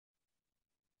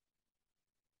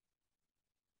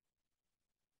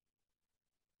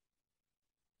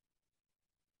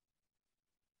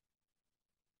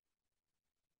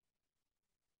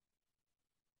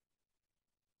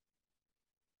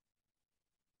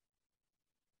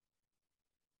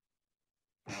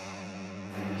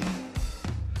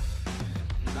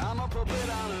I'm a puppet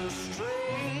on a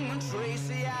string,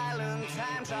 Tracy Island,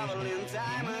 time traveling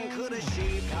diamond, could have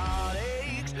shaped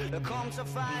heartaches. Come to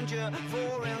find you,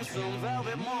 for in some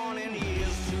velvet morning,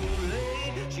 years too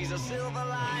late. She's a silver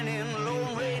lining,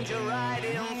 Lone Ranger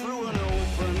riding through an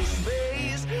open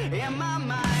space. In my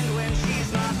mind, when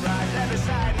she's not right there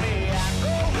beside me, I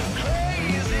go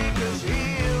crazy, 'cause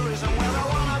here isn't where I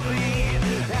wanna be.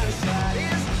 And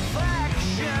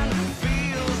satisfaction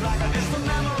feels like a distant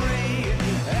memory.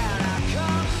 And I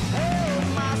can't help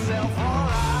myself,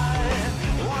 alright.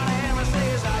 Wanna hear me say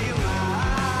is, are you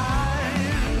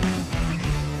mine?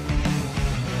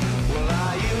 Well,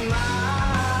 are you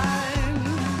mine?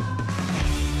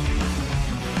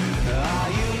 Are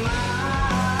you mine?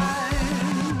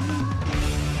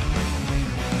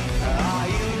 Are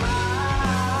you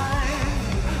mine?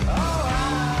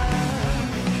 Alright.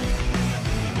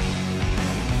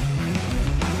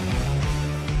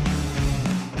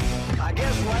 I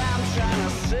guess what I'm trying to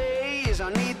say is I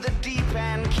need the deep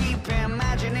end, keep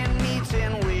imagining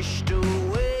meeting wished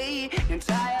away.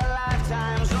 Entire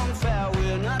lifetimes unfair,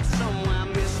 we're not somewhere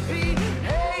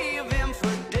misbehaving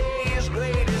for days.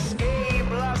 Great escape,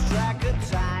 lost track of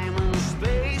time and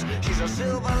space. She's a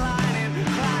silver lining,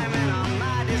 climbing on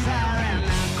my desire, and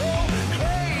I go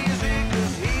crazy,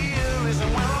 'cause here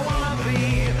isn't where I wanna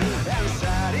be. And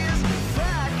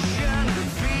satisfaction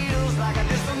feels like a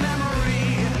distant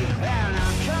memory. And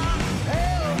I can't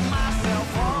help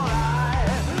myself, alright.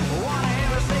 Wanna hear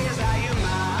her say is, are you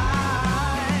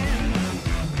mine?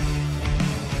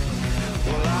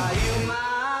 Well, are you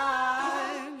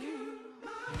mine?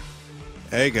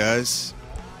 Hey guys,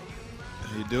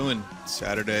 how you doing?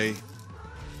 Saturday,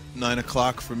 9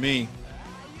 o'clock for me,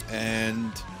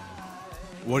 and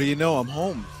what do you know? I'm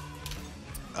home.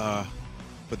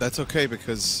 But that's okay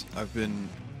because I've been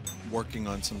working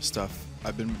on some stuff.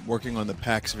 I've been working on the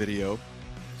PAX video,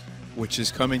 which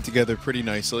is coming together pretty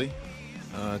nicely.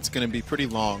 It's going to be pretty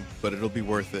long, but it'll be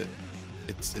worth it.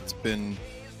 It's been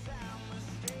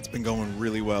going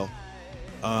really well.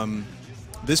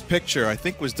 This picture I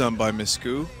think was done by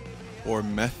Misku or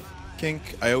Meth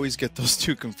Kink. I always get those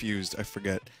two confused. I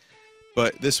forget.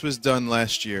 But this was done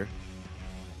last year.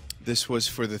 This was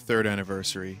for the 3rd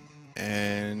anniversary,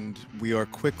 and we are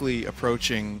quickly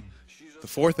approaching the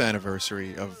 4th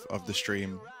anniversary of the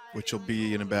stream, which will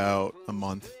be in about a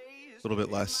month, a little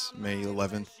bit less, May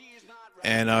 11th.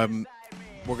 And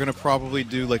we're gonna probably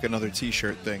do like another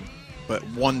T-shirt thing, but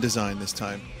one design this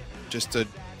time, just a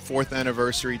 4th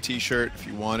anniversary T-shirt. If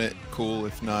you want it, cool.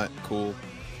 If not, cool.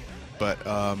 But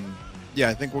yeah,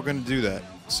 I think we're gonna do that.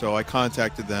 So I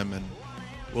contacted them, and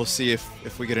we'll see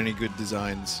if we get any good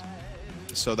designs.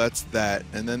 So that's that,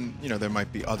 and then there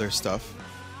might be other stuff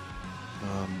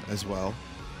as well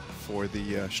for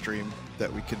the stream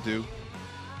that we could do.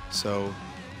 So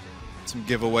some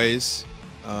giveaways.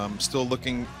 Still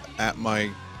looking at my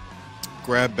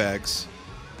grab bags.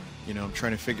 I'm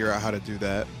trying to figure out how to do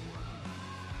that.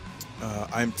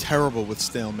 I'm terrible with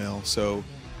snail mail, so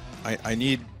I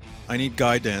need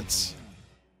guidance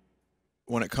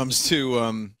when it comes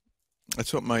to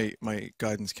that's what my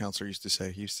guidance counselor used to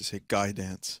say. He used to say guy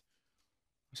dance.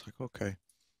 I was like, okay.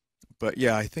 But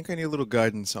yeah, I think I need a little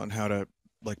guidance on how to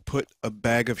like put a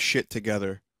bag of shit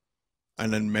together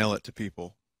and then mail it to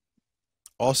people.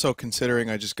 Also, considering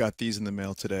I just got these in the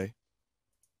mail today.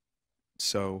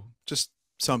 So just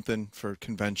something for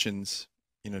conventions,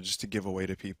 just to give away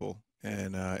to people.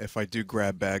 And if I do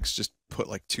grab bags, just put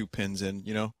like 2 pins in,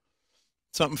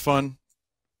 Something fun,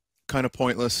 kind of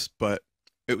pointless, but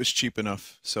it was cheap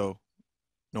enough, so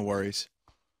no worries.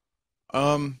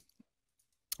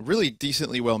 Really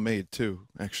decently well made too,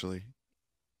 actually.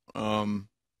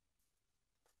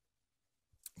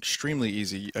 Extremely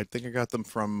easy. I think I got them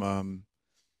from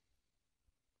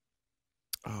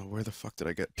oh, where the fuck did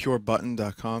I get?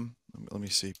 purebutton.com. Let me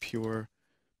see.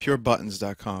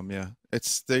 Purebuttons.com. Yeah.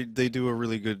 They do a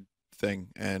really good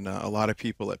thing, and a lot of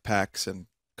people at PAX and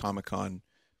Comic-Con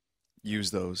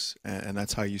use those, and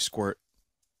that's how you squirt,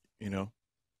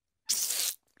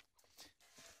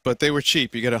 But they were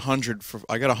cheap. You get 100 for.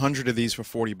 I got 100 of these for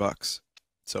 $40,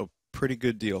 so pretty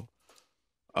good deal.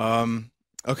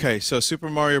 Okay, so Super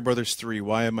Mario Brothers 3.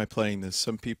 Why am I playing this?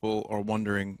 Some people are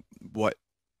wondering what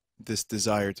this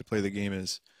desire to play the game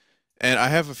is, and I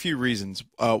have a few reasons.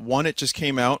 One, it just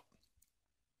came out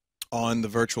on the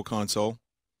Virtual Console,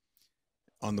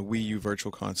 on the Wii U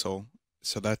Virtual Console,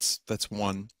 so that's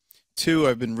one. Two,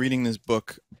 I've been reading this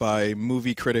book by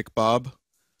movie critic Bob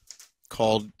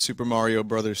called Super Mario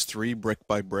Brothers 3 Brick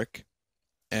by Brick,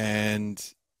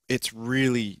 and it's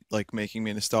really like making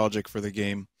me nostalgic for the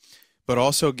game. but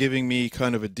also giving me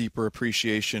kind of a deeper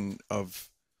appreciation of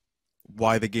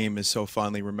why the game is so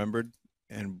fondly remembered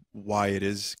and why it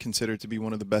is considered to be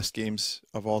one of the best games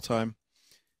of all time.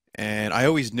 And I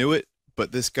always knew it,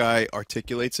 but this guy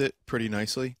articulates it pretty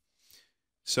nicely.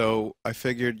 So I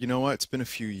figured, you know what? It's been a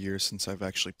few years since I've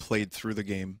actually played through the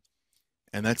game,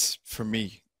 and that's, for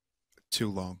me, too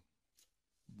long.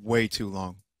 Way too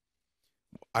long.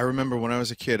 I remember when I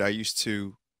was a kid, I used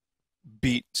to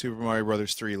beat Super Mario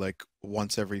Brothers 3 like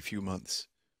once every few months.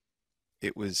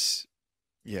 It was,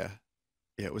 yeah,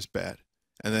 yeah, it was bad.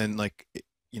 And then like,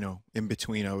 in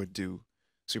between I would do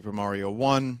Super Mario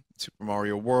 1, Super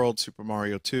Mario World, Super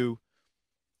Mario 2.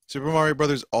 Super Mario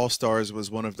Brothers All-Stars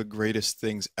was one of the greatest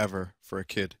things ever for a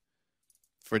kid.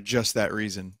 For just that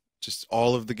reason. Just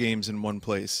all of the games in one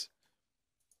place.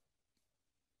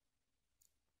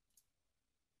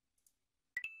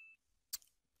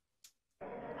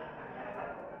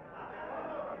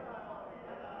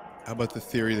 How about the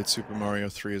theory that Super Mario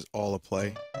 3 is all a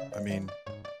play? I mean,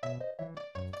 I'd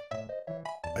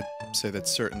say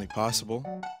that's certainly possible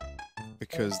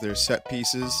because there's set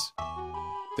pieces,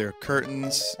 there are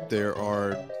curtains, there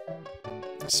are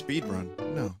speed run.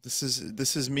 No, this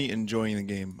is me enjoying the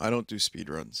game. I don't do speed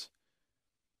runs.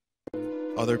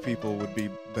 Other people would be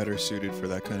better suited for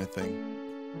that kind of thing.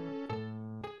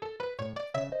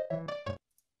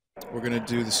 We're gonna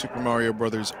do the Super Mario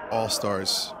Brothers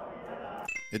All-Stars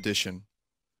edition.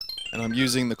 And I'm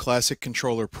using the Classic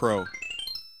Controller Pro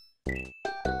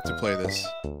to play this.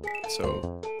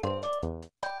 So,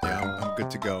 yeah, I'm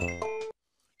good to go.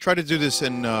 Try to do this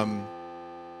in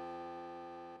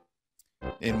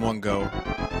one go.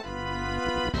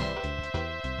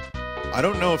 I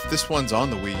don't know if this one's on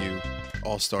the Wii U,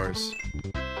 All-Stars.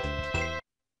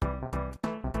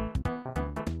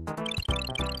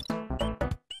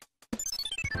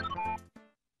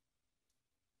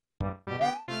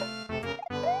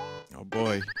 Oh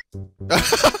boy.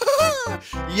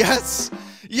 Yes!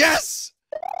 Yes!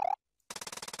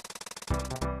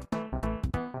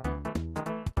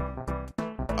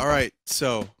 Alright,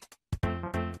 so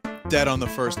dead on the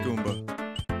first Goomba.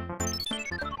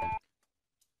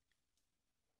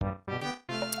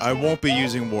 I won't be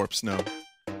using warps, no.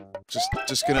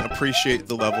 Just gonna appreciate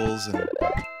the levels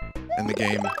and the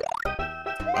game.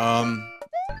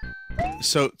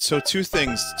 So two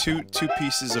things, two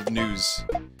pieces of news.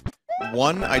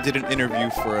 One, I did an interview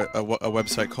for a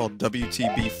website called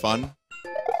WTB Fun.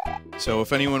 So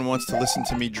if anyone wants to listen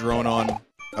to me drone on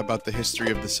about the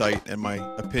history of the site and my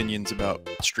opinions about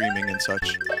streaming and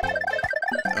such, you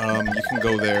can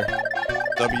go there,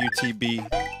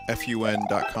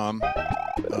 WTBFUN.com.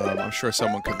 I'm sure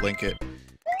someone could link it.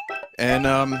 And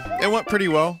it went pretty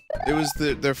well. It was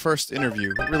their first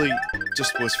interview. It really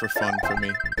just was for fun for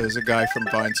me. There's a guy from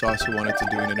Vinesauce who wanted to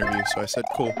do an interview, so I said,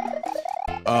 cool.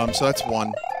 So that's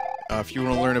one. If you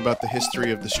want to learn about the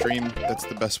history of the stream, that's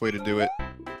the best way to do it.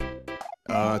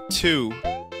 Two,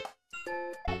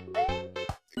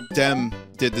 Dem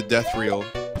did the death reel.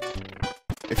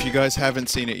 If you guys haven't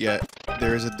seen it yet,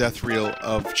 there is a death reel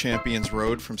of Champions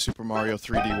Road from Super Mario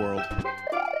 3D World.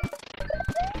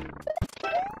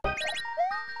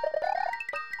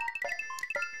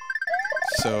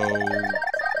 So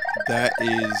that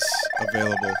is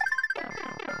available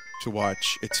to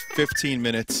watch. It's 15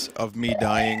 minutes of me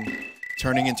dying,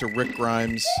 turning into Rick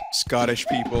Grimes, Scottish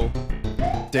people,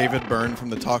 David Byrne from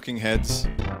the Talking Heads.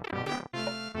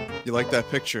 You like that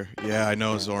picture? Yeah, I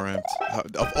know, Zoramt.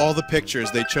 Of all the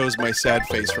pictures, they chose my sad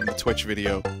face from the Twitch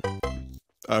video.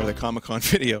 The Comic-Con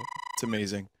video. It's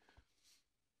amazing.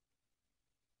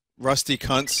 Rusty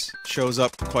Cunts shows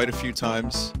up quite a few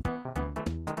times.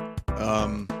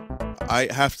 I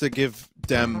have to give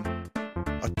Dem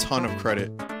a ton of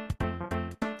credit.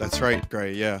 That's right,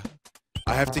 Gray, yeah.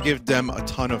 I have to give Dem a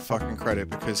ton of fucking credit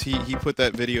because he put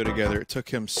that video together. It took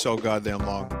him so goddamn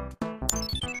long.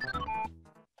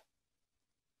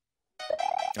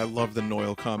 I love the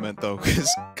Noel comment though,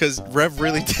 because Rev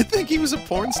really did think he was a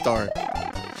porn star.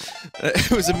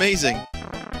 It was amazing.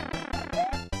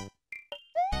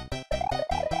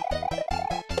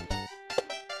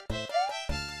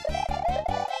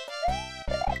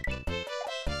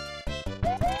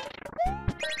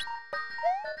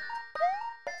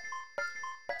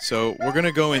 So we're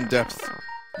gonna go in depth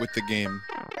with the game.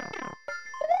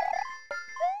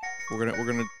 We're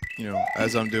gonna, you know,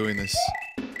 as I'm doing this,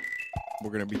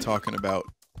 we're gonna be talking about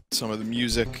some of the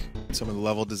music, some of the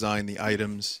level design, the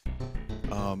items.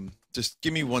 Just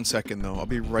give me 1 second though. I'll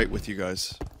be right with you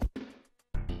guys.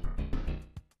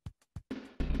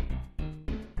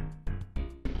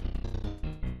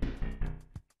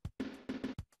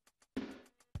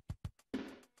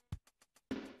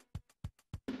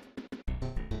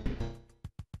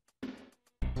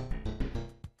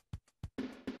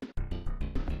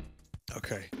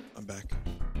 Okay, I'm back.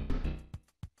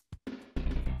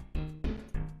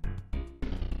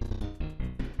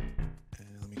 And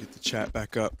let me get the chat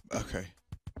back up. Okay.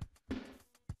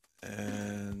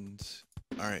 And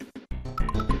alright.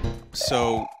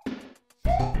 So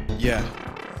yeah,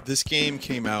 this game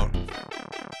came out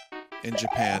in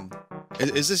Japan.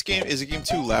 Is the game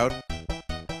too loud?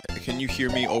 Can you hear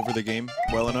me over the game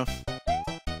well enough?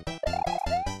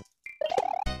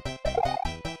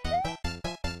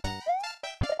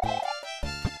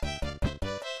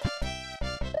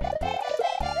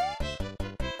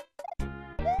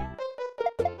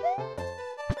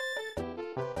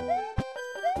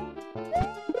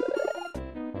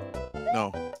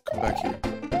 No, come back here.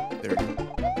 There we go.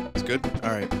 It's good?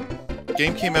 Alright.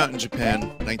 Game came out in Japan,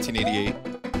 1988.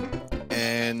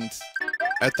 And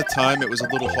at the time, it was a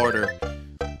little harder.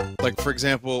 Like, for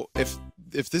example, if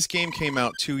this game came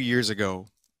out 2 years ago,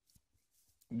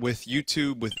 with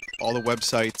YouTube, with all the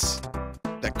websites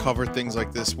that cover things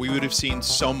like this, we would have seen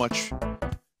so much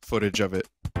footage of it.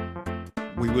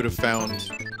 We would have found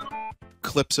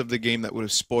clips of the game that would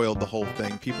have spoiled the whole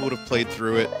thing. People would have played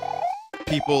through it.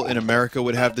 People in America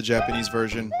would have the Japanese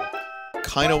version.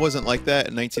 Kinda wasn't like that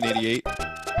in 1988.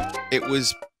 It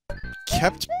was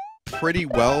kept pretty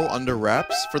well under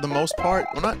wraps for the most part.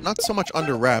 Well, not so much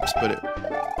under wraps, but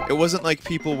it wasn't like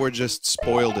people were just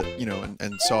spoiled it, you know,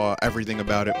 and saw everything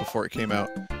about it before it came out.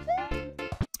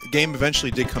 The game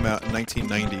eventually did come out in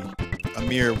 1990, a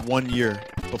mere 1 year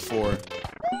before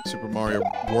Super Mario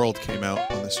World came out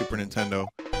on the Super Nintendo.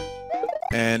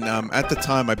 And at the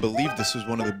time, I believe this was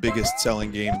one of the biggest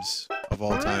selling games of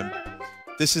all time.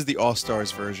 This is the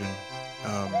All-Stars version.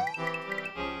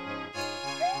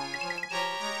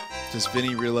 Does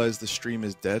Vinny realize the stream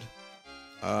is dead?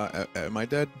 Am I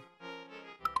dead?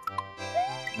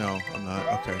 No, I'm not.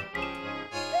 Okay.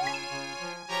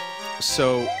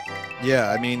 So, yeah,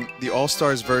 I mean, the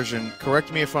All-Stars version,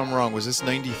 correct me if I'm wrong, was this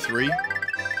 93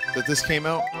 that this came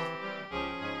out?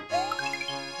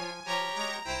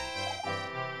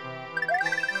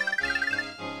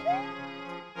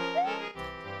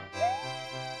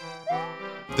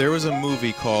 There was a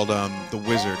movie called The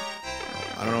Wizard.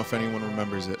 I don't know if anyone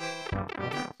remembers it.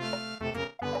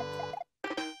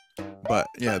 But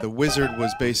yeah, The Wizard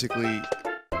was basically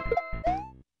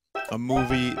a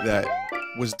movie that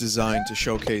was designed to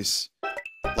showcase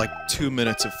like 2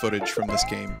 minutes of footage from this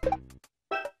game.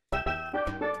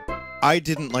 I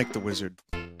didn't like The Wizard.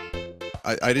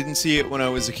 I didn't see it when I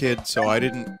was a kid, so I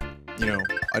didn't, you know,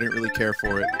 I didn't really care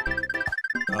for it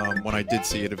when I did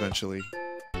see it eventually.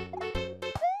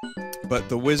 But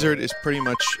The Wizard is pretty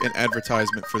much an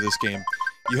advertisement for this game.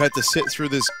 You had to sit through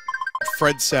this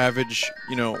Fred Savage,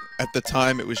 you know, at the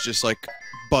time it was just like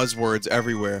buzzwords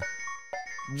everywhere.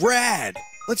 Rad!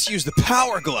 Let's use the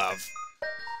Power Glove!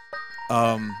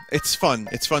 It's fun.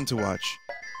 It's fun to watch.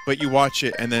 But you watch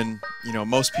it and then, you know,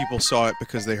 most people saw it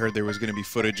because they heard there was going to be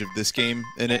footage of this game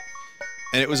in it.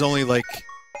 And it was only like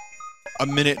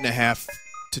 1.5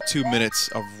 to 2 minutes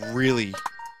of really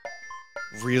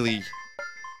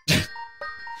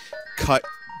cut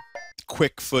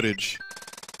quick footage.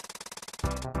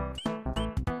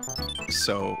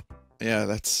 So, yeah,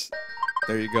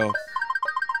 there you go.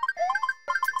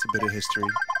 It's a bit of history.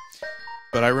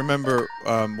 But I remember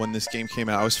when this game came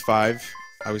out, I was 5.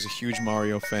 I was a huge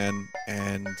Mario fan,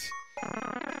 and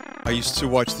I used to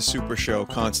watch the Super Show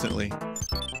constantly.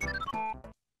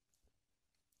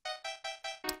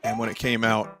 And when it came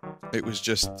out, it was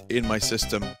just in my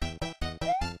system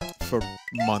for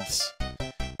months.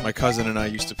 My cousin and I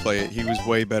used to play it. He was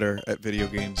way better at video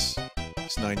games.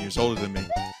 He's 9 years older than me.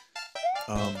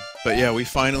 But yeah, we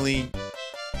finally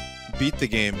beat the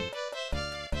game.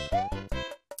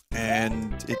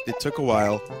 And it took a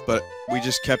while, but we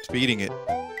just kept beating it.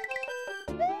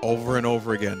 Over and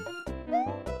over again.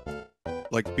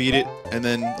 Like, beat it, and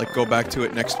then, like, go back to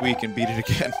it next week and beat it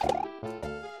again.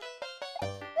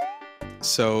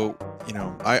 So, you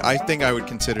know, I think I would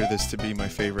consider this to be my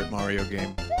favorite Mario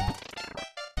game.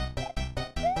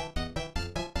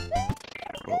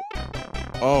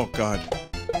 Oh god.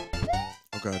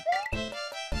 Oh god.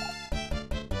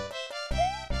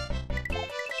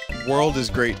 World is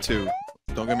great too.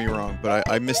 Don't get me wrong, but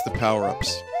I miss the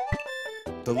power-ups.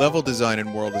 The level design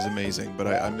in World is amazing, but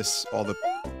I miss all the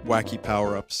wacky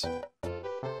power-ups.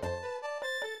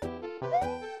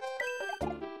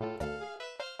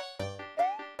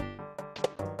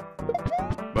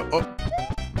 But, oh!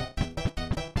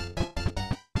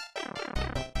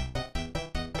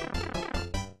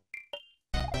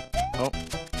 Oh.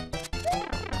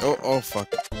 Oh, fuck.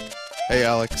 Hey,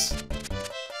 Alex.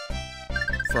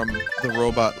 From the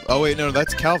robot. Oh, wait, no,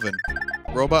 that's Calvin.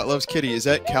 Robot Loves Kitty. Is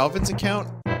that Calvin's account?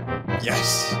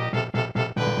 Yes.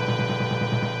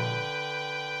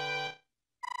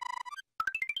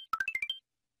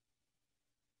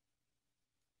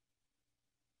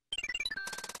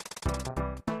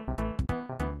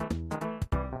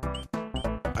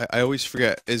 I always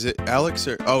forget. Is it Alex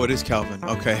or... Oh, it is Calvin.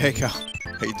 Okay. Hey, Cal.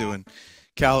 How you doing?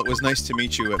 Cal, it was nice to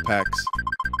meet you at PAX.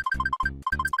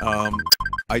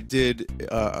 I did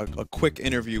a quick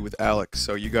interview with Alex,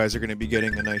 so you guys are going to be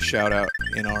getting a nice shout-out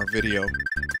in our video.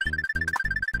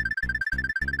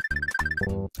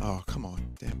 Oh, come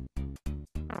on. Damn.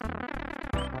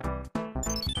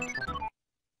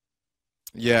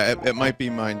 Yeah, it might be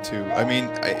mine, too. I mean,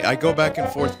 I go back and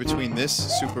forth between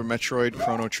this, Super Metroid,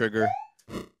 Chrono Trigger,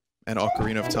 and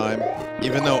Ocarina of Time.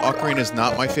 Even though Ocarina is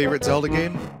not my favorite Zelda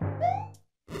game,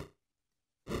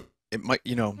 it might,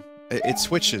 you know, it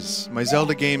switches. My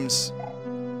Zelda games,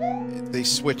 they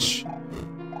switch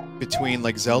between,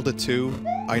 like, Zelda 2.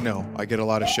 I know, I get a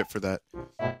lot of shit for that.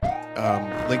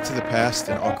 Link to the Past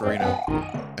and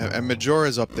Ocarina. And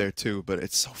Majora's up there, too, but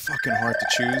it's so fucking hard to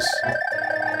choose.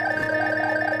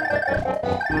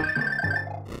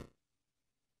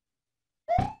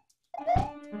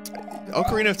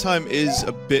 Ocarina of Time is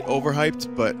a bit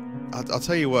overhyped, but I'll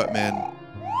tell you what, man.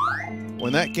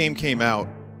 When that game came out,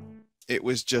 it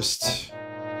was just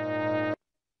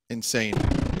insane.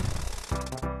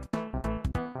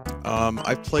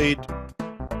 I've played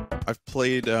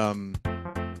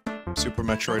Super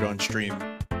Metroid on stream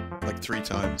like 3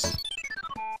 times,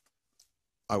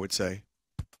 I would say.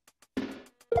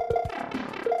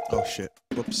 Oh shit!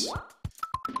 Whoops.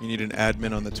 You need an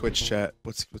admin on the Twitch chat.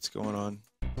 What's going on?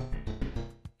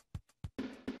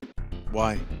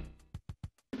 Why?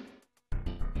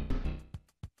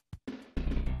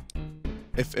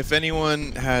 If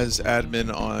anyone has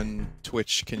admin on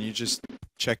Twitch, can you just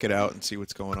check it out and see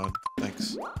what's going on?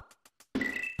 Thanks.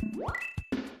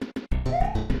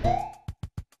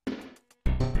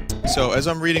 So, as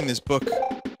I'm reading this book,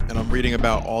 and I'm reading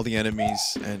about all the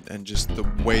enemies and just the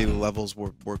way the levels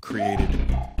were created,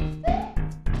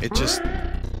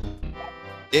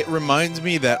 it reminds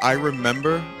me that I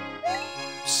remember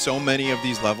so many of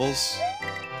these levels.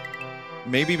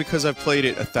 Maybe because I've played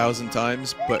it 1,000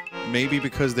 times, but maybe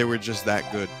because they were just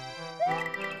that good.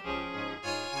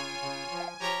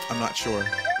 I'm not sure.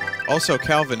 Also,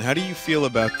 Calvin, how do you feel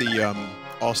about the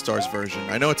All-Stars version?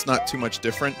 I know it's not too much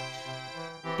different,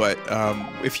 but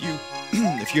if you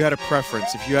if you had a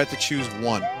preference, if you had to choose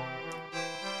one,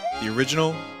 the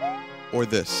original or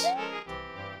this,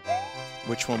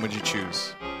 which one would you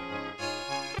choose?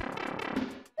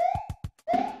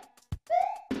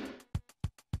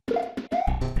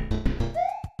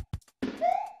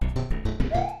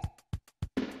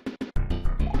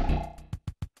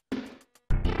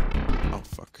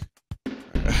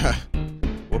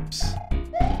 Whoops.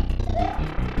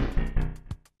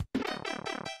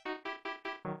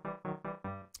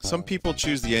 Some people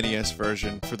choose the NES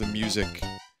version for the music.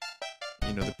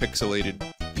 You know, the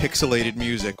pixelated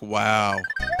music. Wow.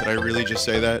 Did I really just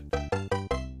say that?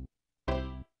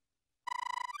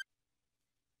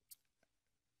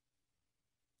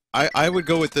 I would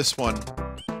go with this one,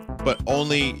 but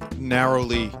only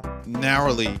narrowly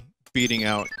beating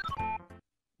out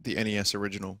the NES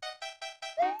original.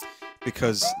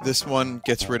 Because this one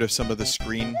gets rid of some of the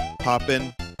screen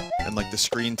pop-in and like the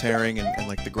screen tearing and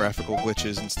like the graphical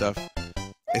glitches and stuff.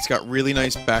 It's got really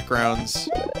nice backgrounds.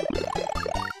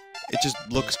 It just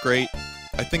looks great.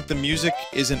 I think the music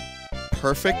isn't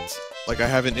perfect. Like, I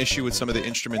have an issue with some of the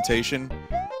instrumentation,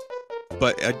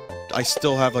 but I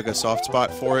still have like a soft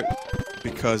spot for it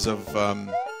because of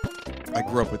I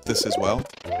grew up with this as well.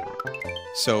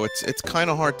 So it's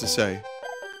kind of hard to say.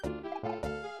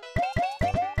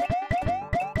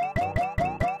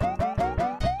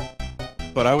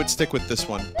 But I would stick with this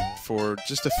one for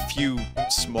just a few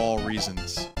small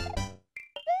reasons.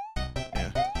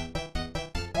 Yeah.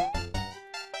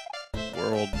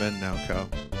 We're old men now, Cal.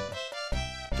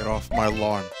 Get off my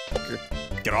lawn.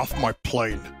 Get off my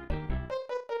plane.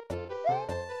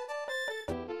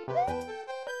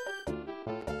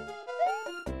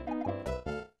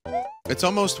 It's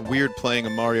almost weird playing a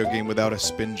Mario game without a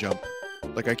spin jump.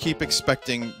 Like, I keep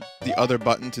expecting the other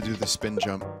button to do the spin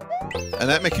jump. And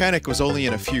that mechanic was only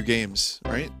in a few games,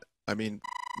 right? I mean,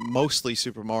 mostly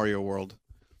Super Mario World.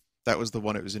 That was the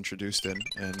one it was introduced in.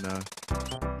 And,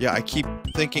 yeah, I keep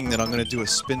thinking that I'm gonna do a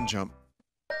spin jump.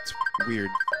 It's weird.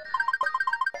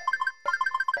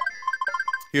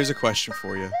 Here's a question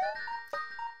for you.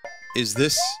 Is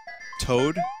this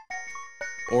Toad?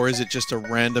 Or is it just a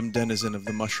random denizen of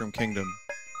the Mushroom Kingdom?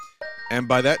 And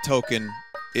by that token,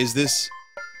 is this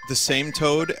the same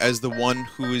Toad as the one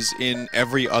who is in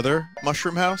every other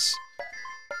mushroom house?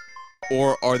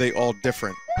 Or are they all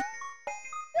different?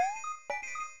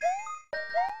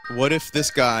 What if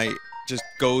this guy just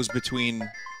goes between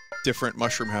different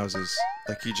mushroom houses?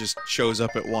 Like, he just shows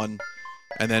up at one,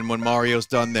 and then when Mario's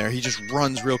done there, he just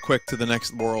runs real quick to the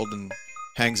next world and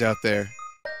hangs out there.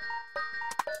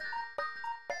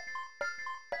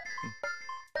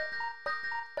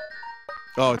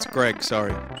 Oh, it's Greg,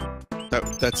 sorry.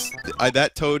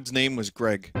 That Toad's name was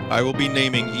Greg. I will be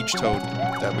naming each Toad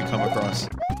that we come across.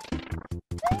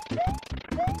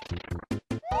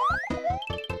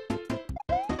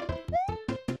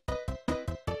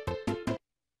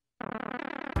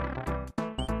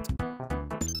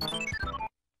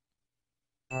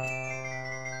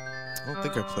 I don't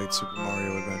think I played Super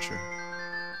Mario Adventure.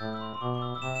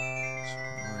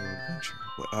 Super Mario Adventure.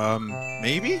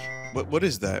 Maybe? What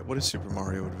is that? What is Super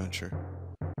Mario Adventure?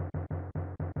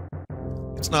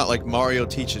 It's not like Mario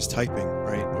teaches typing,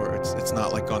 right? Or it's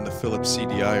not like on the Philips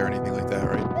CDI or anything like that,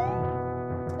 right?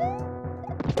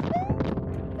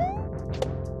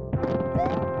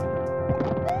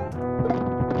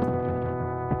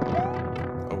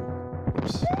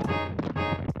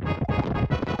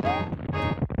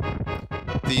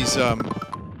 These,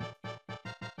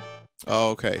 oh,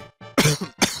 okay.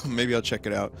 Maybe I'll check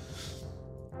it out.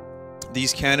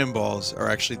 These cannonballs are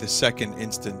actually the second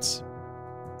instance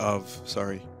of...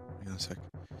 Sorry, hang on a sec.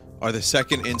 Are the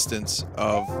second instance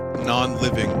of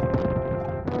non-living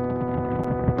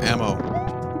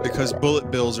ammo. Because bullet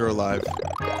bills are alive.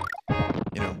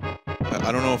 You know,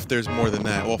 I don't know if there's more than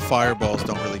that. Well, fireballs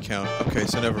don't really count. Okay,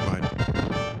 so never mind.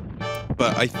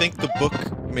 But I think the book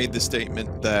made the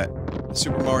statement that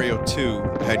Super Mario 2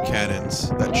 had cannons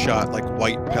that shot like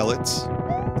white pellets,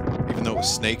 even though it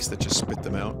was snakes that just spit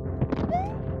them out.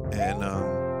 And,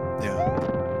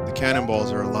 yeah. The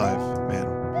cannonballs are alive, man.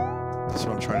 That's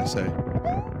what I'm trying to say.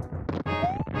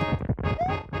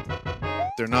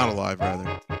 They're not alive,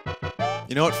 rather.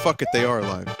 You know what? Fuck it, they are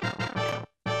alive.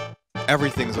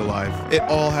 Everything's alive. It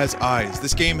all has eyes.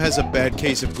 This game has a bad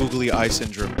case of googly eye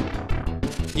syndrome.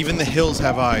 Even the hills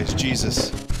have eyes,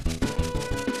 Jesus.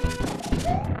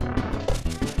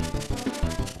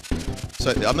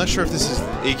 So I'm not sure if this is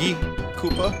Iggy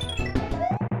Koopa,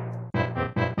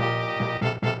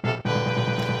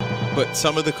 but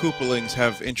some of the Koopalings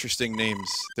have interesting names.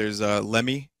 There's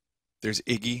Lemmy, there's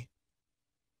Iggy,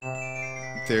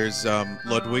 there's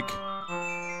Ludwig.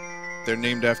 They're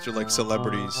named after like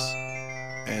celebrities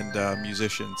and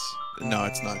musicians. No,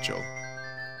 it's not Joel.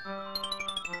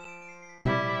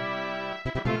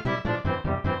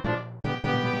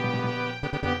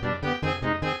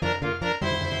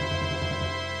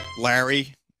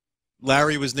 Larry.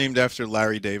 Larry was named after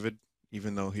Larry David,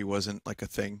 even though he wasn't like a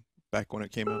thing back when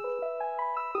it came out.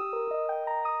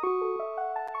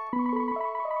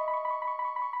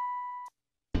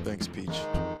 Thanks, Peach.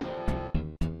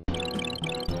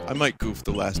 I might goof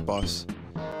the last boss.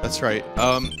 That's right.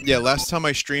 Yeah, last time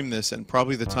I streamed this, and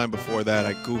probably the time before that,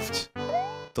 I goofed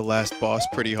the last boss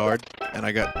pretty hard, and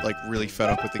I got, like, really fed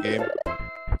up with the game.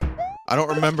 I don't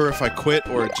remember if I quit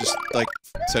or just, like,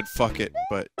 said fuck it,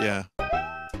 but yeah.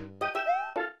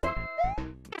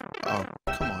 Oh,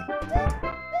 come on.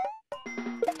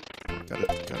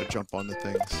 Gotta jump on the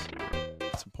things.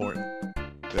 It's important.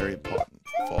 Very important.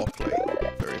 Fall play.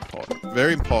 Very important.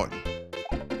 Very important.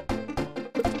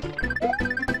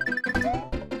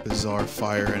 Bizarre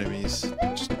fire enemies.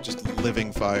 Just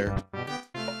living fire.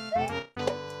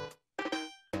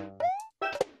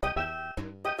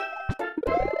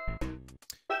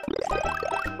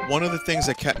 One of the things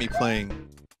that kept me playing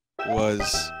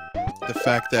was the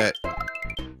fact that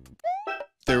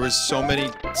there was so many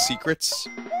secrets.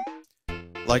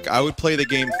 Like, I would play the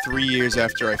game 3 years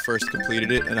after I first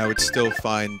completed it, and I would still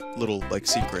find little, like,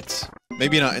 secrets.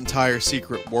 Maybe not entire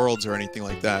secret worlds or anything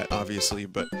like that, obviously,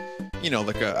 but, you know,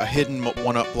 like a hidden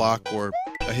one-up block, or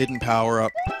a hidden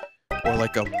power-up, or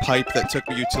like a pipe that took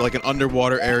you to, like, an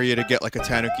underwater area to get, like, a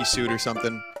Tanuki suit or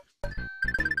something.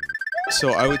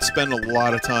 So I would spend a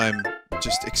lot of time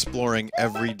just exploring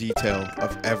every detail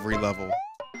of every level.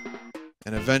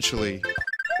 And eventually,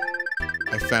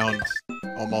 I found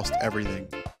almost everything.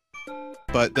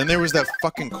 But then there was that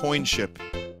fucking coin ship.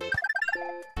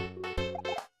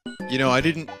 You know, I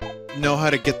didn't know how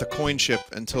to get the coin ship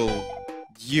until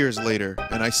years later,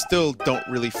 and I still don't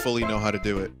really fully know how to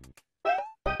do it.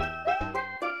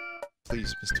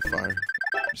 Please, Mr. Fire.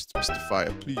 Mr.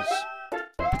 Fire, please.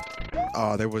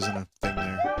 Oh, there wasn't a thing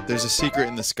there. There's a secret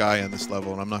in the sky on this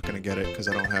level, and I'm not gonna get it because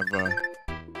I don't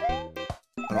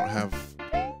have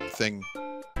thing.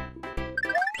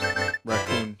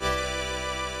 Raccoon.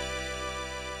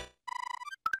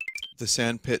 The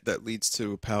sand pit that leads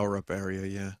to a power-up area,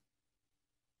 yeah.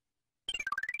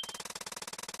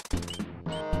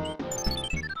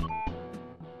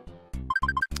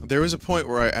 There was a point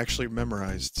where I actually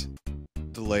memorized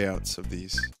the layouts of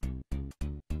these.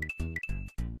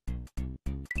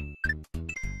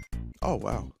 Oh,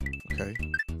 wow. Okay.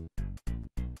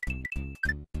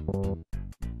 Poop.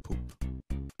 Poop.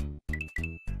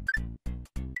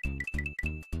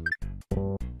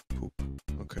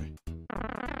 Okay.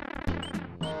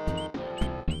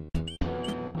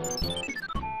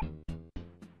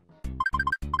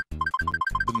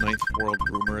 The Ninth World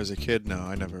Rumor as a kid? No,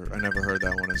 I never heard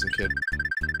that one as a kid.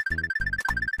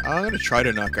 I'm gonna try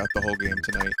to knock out the whole game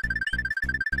tonight.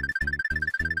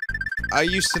 I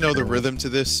used to know the rhythm to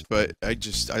this, but I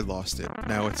lost it.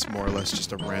 Now it's more or less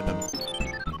just a random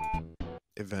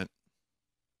event.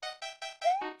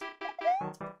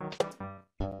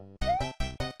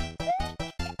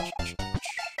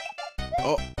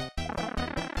 Oh!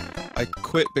 I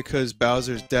quit because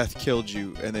Bowser's death killed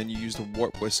you, and then you used a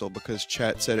warp whistle because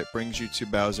chat said it brings you to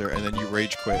Bowser, and then you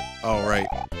rage quit. Oh, right.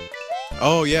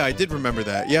 Oh, yeah, I did remember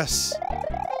that. Yes.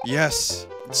 Yes.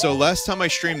 So last time I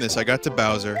streamed this, I got to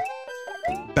Bowser.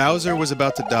 Bowser was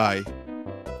about to die.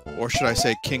 Or should I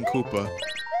say King Koopa.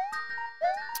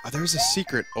 Oh, there's a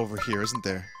secret over here, isn't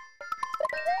there?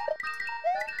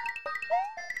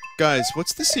 Guys,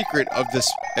 what's the secret of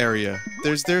this area?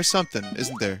 There's something,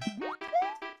 isn't there?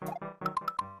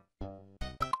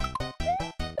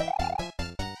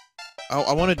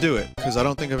 I want to do it, because I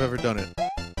don't think I've ever done it.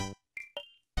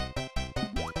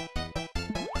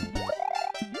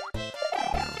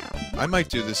 I might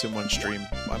do this in one stream.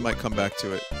 I might come back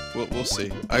to it. We'll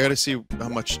see. I gotta see how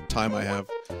much time I have.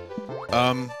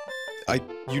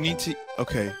 You need to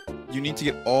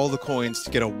get all the coins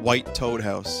to get a white toad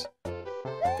house.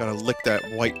 Gotta lick that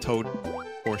white toad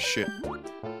horse shit.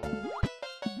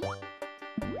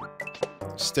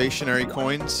 Stationary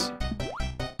coins.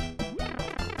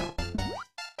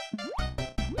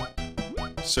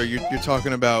 So you're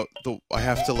talking about I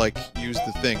have to like use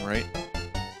the thing, right?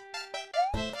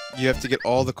 You have to get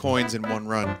all the coins in one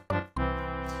run.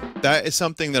 That is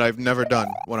something that I've never done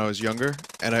when I was younger,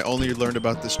 and I only learned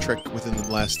about this trick within the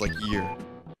last, like, year.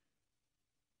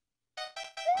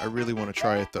 I really want to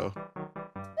try it, though.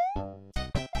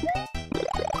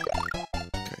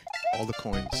 Okay, all the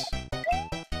coins.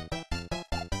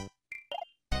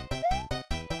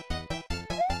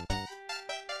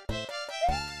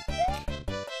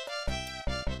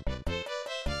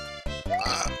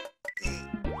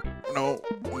 No,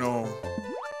 no,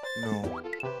 no,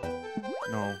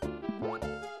 no.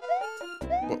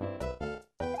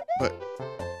 But,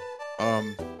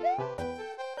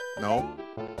 no.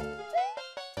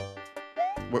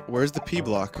 Where's the P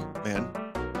block, man?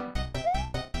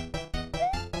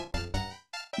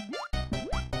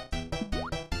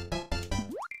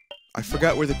 I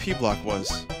forgot where the P block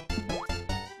was.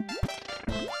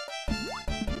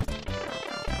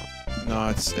 No,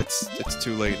 it's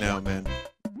too late now, man.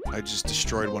 I just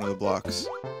destroyed one of the blocks.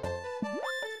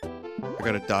 I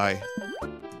gotta die.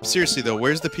 Seriously though,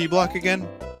 where's the P block again?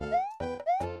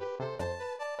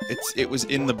 It was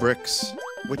in the bricks.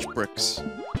 Which bricks?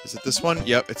 Is it this one?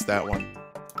 Yep, it's that one.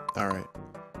 Alright.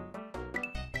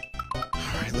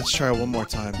 Alright, let's try one more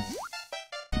time.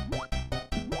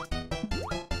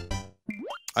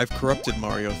 I've corrupted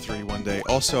Mario 3 one day.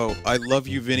 Also, I love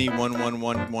you, Vinny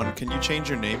 1111. Can you change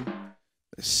your name?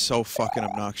 It's so fucking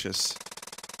obnoxious.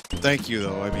 Thank you,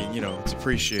 though. I mean, you know, it's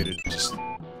appreciated. Just,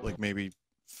 like, maybe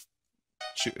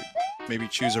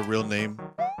choose a real name.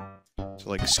 So,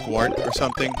 like, Squart or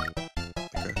something.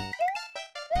 Okay.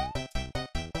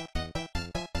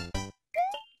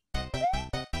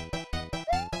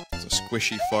 It's a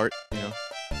squishy fart, you know?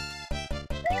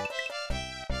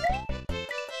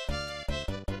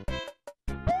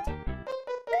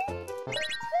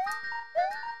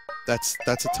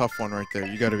 That's a tough one right there.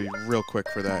 You gotta be real quick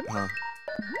for that, huh?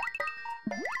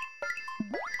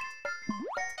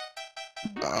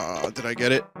 Did I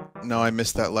get it? No, I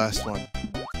missed that last one.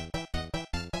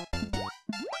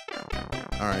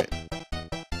 Alright.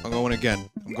 I'm going again.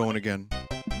 I'm going again.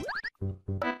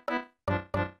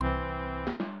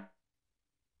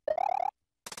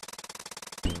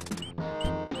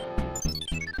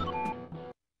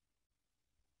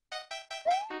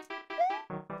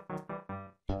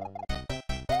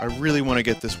 I really want to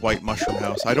get this white mushroom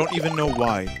house. I don't even know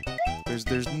why.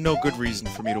 There's no good reason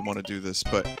for me to want to do this,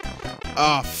 but...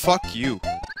 Ah, fuck you.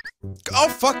 Oh,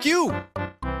 fuck you!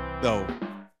 No.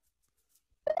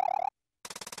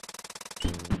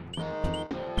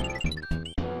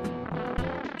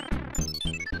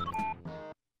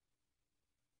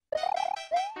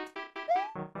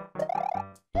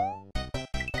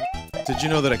 Did you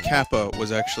know that a kappa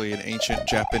was actually an ancient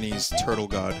Japanese turtle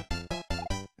god?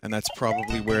 And that's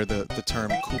probably where the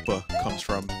term Koopa comes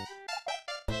from. There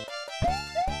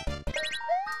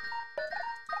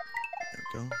we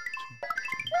go.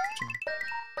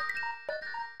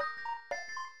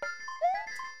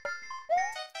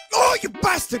 Oh, you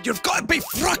bastard! You've got to be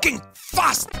fucking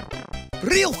fast!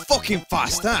 Real fucking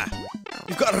fast, huh?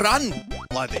 You've got to run,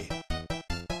 laddie.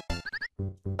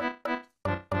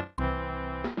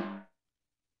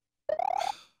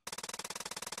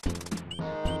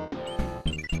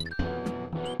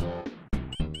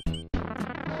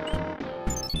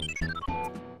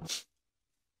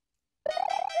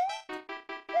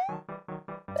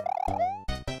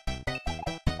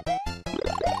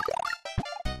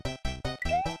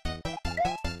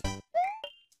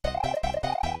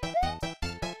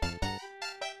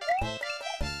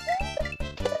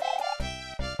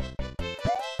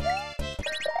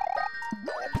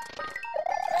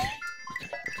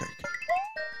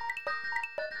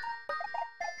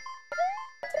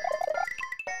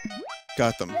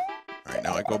 Got them. Alright,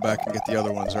 now I go back and get the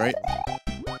other ones, right?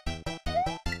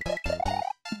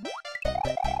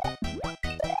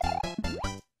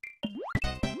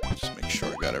 Just make sure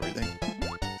I got everything.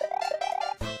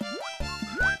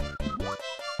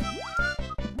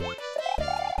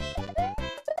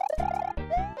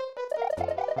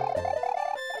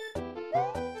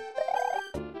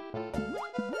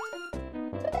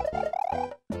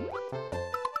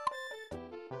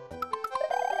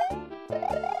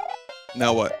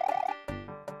 Now what?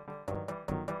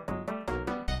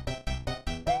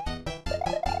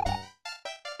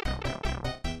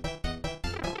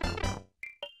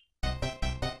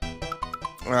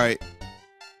 Alright.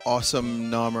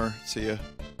 Awesome Namer. See ya.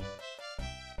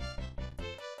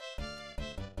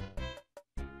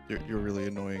 You're really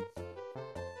annoying.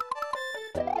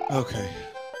 Okay.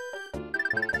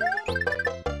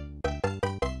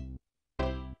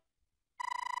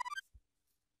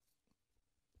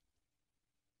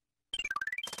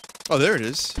 Oh, there it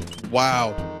is.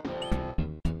 Wow.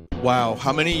 Wow.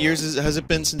 How many years has it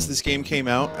been since this game came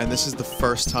out? And this is the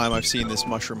first time I've seen this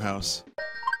mushroom house.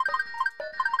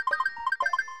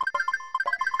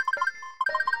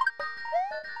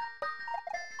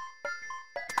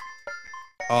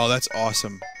 Oh, that's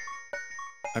awesome.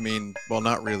 I mean, well,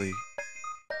 not really.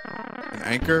 An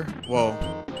anchor? Whoa.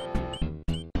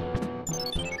 I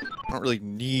don't really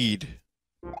need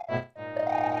an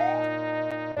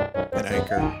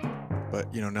anchor.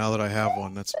 But, you know, now that I have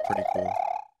one, that's pretty cool.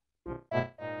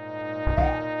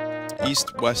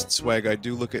 East-West swag, I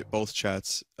do look at both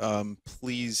chats.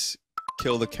 Please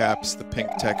kill the caps, the pink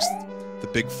text, the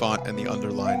big font, and the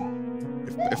underline,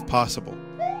 if possible.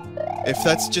 If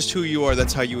that's just who you are,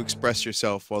 that's how you express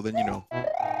yourself, well then, you know,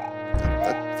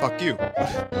 fuck you.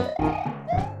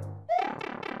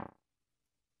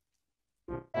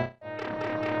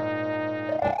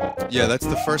 Yeah, that's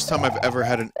the first time I've ever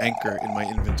had an anchor in my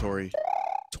inventory.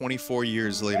 24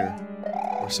 years later.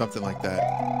 Or something like that.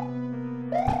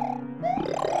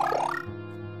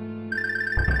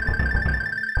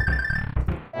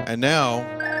 And now,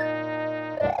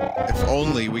 if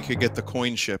only we could get the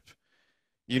coin ship.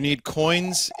 You need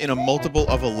coins in a multiple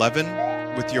of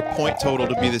 11 with your point total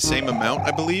to be the same amount,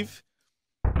 I believe.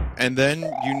 And then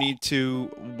you need to,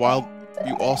 while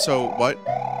you also, what?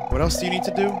 What else do you need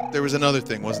to do? There was another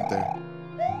thing, wasn't there?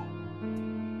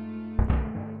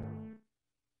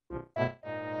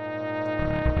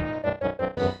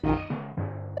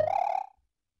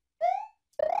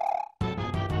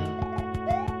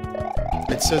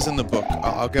 It says in the book.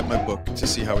 I'll get my book to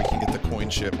see how we can get the coin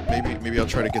ship. Maybe I'll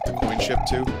try to get the coin ship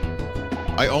too.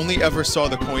 I only ever saw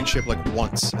the coin ship like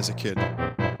once as a kid.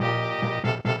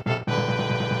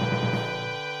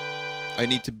 I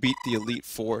need to beat the Elite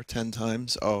Four 10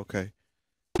 times? Oh, okay.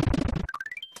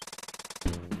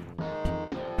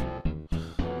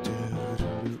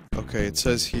 Okay, it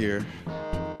says here...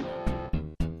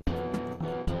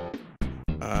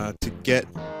 to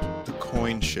get the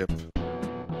coin ship,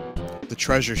 the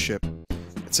treasure ship,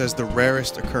 it says the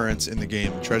rarest occurrence in the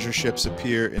game. Treasure ships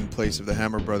appear in place of the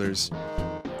Hammer Brothers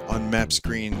on map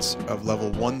screens of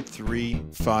level 1, 3,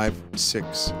 5,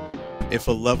 6. If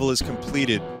a level is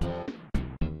completed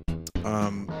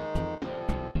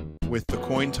with the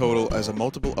coin total as a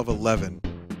multiple of 11,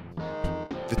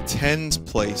 the tens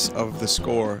place of the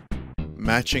score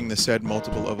matching the said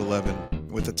multiple of 11,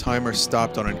 with the timer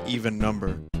stopped on an even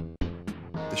number,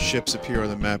 the ships appear on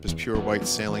the map as pure white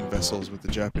sailing vessels with the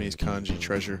Japanese kanji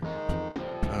treasure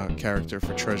character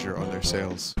for treasure on their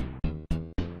sails.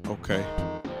 Okay.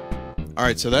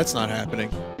 Alright, so that's not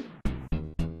happening.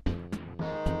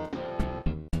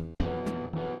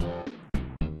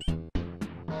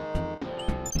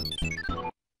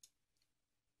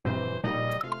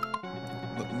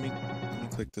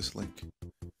 click this link.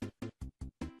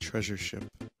 Treasure ship.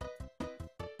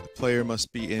 The player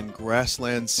must be in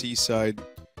grassland, seaside,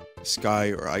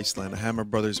 sky, or Iceland. The Hammer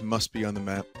Brothers must be on the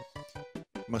map.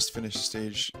 Must finish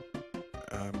stage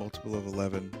multiple of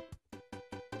 11.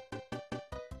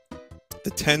 The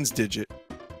tens digit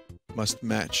must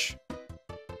match.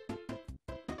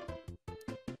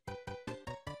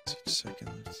 Each second.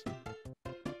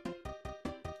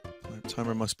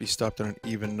 Timer must be stopped on an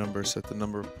even number, set the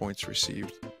number of points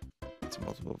received. It's a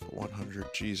multiple of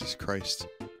 100. Jesus Christ.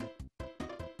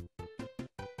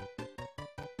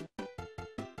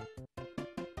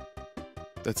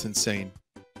 That's insane.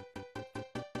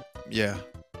 Yeah.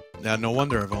 Now, no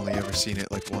wonder I've only ever seen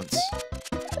it like once.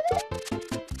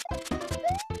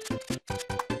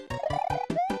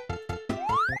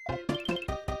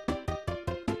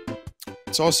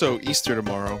 It's also Easter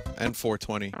tomorrow, and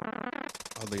 420,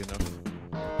 oddly enough.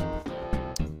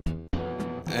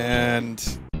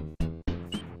 And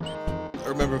I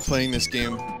remember playing this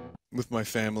game with my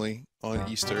family on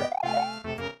Easter.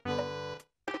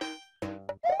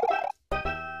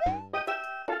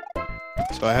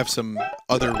 So I have some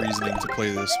other reasoning to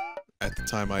play this at the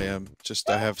time I am. Just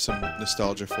I have some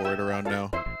nostalgia for it around now.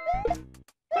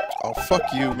 Oh,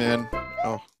 fuck you, man.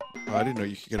 Oh, I didn't know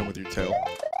you could get him with your tail.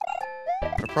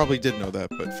 I probably did know that,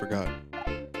 but forgot.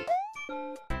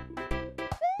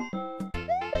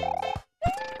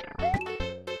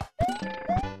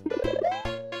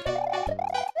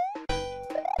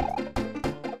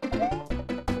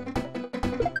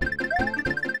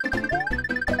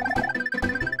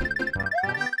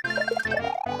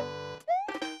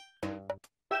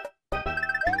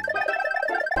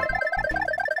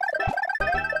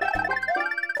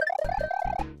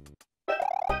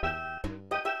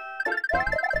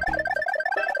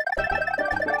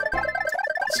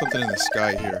 Something in the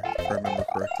sky here, if I remember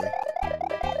correctly.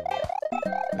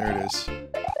 There it is.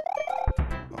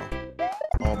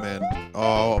 Oh man.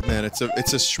 Oh man, it's a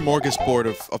smorgasbord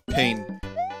of pain.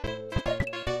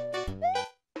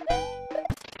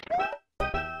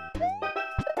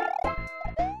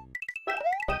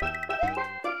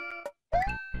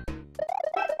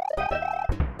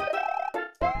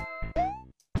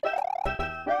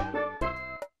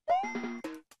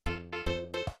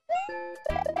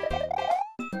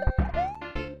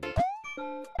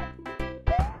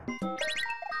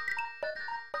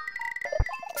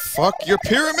 Fuck your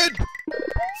pyramid!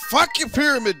 Fuck your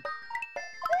pyramid!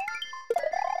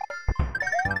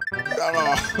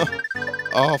 Oh,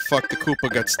 oh fuck, the Koopa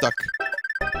got stuck.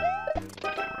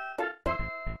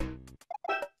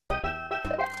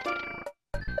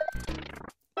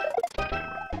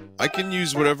 I can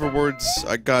use whatever words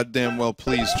I goddamn well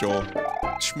please, Joel.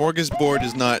 Smorgasbord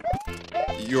is not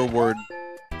your word.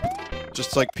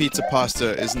 Just like pizza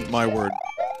pasta isn't my word.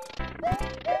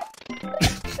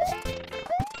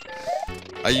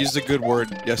 I used a good word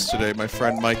yesterday. My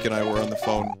friend Mike and I were on the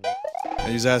phone.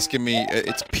 And he's asking me,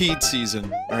 it's peed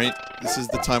season, right? This is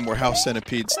the time where house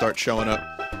centipedes start showing up.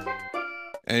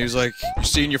 And he was like, you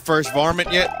seen your first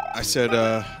varmint yet? I said,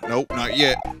 nope, not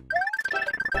yet.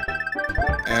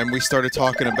 And we started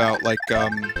talking about, like,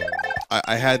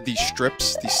 I had these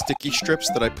strips, these sticky strips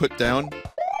that I put down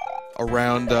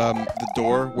around, the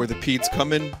door where the peeds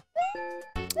come in.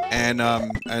 And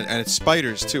it's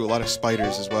spiders, too. A lot of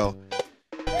spiders as well.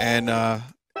 And,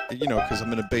 you know, because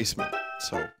I'm in a basement,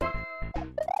 so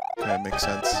kind of makes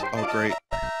sense. Oh, great.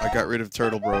 I got rid of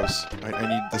Turtle Bros. I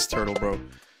need this Turtle Bro.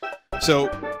 So,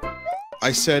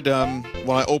 I said,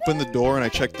 when I opened the door and I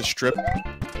checked the strip,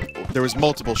 there was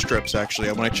multiple strips, actually.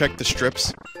 And when I checked the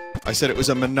strips, I said it was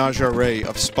a menagerie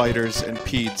of spiders and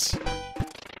peeds.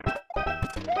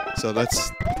 So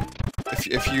that's...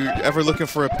 If you ever looking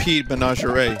for a peed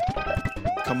menagerie,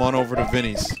 come on over to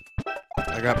Vinny's.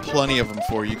 I got plenty of them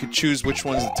for you. You can choose which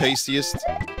one's the tastiest.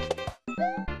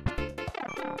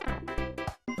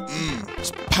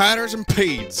 Spiders and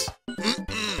peeds.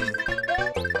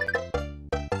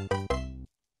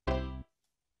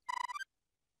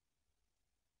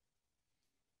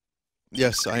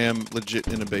 Yes, I am legit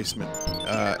in a basement.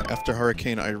 After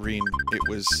Hurricane Irene, it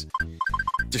was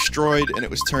destroyed and it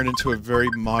was turned into a very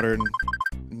modern,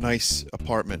 nice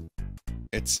apartment.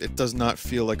 It does not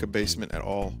feel like a basement at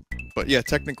all. But yeah,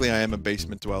 technically I am a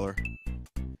basement dweller.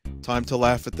 Time to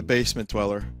laugh at the basement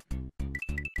dweller.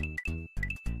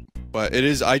 But it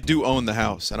is, I do own the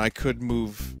house, and I could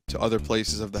move to other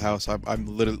places of the house. I'm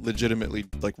legitimately,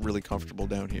 like, really comfortable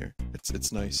down here.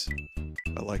 It's nice.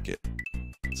 I like it.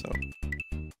 So.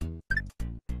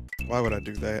 Why would I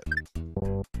do that?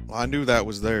 Well, I knew that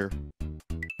was there.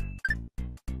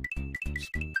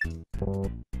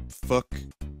 Fuck.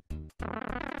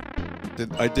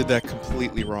 I did that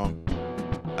completely wrong.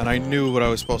 And I knew what I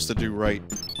was supposed to do right.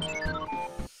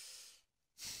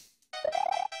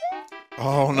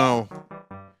 Oh no.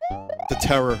 The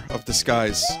terror of the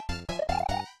skies.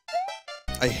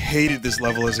 I hated this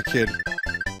level as a kid.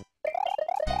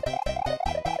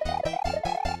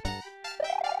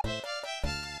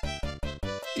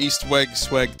 Eastweg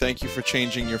Sweg, thank you for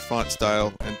changing your font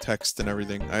style and text and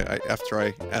everything. After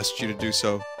I asked you to do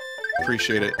so.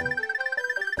 Appreciate it.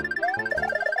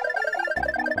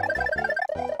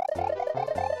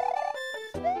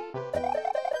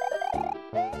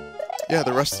 Yeah,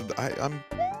 the rest of the,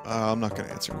 I'm not gonna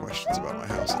answer questions about my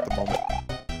house at the moment.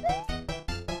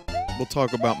 We'll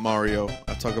talk about Mario.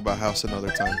 I'll talk about house another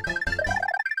time.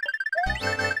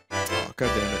 Oh,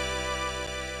 god damn it.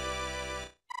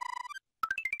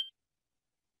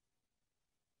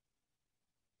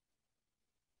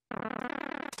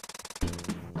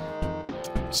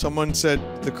 Someone said,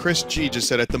 the Chris G just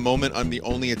said, at the moment I'm the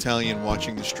only Italian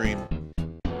watching the stream.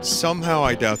 Somehow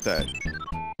I doubt that.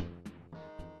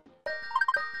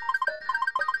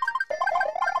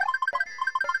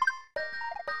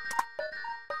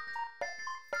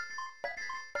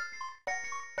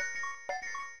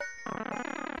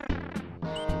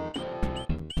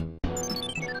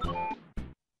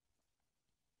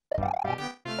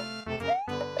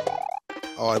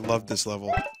 Oh, I love this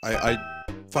level. I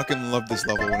fucking loved this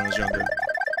level when I was younger.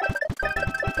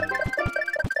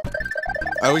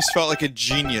 I always felt like a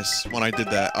genius when I did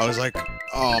that. I was like,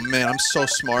 oh man, I'm so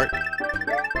smart.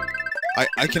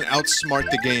 I can outsmart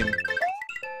the game.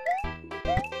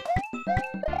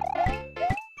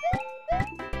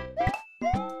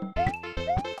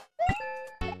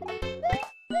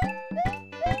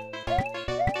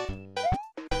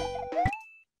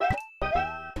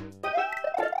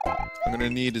 I'm gonna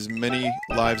need as many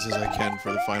lives as I can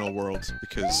for the final world,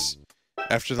 because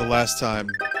after the last time,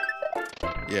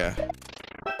 yeah,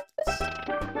 it's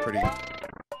pretty...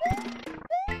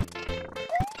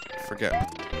 Forget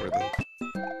where the...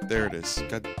 There it is.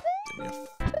 God damn you,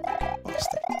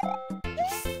 bastard. You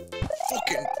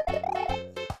fucking...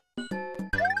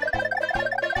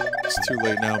 It's too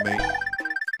late now, mate.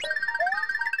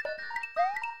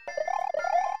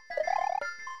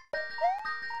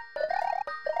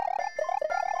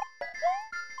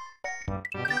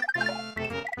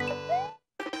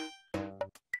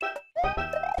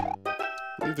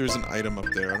 I believe there's an item up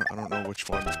there. I don't know which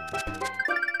one.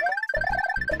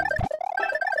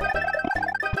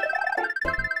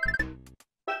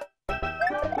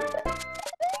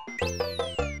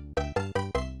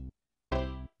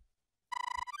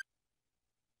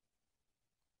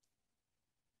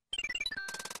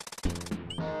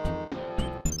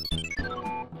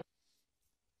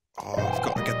 Oh, I've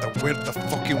got to get the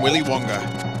fucking Willy Wonka.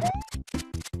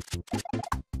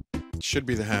 Should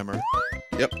be the hammer.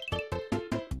 Yep.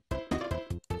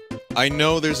 I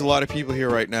know there's a lot of people here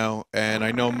right now, and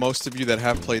I know most of you that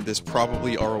have played this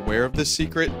probably are aware of this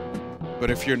secret,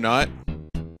 but if you're not,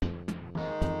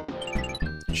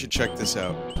 you should check this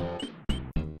out.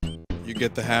 You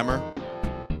get the hammer,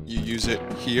 you use it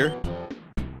here.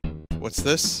 What's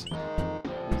this?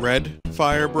 Red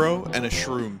fire, bro, and a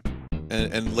shroom,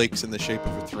 and lakes in the shape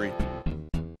of a 3.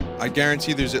 I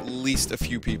guarantee there's at least a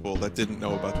few people that didn't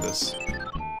know about this.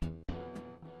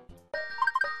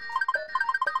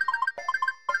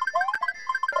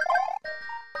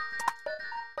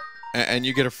 And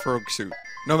you get a frog suit.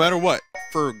 No matter what.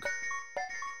 Frog.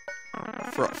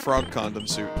 Frog condom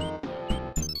suit.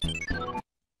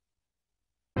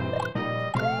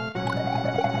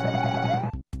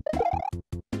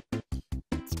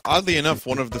 Oddly enough,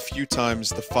 one of the few times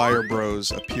the Fire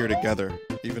Bros appear together,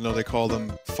 even though they call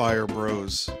them Fire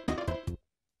Bros.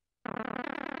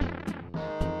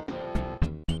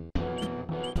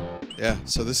 Yeah,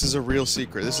 so this is a real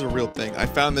secret. This is a real thing. I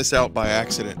found this out by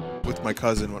accident with my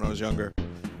cousin when I was younger,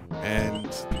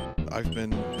 and I've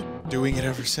been doing it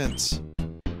ever since.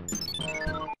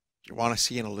 You want to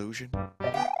see an illusion?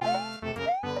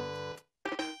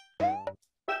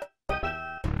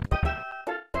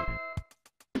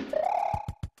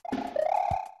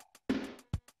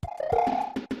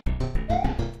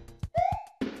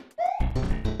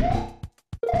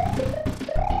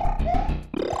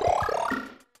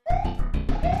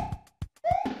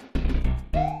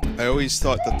 I always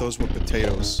thought that those were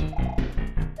potatoes.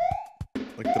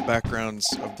 Like the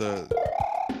backgrounds of the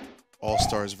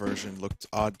All-Stars version looked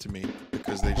odd to me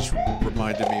because they just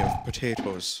reminded me of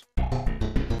potatoes.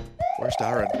 Where's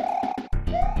Darren?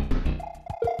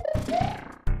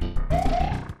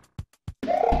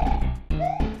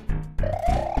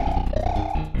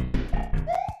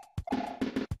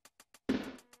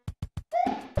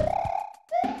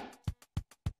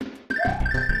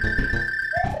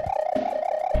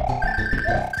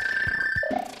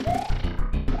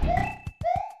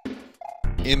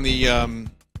 In the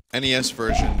NES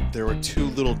version, there were two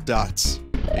little dots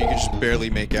that you could just barely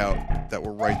make out that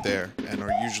were right there, and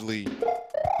are usually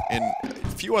in a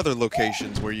few other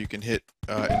locations where you can hit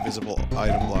invisible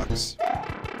item blocks.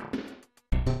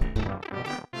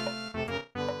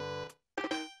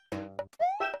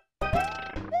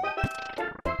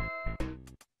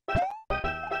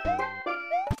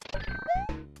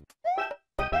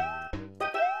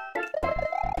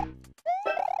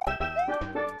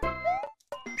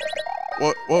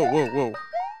 Whoa, whoa, whoa, whoa.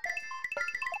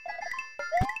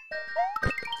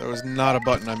 That was not a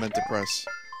button I meant to press.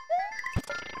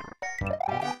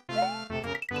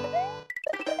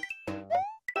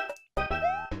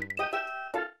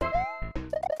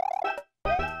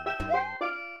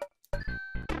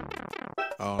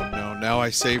 Oh no, now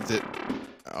I saved it.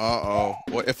 Uh-oh.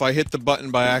 Well, if I hit the button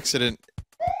by accident,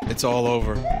 it's all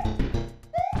over.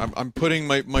 I'm putting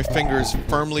my fingers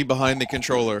firmly behind the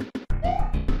controller.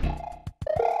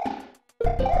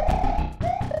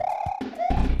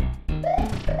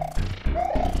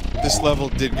 This level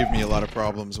did give me a lot of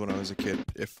problems when I was a kid.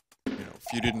 If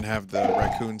you didn't have the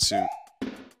raccoon suit,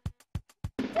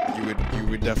 you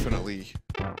would definitely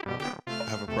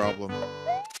have a problem.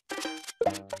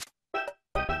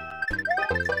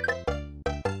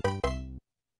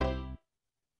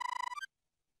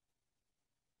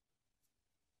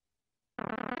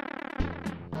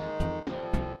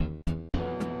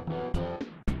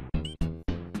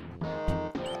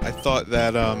 I thought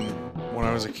that when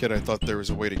I was a kid, I thought there was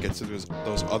a way to get to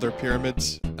those other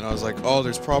pyramids, and I was like, oh,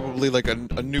 there's probably like a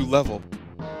new level.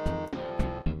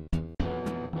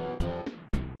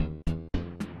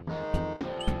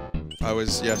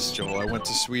 Yes, Joel, I went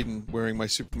to Sweden wearing my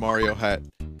Super Mario hat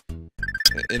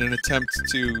in an attempt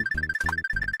to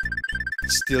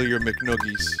steal your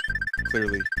McNuggies,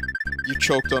 clearly. You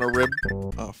choked on a rib?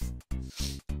 Oh.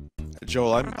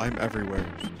 Joel, I'm everywhere.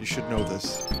 You should know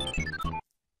this.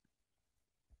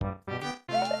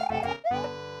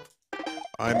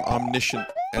 I'm omniscient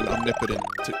and omnipotent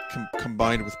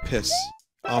combined with piss.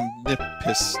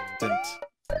 Omnipistent.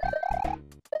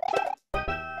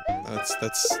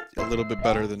 That's a little bit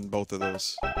better than both of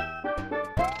those.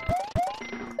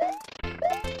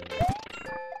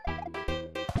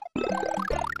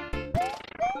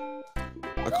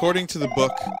 According to the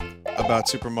book about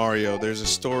Super Mario, there's a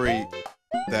story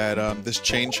that this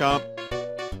chain chomp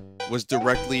was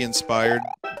directly inspired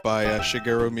by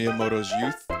Shigeru Miyamoto's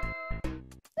youth,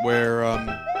 where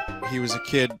he was a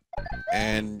kid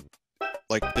and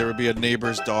like there would be a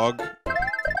neighbor's dog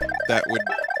that would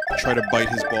try to bite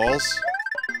his balls,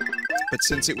 but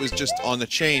since it was just on the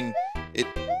chain, it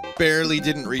barely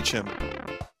didn't reach him.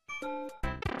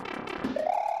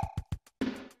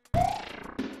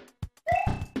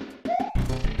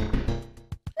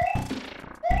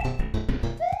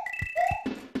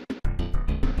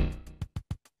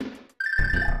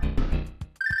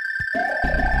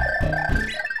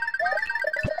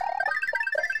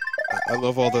 I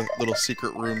love all the little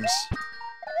secret rooms.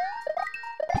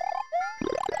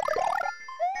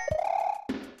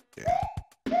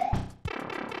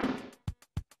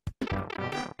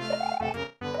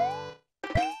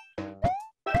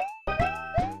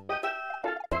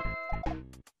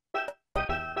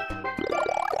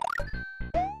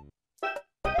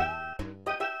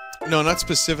 No, not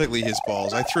specifically his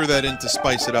balls. I threw that in to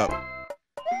spice it up.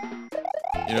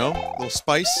 You know? A little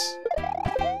spice.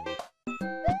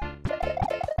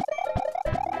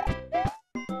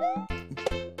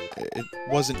 It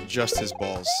wasn't just his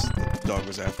balls that the dog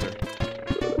was after.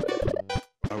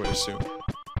 I would assume.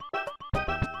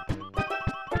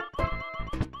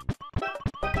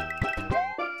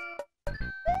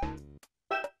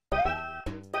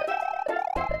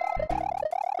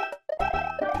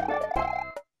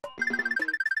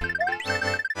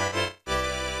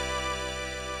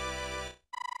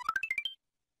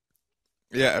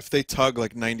 Yeah, if they tug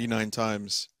like 99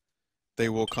 times, they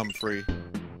will come free.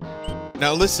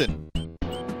 Now listen,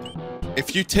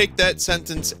 if you take that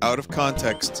sentence out of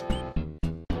context,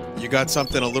 you got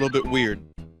something a little bit weird.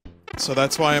 So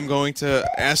that's why I'm going to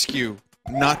ask you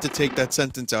not to take that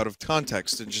sentence out of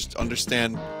context and just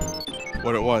understand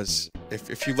what it was.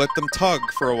 If you let them tug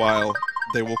for a while,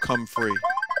 they will come free.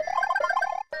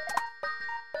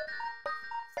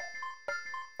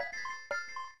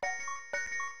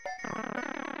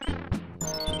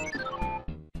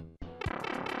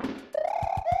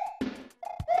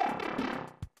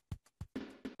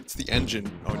 It's the engine,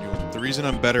 Onyu. The reason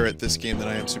I'm better at this game than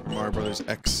I am Super Mario Bros.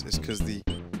 X is because the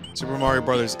Super Mario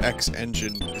Bros. X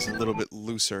engine is a little bit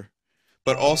looser.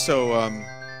 But also,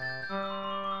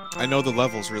 I know the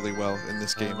levels really well in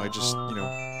this game. I just,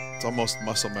 It's almost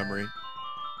muscle memory.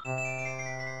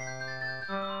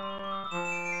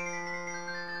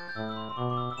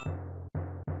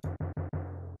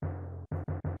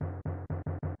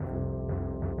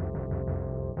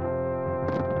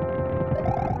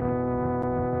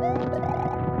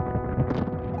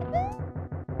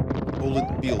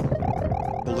 Bullet Bill.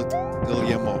 Bullet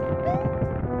Guillermo.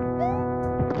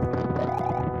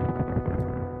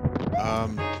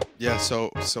 Yeah,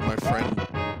 so my friend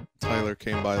Tyler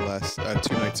came by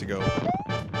 2 nights ago.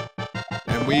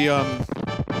 And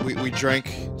we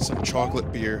drank some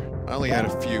chocolate beer. I only had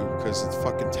a few, because it's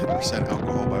fucking 10%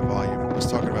 alcohol by volume. I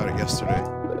was talking about it yesterday.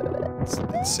 It's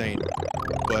insane.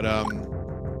 But,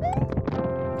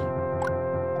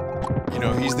 you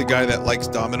know, he's the guy that likes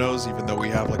Domino's, even though we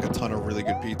have, like, a ton of really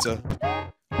good pizza.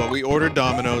 But we ordered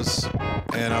Domino's,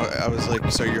 and I was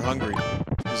like, so you're hungry?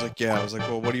 He's like, yeah. I was like,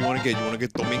 well, what do you want to get? You want to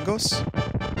get Domingos?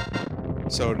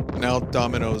 So now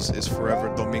Domino's is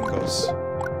forever Domingos.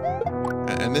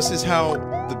 And this is how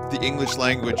the English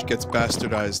language gets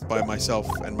bastardized by myself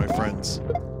and my friends.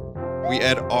 We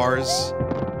add R's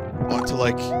onto,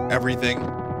 like, everything.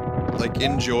 Like,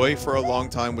 enjoy for a long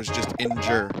time was just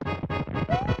injure.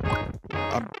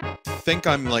 I think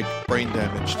I'm, like, brain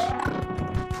damaged.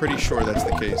 Pretty sure that's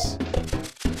the case.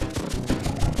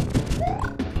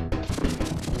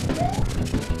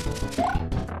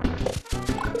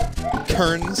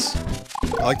 Kerns.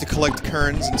 I like to collect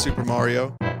kerns in Super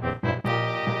Mario.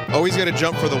 Always gotta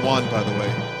jump for the wand, by the way.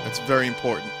 That's very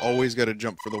important. Always gotta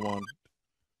jump for the wand.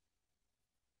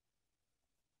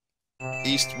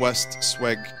 East, west,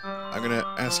 swag. I'm gonna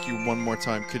ask you one more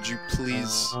time. Could you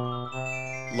please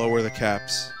lower the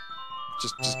caps?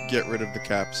 Just get rid of the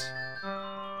caps.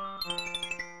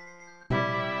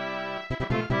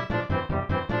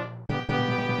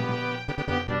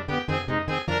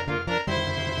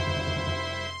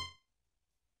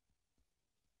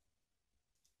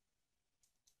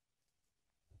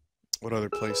 What other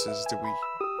places do we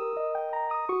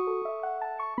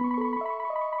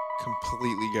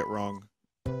completely get wrong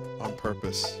on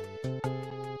purpose?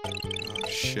 Oh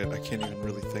shit, I can't even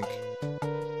really think.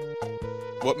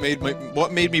 What made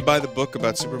me buy the book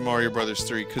about Super Mario Bros.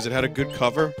 3? Because it had a good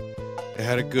cover, it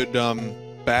had a good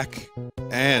back,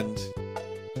 and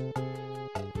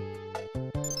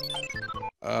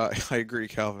I agree,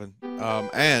 Calvin.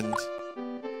 And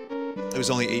it was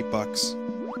only $8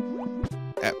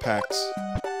 at PAX.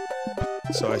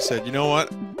 So I said, you know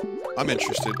what? I'm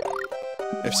interested.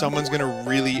 If someone's gonna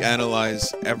really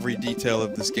analyze every detail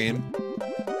of this game,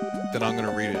 then I'm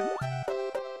gonna read it.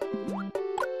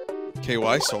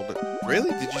 KY sold it.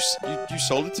 Really? Did you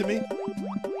sold it to me?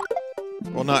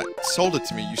 Well, not sold it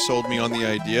to me. You sold me on the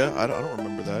idea. I don't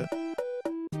remember that.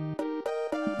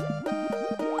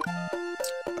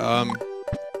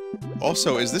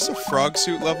 Also, is this a frog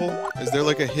suit level? Is there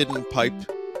like a hidden pipe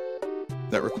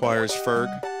that requires Ferg?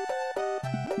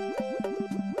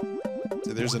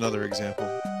 So there's another example.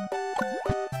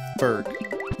 Ferg.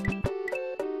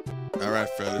 Alright,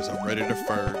 fellas, I'm ready to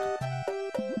Ferg.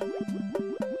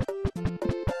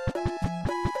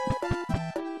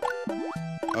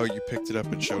 Oh, you picked it up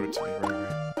and showed it to me, right.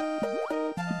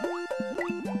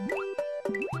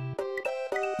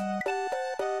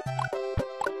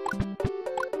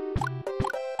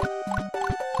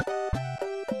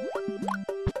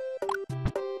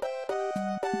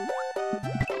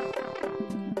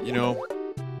 You know,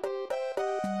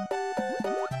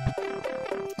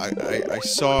 I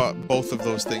saw both of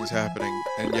those things happening,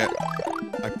 and yet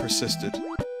I persisted.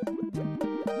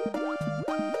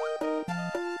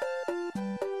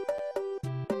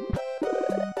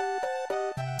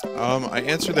 I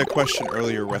answered that question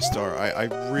earlier, Restar. I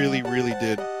really, really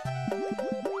did.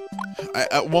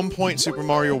 At one point, Super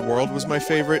Mario World was my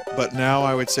favorite, but now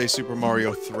I would say Super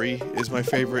Mario 3 is my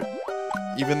favorite.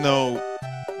 Even though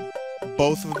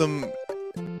both of them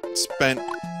spent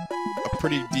a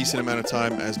pretty decent amount of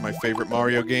time as my favorite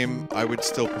Mario game, I would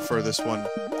still prefer this one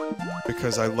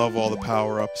because I love all the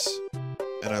power-ups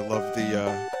and I love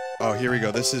the oh, here we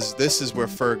go. This is where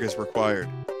Ferg is required.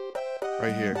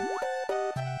 Right here.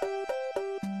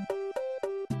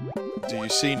 Do you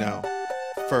see now?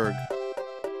 Ferg.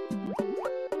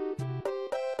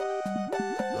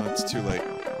 Oh, it's too late.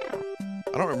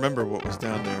 I don't remember what was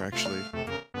down there actually.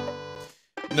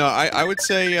 No, I would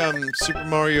say Super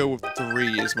Mario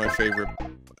 3 is my favorite.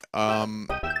 And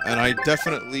I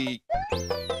definitely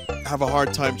have a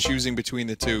hard time choosing between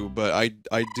the two, but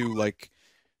I do like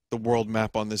the world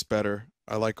map on this better.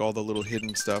 I like all the little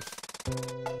hidden stuff.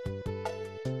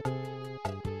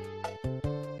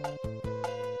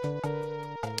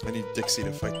 I need Dixie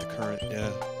to fight the current, yeah.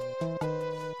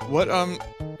 What,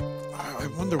 I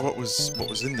wonder what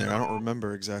was in there. I don't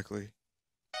remember exactly.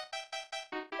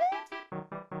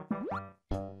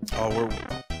 Oh,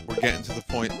 we're getting to the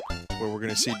point where we're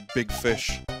gonna see big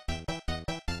fish.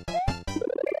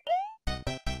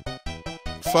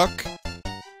 Fuck.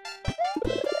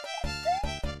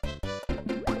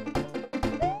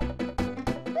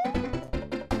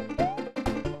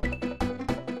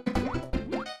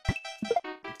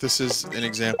 This is an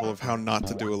example of how not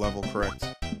to do a level correct.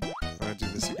 I'm gonna do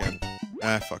this again.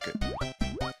 Ah, fuck it.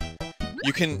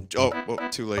 You can... Oh, well,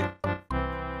 too late.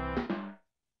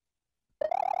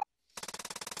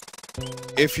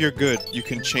 If you're good, you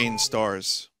can chain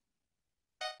stars.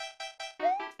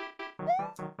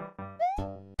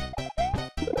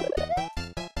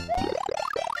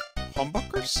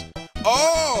 Humbuckers?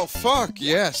 Oh, fuck,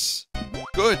 yes.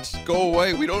 Good, go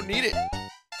away. We don't need it. I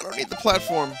don't need the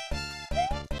platform.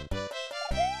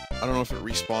 I don't know if it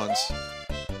respawns.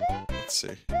 Let's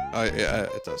see. Yeah,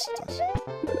 it does, it does.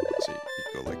 See,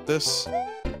 you go like this,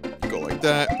 you go like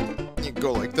that, you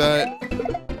go like that,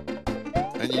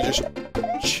 and you just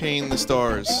chain the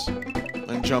stars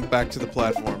and jump back to the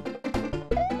platform.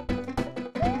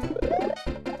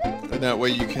 And that way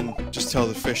you can just tell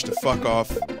the fish to fuck off.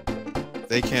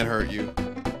 They can't hurt you.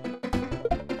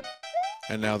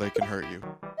 And now they can hurt you.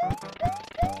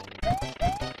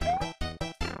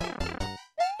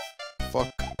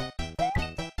 Fuck.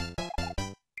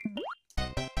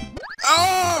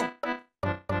 Oh!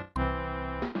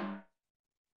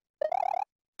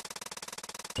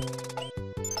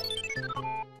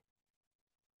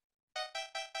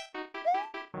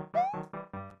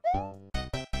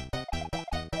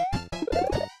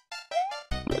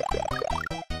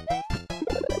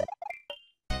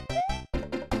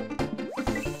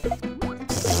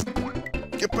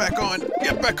 Get back on!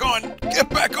 Get back on! Get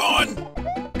back on!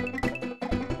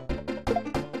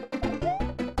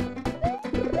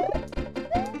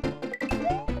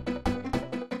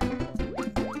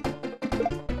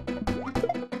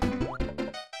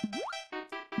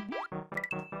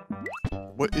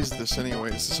 What is this anyway?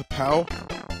 Is this a POW?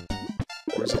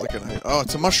 Or is it like an... Oh,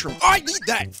 it's a mushroom. Oh, I need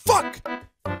that! Fuck!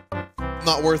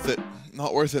 Not worth it.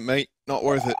 Not worth it, mate. Not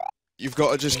worth it. You've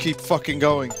got to just keep fucking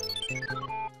going.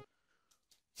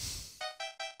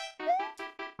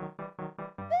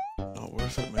 Not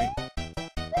worth it, mate.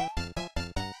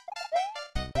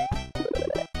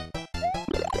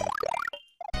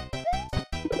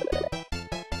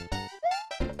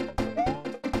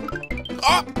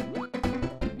 Ah!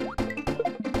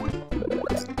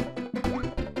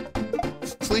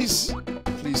 Please,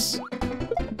 please,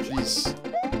 please.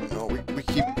 No, we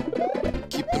keep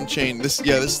them chained.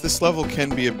 This level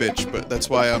can be a bitch, but that's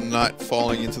why I'm not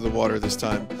falling into the water this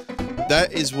time.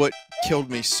 That is what killed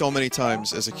me so many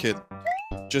times as a kid.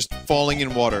 Just falling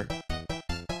in water.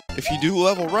 If you do the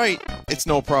level right, it's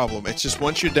no problem. It's just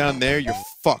once you're down there, you're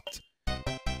fucked.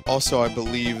 Also, I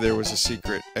believe there was a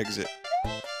secret exit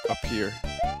up here,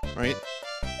 right?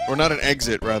 Or not an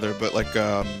exit, rather, but like,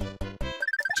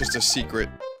 just a secret.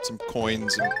 Some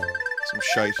coins and some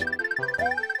shite.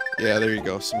 Yeah, there you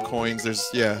go. Some coins. There's,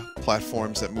 yeah,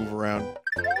 platforms that move around.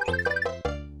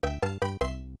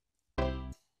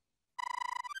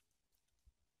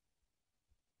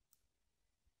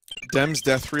 Dem's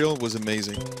death reel was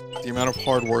amazing. The amount of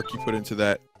hard work you put into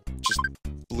that just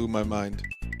blew my mind.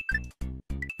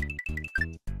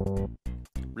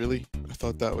 Really? I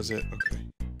thought that was it. Okay.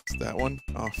 It's that one?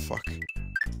 Oh, fuck.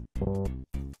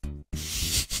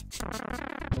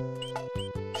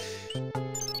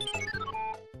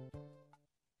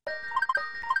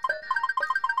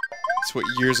 It's what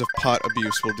years of pot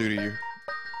abuse will do to you.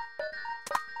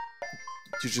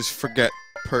 You just forget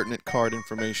pertinent card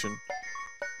information.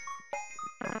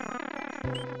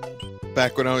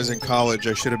 Back when I was in college,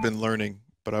 I should have been learning,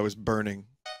 but I was burning.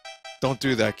 Don't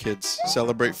do that, kids.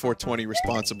 Celebrate 420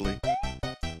 responsibly.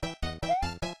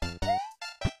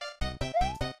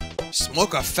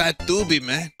 Smoke a fat doobie,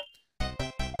 man.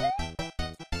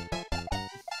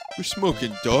 You're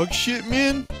smoking dog shit,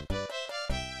 man?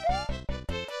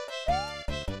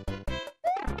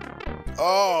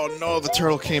 Oh no, the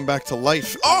turtle came back to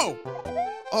life. Oh!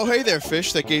 Oh, hey there,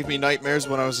 fish that gave me nightmares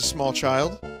when I was a small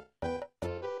child. Oh,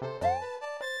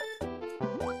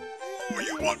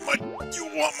 you want my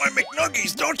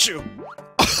McNuggies, don't you?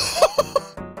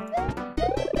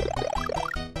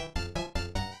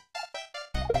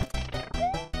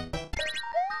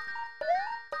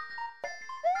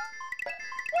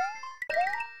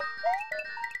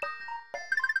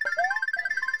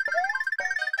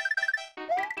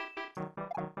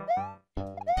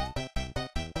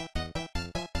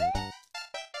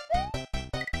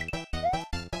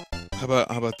 How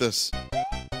about this?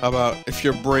 How about if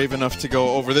you're brave enough to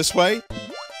go over this way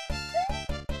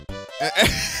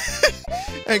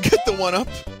and get the one up?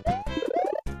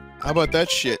 How about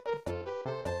that shit?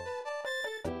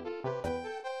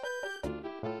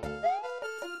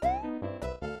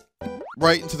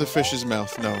 Right into the fish's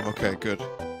mouth. No, okay, good.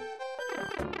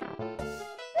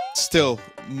 Still,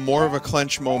 more of a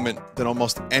clench moment than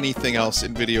almost anything else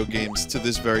in video games to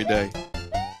this very day.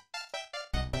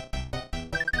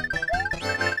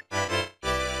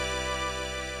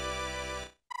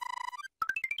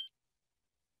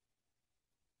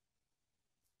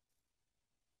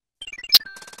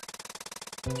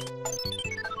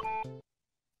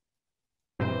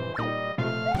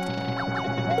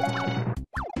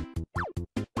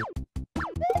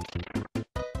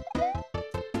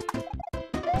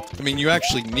 I mean, you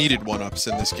actually needed one-ups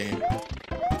in this game.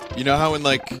 You know how in,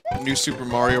 like, New Super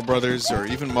Mario Brothers, or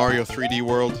even Mario 3D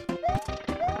World,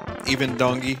 even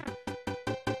Dongi,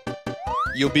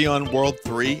 you'll be on World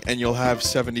 3 and you'll have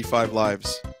 75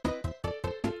 lives.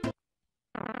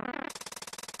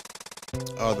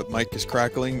 Oh, the mic is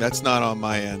crackling? That's not on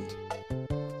my end.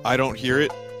 I don't hear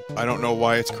it. I don't know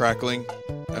why it's crackling.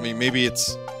 I mean, maybe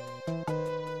it's...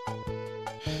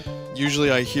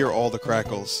 Usually I hear all the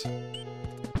crackles.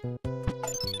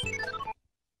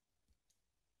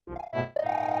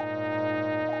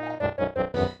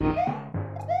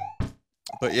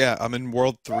 But yeah, I'm in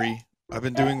World 3. I've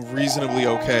been doing reasonably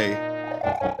okay.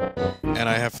 And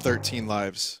I have 13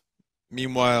 lives.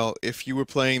 Meanwhile, if you were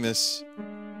playing this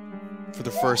for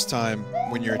the first time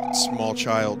when you're a small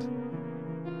child,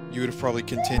 you would have probably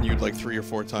continued like 3 or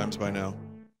 4 times by now.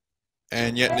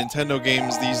 And yet Nintendo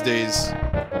games these days...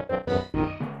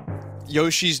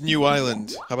 Yoshi's New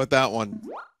Island. How about that one?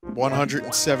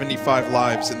 175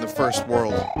 lives in the first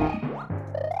world.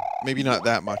 Maybe not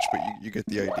that much, but you get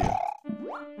the idea.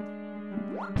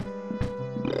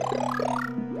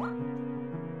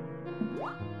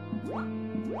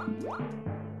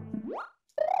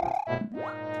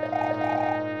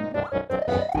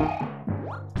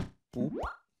 Boop.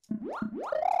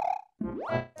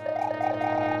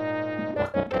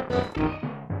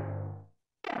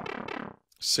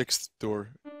 Sixth door.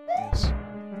 Yes.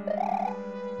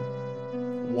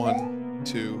 1,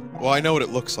 2. Well, I know what it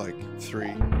looks like. 3.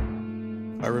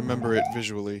 I remember it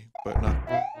visually, but not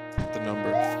the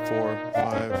number. 4,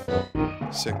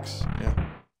 5, 6. Yeah.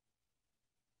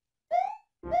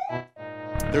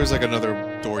 There was like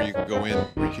another door you could go in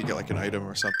where you could get like an item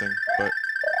or something, but...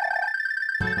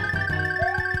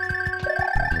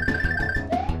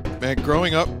 Man,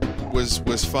 growing up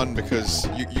was fun because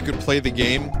you could play the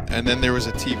game and then there was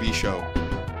a TV show.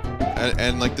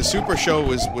 And like the Super Show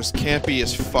was campy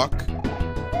as fuck,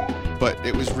 but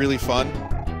it was really fun.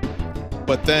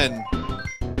 But then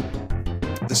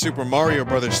the Super Mario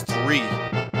Brothers 3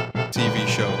 TV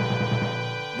show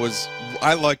was...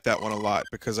 I liked that one a lot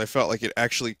because I felt like it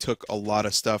actually took a lot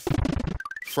of stuff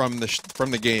from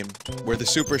the game, where the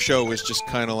Super Show was just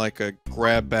kind of like a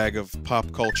grab bag of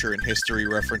pop culture and history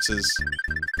references.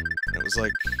 And it was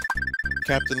like,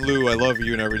 Captain Lou, I love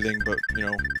you and everything, but, you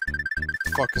know, what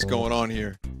the fuck is going on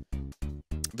here?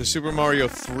 The Super Mario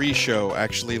 3 show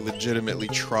actually legitimately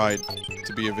tried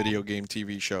to be a video game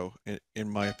TV show, in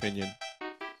my opinion.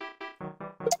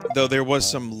 Though there was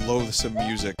some loathsome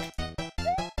music.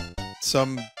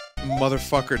 Some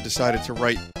motherfucker decided to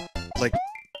write, like,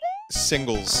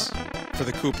 singles for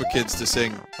the Koopa kids to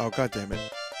sing. Oh, god damn it.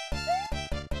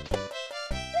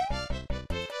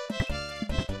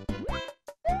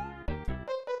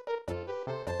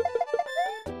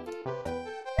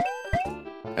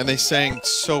 And they sang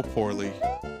so poorly.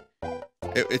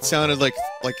 It sounded like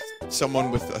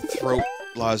someone with a throat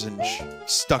lozenge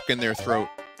stuck in their throat.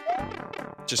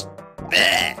 Just...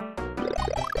 Bleh.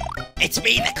 It's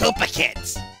me, the Koopa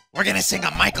Kids! We're gonna sing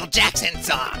a Michael Jackson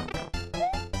song!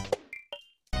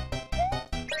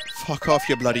 Fuck off,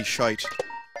 you bloody shite.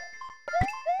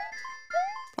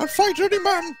 I'll fight any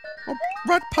man, or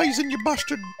rat pies in you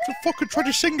bastard, to fucking try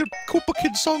to sing the Koopa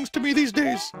Kids songs to me these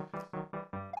days.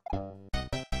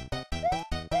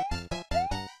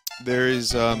 There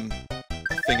is, a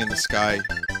thing in the sky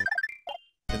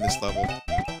in this level.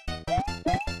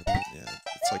 Yeah,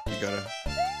 it's like you gotta...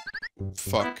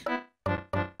 Fuck.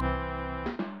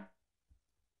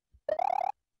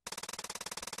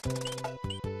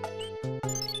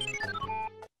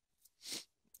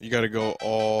 You gotta go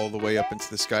all the way up into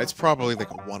the sky. It's probably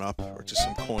like a 1-up, or just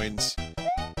some coins.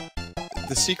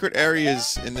 The secret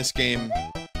areas in this game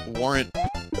weren't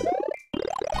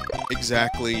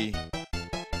exactly,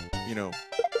 you know,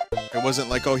 it wasn't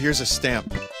like, oh, here's a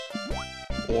stamp.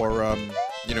 Or,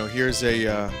 you know, here's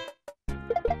a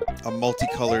a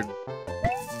multicolored,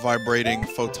 vibrating,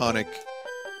 photonic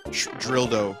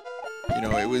Drildo. You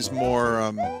know, it was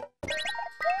more,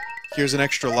 here's an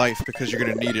extra life because you're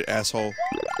gonna need it, asshole.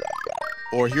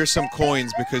 Or here's some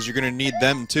coins because you're gonna need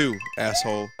them too,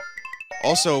 asshole.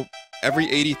 Also, every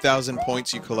 80,000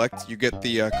 points you collect, you get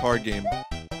the card game.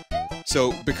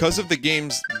 So, because of the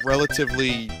game's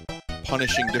relatively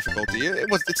punishing difficulty,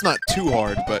 it's not too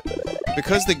hard, but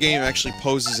because the game actually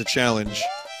poses a challenge,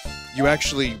 you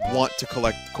actually want to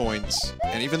collect coins.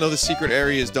 And even though the secret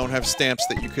areas don't have stamps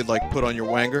that you could, like, put on your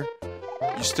wanger,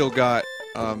 you still got,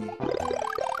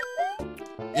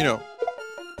 you know,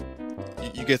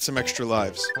 you get some extra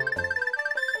lives.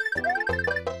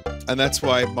 And that's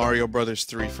why Mario Brothers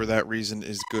 3, for that reason,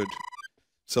 is good.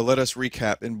 So let us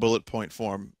recap in bullet point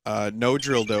form. No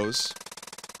Drildos.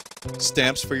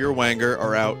 Stamps for your wanger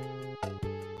are out.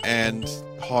 And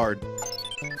hard.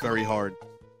 Very hard.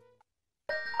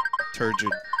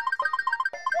 Turgid.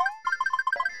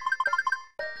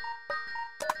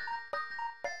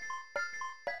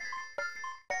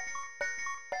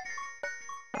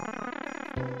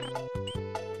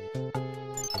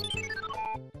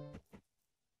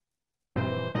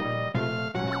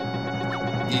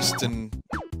 East and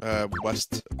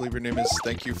West, I believe your name is.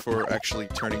 Thank you for actually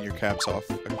turning your caps off.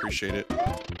 I appreciate it.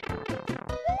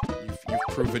 You've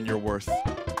proven your worth.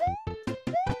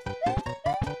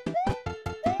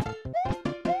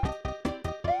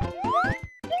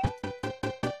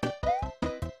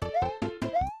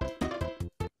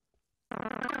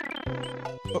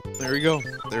 Oh, there we go.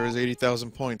 There is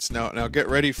 80,000 points. Now get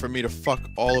ready for me to fuck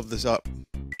all of this up.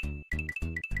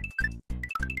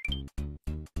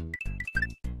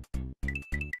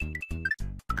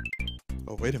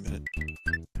 Oh, wait a minute.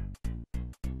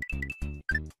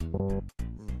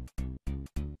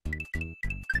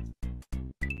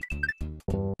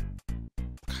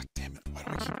 God damn it. Why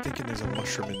do I keep thinking there's a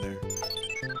mushroom in there?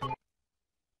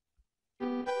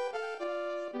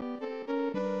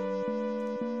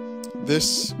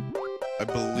 This, I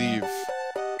believe,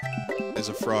 is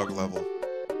a frog level.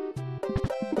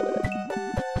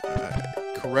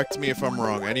 Correct me if I'm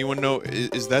wrong. Anyone know,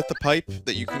 is that the pipe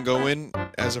that you can go in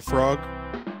as a frog?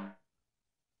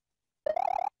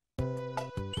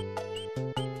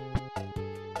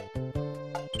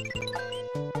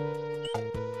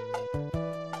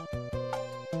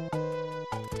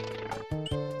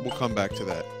 We'll come back to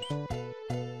that.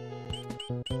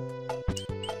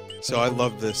 So I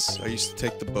love this. I used to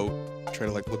take the boat, try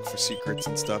to like look for secrets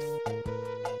and stuff.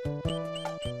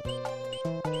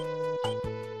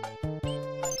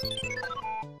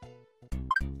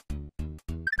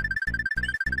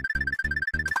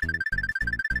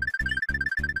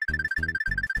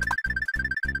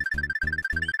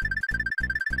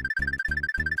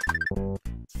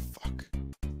 Fuck.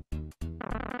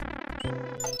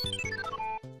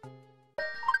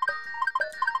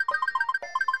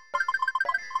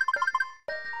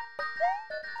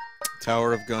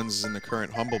 Tower of Guns is in the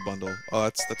current Humble Bundle. Oh,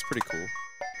 that's pretty cool.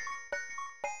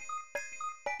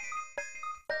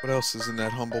 What else is in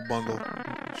that Humble Bundle?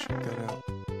 Check that out.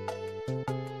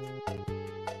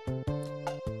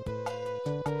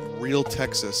 Real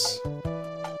Texas.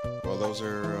 Well, those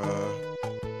are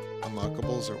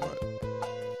unlockables or what?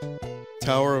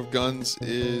 Tower of Guns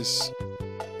is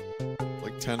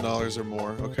like $10 or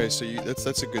more. Okay, so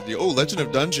that's a good deal. Oh, Legend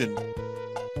of Dungeon.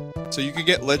 So you could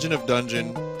get Legend of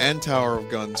Dungeon and Tower of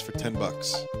Guns for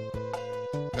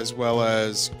 $10. As well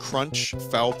as Crunch,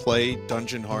 Foul Play,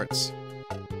 Dungeon Hearts,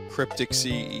 Cryptic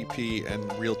Sea EP,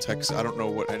 and Real Texas. I don't know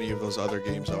what any of those other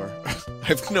games are. I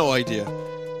have no idea.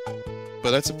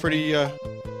 But that's a pretty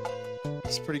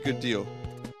good deal.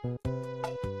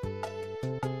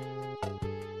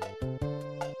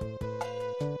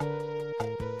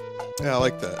 Yeah, I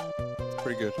like that. It's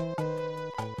pretty good.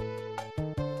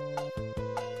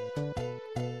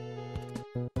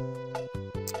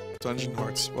 Dungeon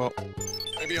Hearts. Well,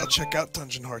 maybe I'll check out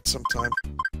Dungeon Hearts sometime.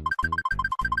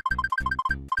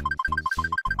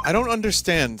 I don't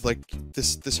understand, like,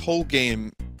 this whole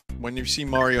game, when you see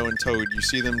Mario and Toad, you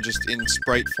see them just in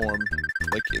sprite form,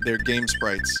 like, they're game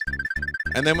sprites.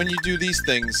 And then when you do these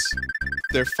things,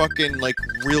 they're fucking, like,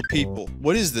 real people.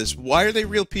 What is this? Why are they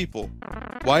real people?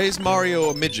 Why is Mario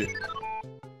a midget?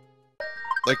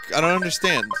 Like, I don't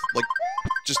understand. Like,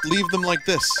 just leave them like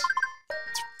this.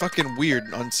 It's fucking weird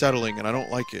and unsettling, and I don't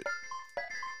like it.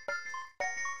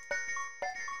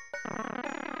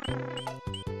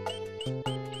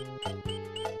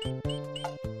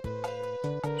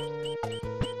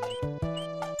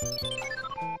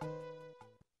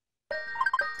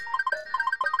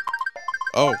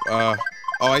 Oh,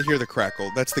 Oh, I hear the crackle.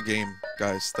 That's the game,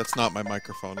 guys. That's not my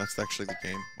microphone. That's actually the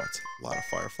game. That's a lot of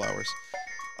fire flowers.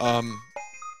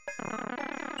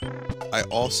 I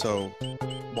also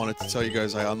wanted to tell you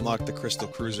guys I unlocked the Crystal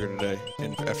Cruiser today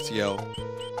in FTL.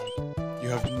 You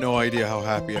have no idea how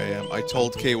happy I am. I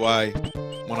told KY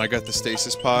when I got the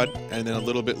stasis pod, and then a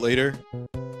little bit later,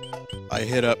 I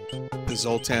hit up the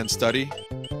Zoltan study,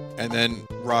 and then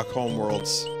Rock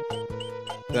Homeworlds.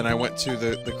 Then I went to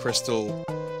the Crystal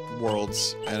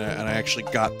Worlds, and I actually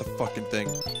got the fucking thing.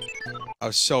 I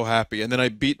was so happy. And then I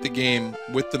beat the game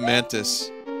with the Mantis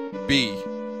B,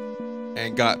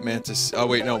 and got Mantis... Oh,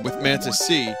 wait, no, with Mantis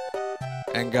C,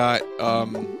 and got,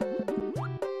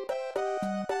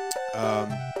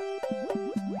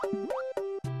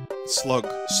 Slug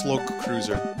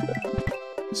Cruiser.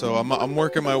 So I'm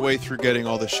working my way through getting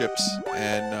all the ships,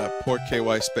 and poor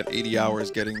KY spent 80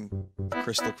 hours getting the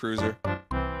Crystal Cruiser.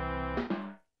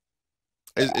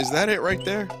 Is that it right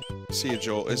there? See you,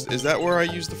 Joel. Is that where I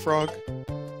use the frog?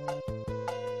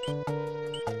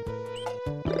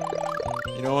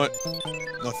 You know what?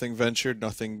 Nothing ventured,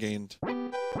 nothing gained.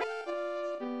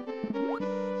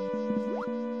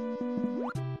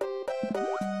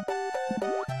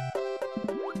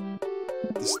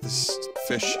 This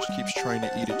fish keeps trying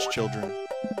to eat its children.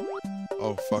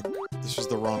 Oh fuck. This was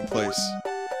the wrong place.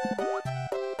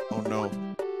 Oh no.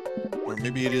 Or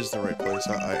maybe it is the right place.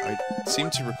 I seem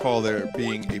to recall there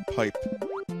being a pipe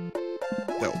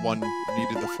that one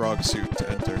needed the frog suit to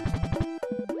enter.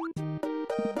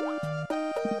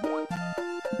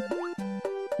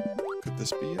 Could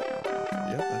this be it?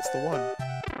 Yep, that's the one.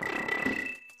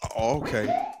 Oh, okay.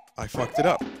 I fucked it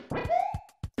up.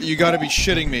 You gotta be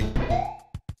shitting me.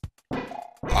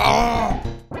 Ah!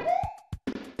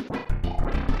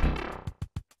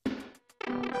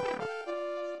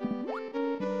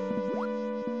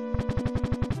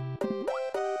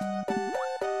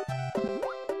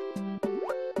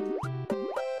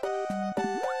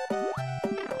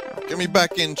 Get me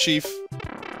back in, Chief.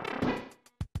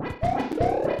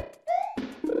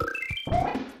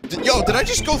 Yo, did I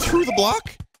just go through the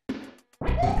block?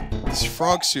 This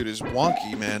frog suit is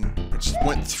wonky, man. It just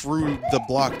went through the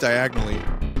block diagonally.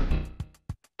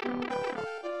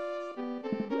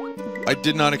 I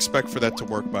did not expect for that to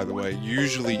work, by the way.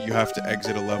 Usually you have to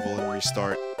exit a level and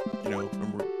restart, you know,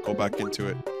 and go back into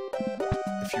it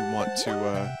if you want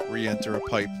to re-enter a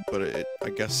pipe, but I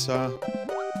guess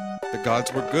the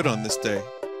gods were good on this day.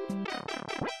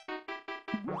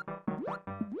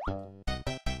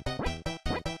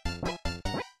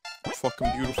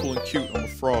 Fucking beautiful and cute, I'm a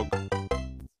frog.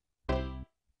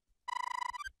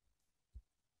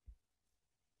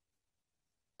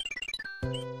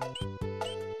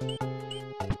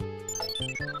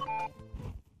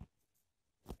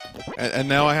 And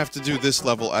now I have to do this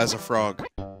level as a frog.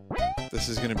 This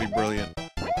is gonna be brilliant.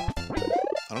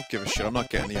 I don't give a shit, I'm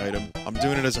not getting the item. I'm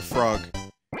doing it as a frog.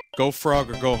 Go frog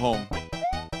or go home.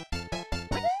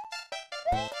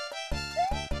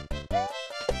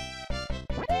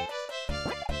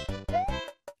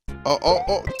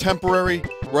 Oh, temporary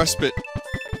respite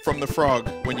from the frog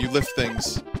when you lift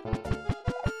things.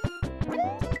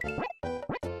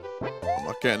 I'm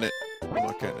not getting it. I'm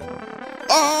not getting it.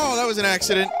 Oh, that was an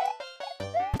accident.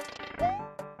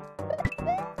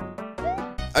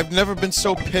 I've never been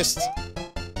so pissed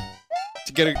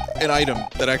to get an item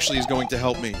that actually is going to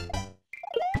help me.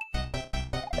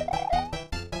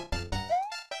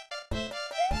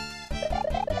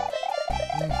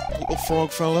 Little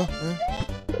frog fella, huh?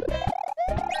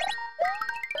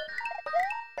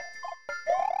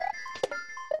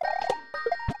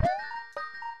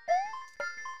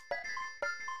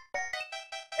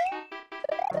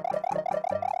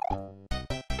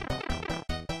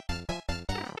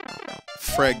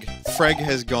 Freg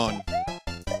has gone.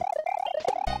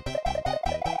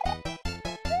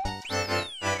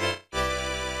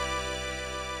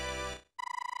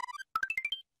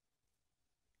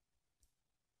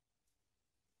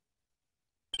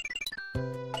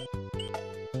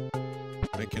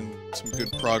 Making some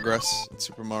good progress in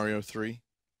Super Mario 3.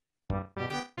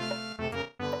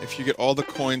 If you get all the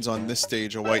coins on this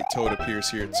stage, a white toad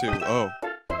appears here too. Oh.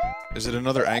 Is it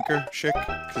another anchor chick?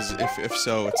 Because if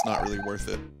so, it's not really worth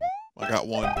it. I got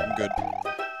one, I'm good.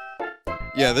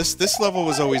 Yeah, this level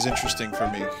was always interesting for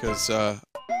me, because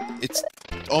it's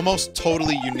almost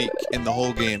totally unique in the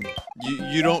whole game.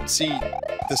 You don't see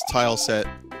this tile set,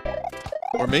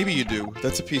 or maybe you do,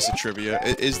 that's a piece of trivia.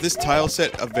 Is this tile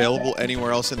set available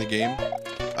anywhere else in the game?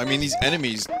 I mean, these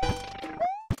enemies,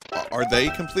 are they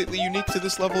completely unique to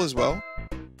this level as well?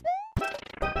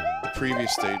 The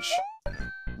previous stage.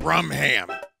 Rum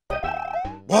ham!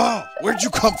 Whoa! Where'd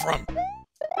you come from?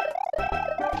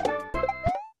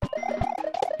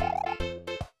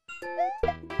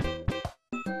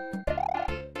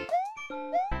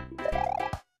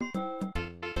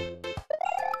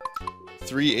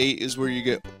 3-8 is where you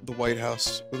get the White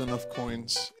House with enough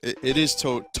coins. It is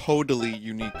totally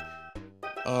unique.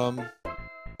 I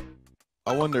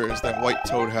wonder, is that white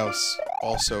toad house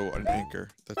also an anchor?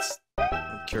 That's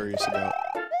I'm curious about.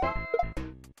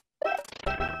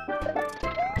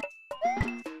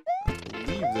 I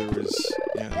believe there was...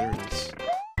 Yeah, there it is.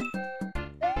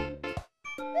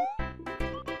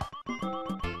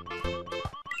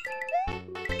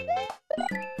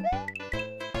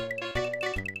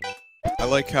 I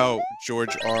like how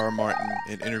George R.R. Martin,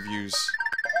 in interviews,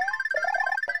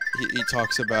 he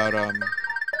talks about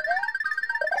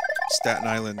Staten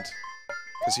Island,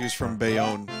 because he was from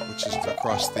Bayonne, which is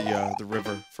across the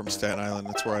river from Staten Island.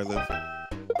 That's where I live.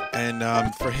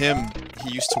 And for him,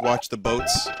 he used to watch the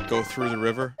boats go through the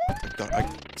river.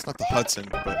 It's not the Hudson,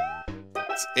 but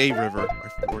it's a river,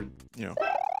 or you know.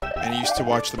 And he used to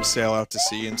watch them sail out to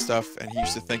sea and stuff. And he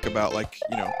used to think about, like,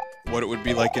 you know, what it would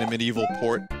be like in a medieval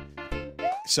port.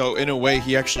 So in a way,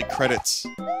 he actually credits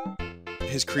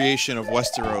his creation of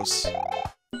Westeros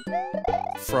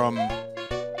from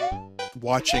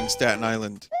watching Staten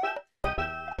Island.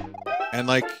 And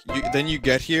like, then you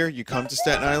get here, you come to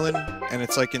Staten Island, and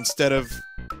it's like instead of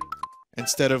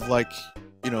like,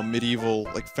 you know, medieval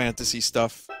like fantasy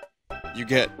stuff, you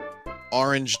get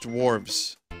orange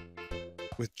dwarves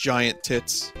with giant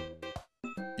tits.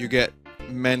 You get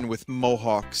men with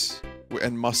mohawks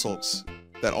and muscles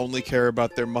that only care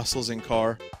about their muscles and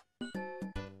car.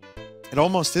 It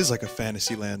almost is like a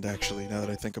fantasy land, actually, now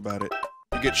that I think about it.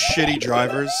 You get shitty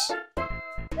drivers.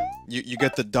 You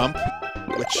get the dump,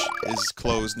 which is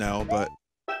closed now, but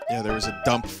yeah, there was a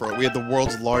dump for it. We had the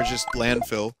world's largest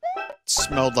landfill. It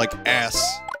smelled like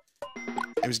ass.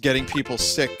 It was getting people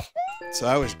sick, so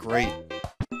that was great.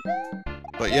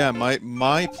 But yeah,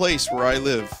 my place where I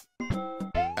live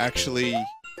actually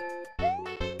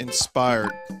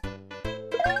inspired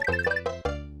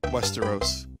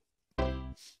Westeros.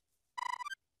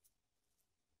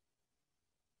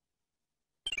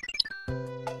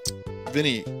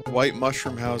 Vinny, white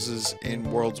mushroom houses in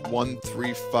worlds 1,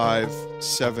 3, 5,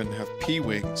 7 have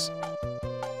P-wings.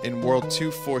 In world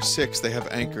 2, 4, 6 they have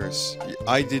anchors.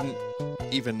 I didn't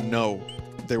even know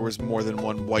there was more than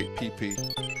one white PP.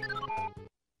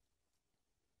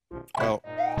 Well,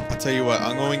 I'll tell you what,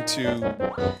 I'm going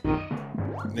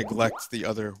to neglect the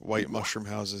other white mushroom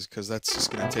houses, because that's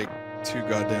just gonna take too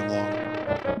goddamn long.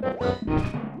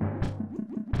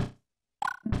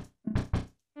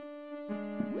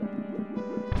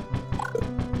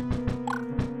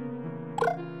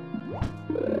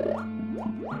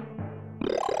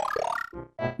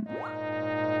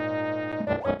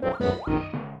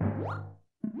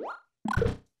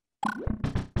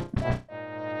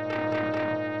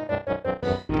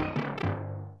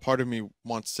 Part of me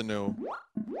wants to know,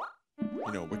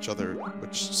 you know, which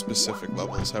specific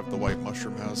levels have the white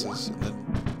mushroom houses, and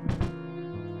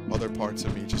then other parts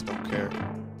of me just don't care.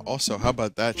 Also, how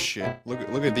about that shit? Look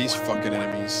at these fucking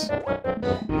enemies.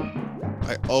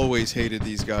 I always hated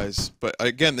these guys, but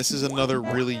again, this is another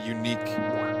really unique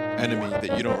enemy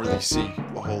that you don't really see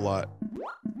a whole lot.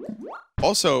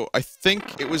 Also, I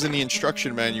think it was in the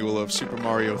instruction manual of Super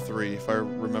Mario 3, if I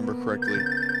remember correctly,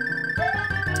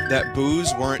 that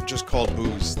boos weren't just called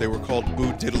boos, they were called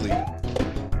Boo Diddly,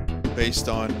 based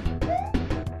on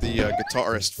the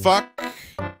guitarist. Fuck!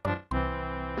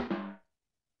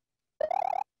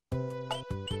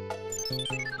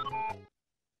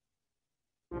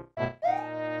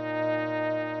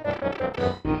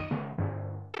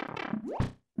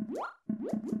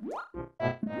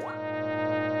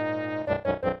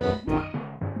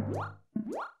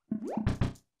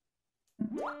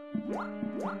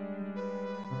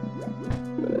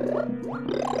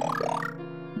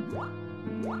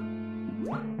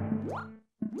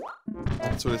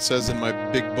 That's what it says in my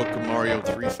big book of Mario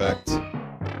 3 facts.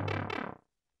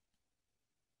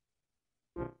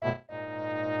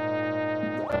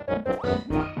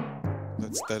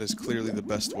 That is clearly the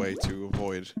best way to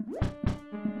avoid.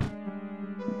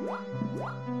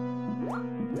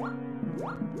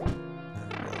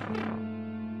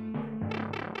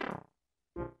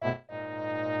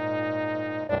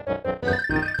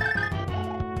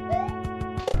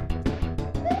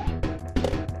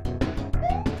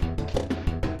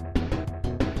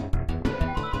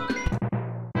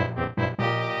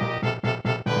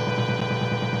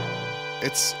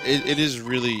 It is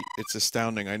really, it's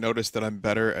astounding. I noticed that I'm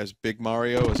better as Big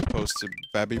Mario as opposed to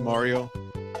Babby Mario,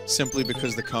 simply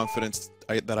because the confidence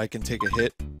that I can take a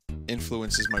hit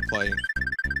influences my playing.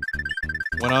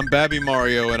 When I'm Babby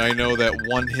Mario and I know that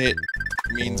one hit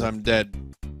means I'm dead,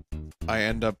 I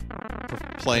end up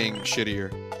playing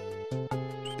shittier.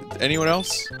 Anyone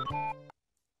else?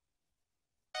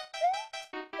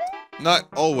 Not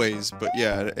always, but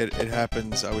yeah, it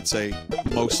happens, I would say,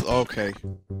 most... Okay.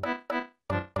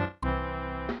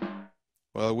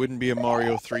 Well, it wouldn't be a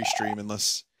Mario 3 stream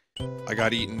unless I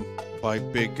got eaten by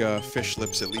big fish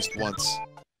lips at least once.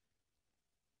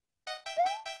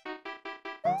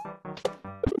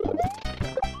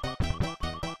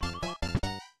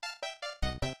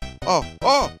 Oh!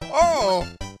 Oh! Oh!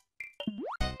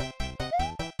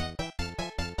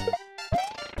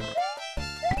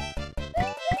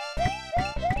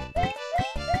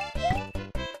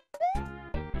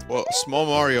 Well, Small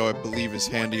Mario, I believe, is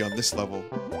handy on this level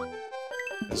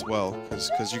as well,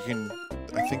 because you can...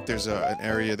 I think there's an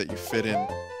area that you fit in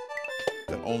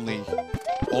that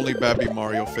only Baby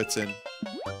Mario fits in.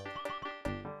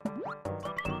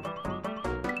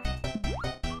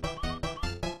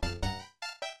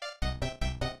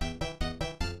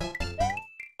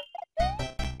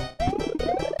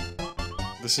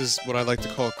 This is what I like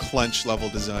to call clench level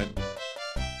design.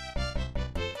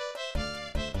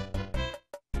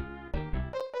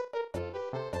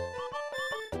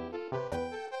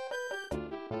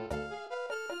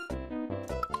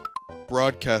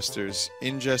 Broadcasters,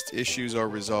 ingest issues are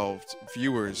resolved.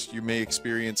 Viewers, you may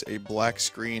experience a black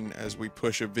screen as we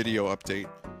push a video update.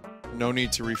 No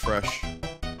need to refresh.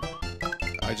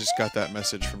 I just got that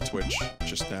message from Twitch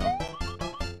just now.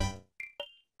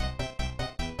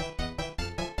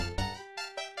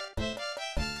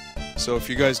 So if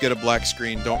you guys get a black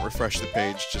screen, don't refresh the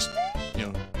page, just, you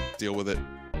know, deal with it,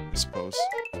 I suppose.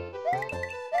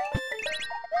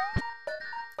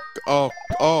 Oh,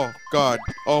 God.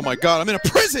 Oh my God, I'm in a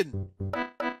prison!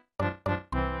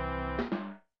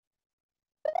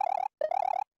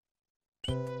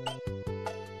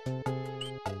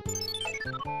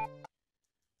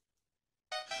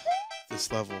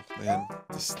 This level, man.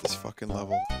 This fucking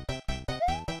level.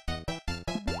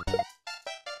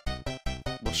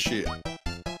 Well, shit.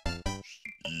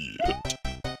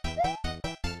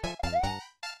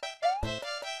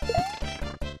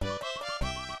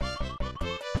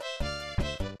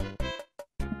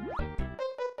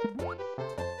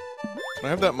 Can I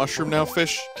have that mushroom now,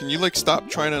 fish? Can you, like, stop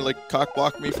trying to, like,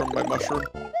 cock-block me from my mushroom?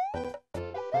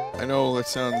 I know that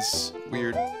sounds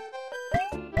weird.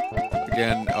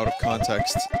 Again, out of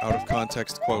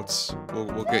context quotes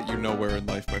will get you nowhere in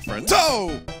life, my friends.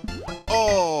 Oh!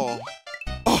 Oh!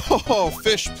 Oh,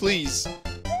 fish, please!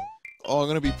 Oh, I'm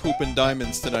gonna be pooping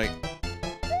diamonds tonight.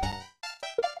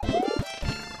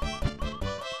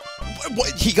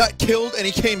 What? He got killed and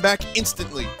he came back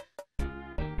instantly!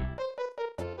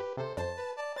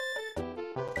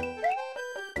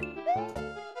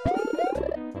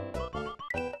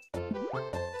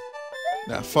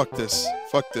 Nah, fuck this.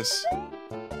 Fuck this.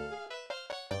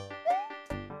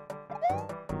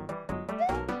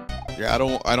 Yeah, I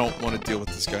don't want to deal with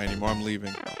this guy anymore. I'm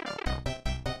leaving.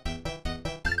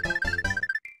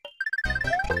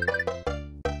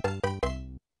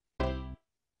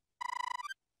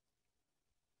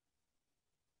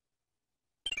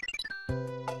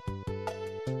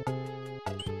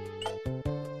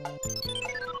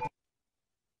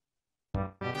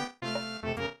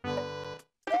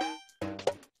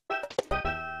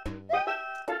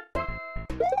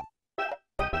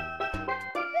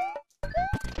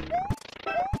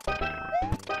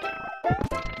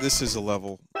 This is a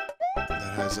level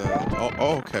that has a...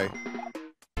 Oh, okay.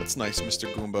 That's nice, Mr.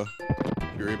 Goomba.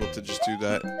 You're able to just do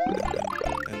that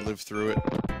and live through it.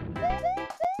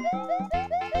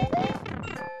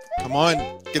 Come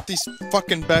on! Get these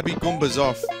fucking Babby Goombas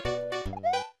off!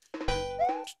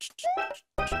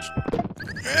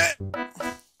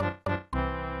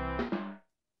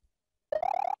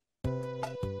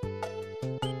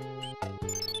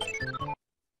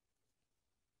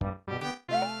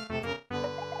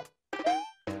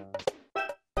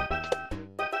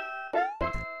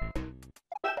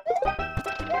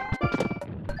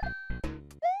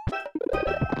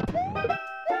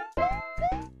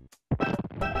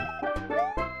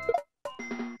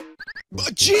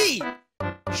 Gee!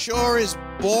 Sure is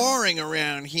boring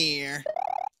around here.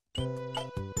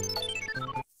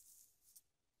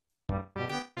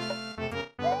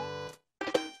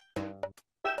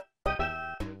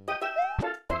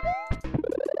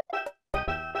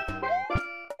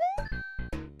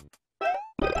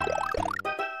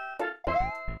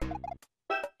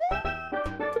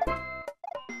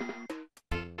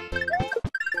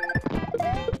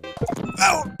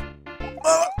 Ow!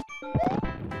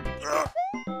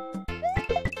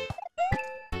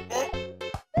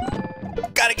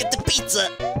 Gotta get the pizza.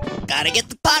 Gotta get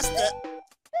the pasta.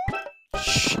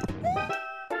 Shit.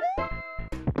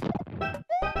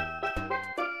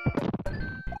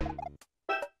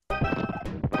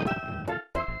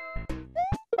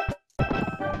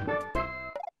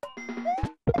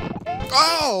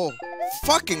 Oh!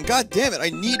 Fucking goddamn it! I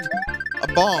need a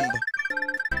bomb.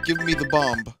 Give me the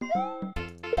bomb.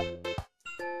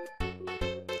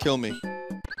 Kill me.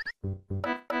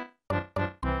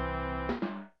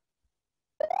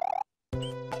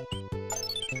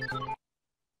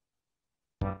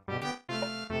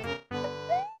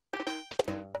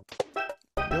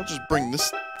 I'll just bring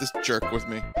this jerk with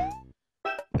me.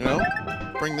 You know?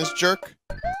 Bring this jerk.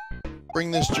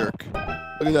 Bring this jerk.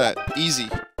 Look at that. Easy.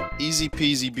 Easy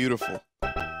peasy beautiful.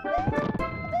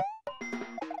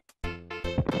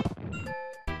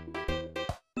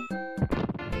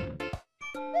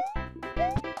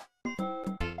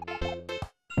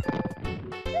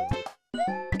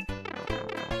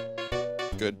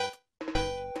 Good.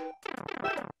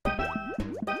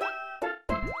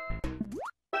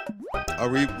 Are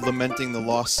we lamenting the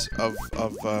loss of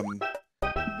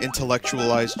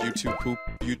intellectualized YouTube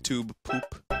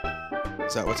poop?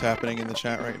 Is that what's happening in the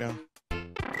chat right now?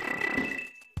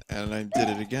 And I did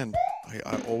it again.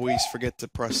 I always forget to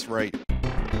press right.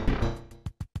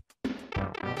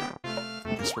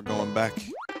 Guess we're going back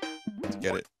to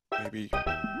get it. Maybe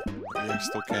I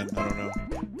still can. I don't know.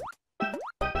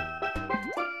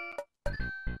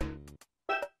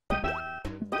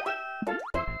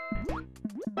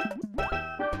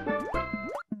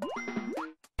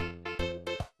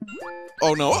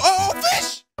 Oh no! Oh,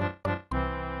 fish!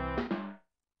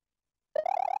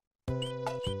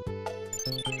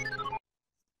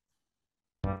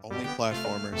 Only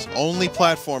platformers. Only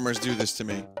platformers do this to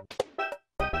me.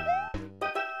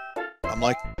 I'm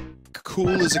like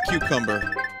cool as a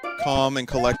cucumber, calm and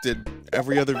collected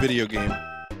every other video game.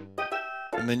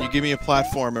 And then you give me a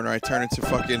platformer and I turn into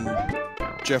fucking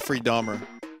Jeffrey Dahmer.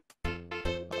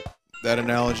 That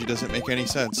analogy doesn't make any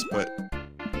sense, but...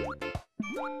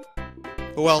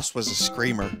 Who else was a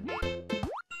screamer?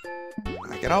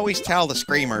 I could always tell the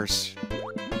screamers.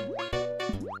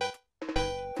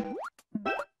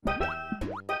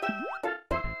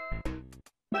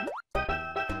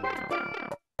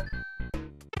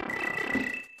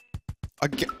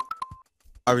 Again.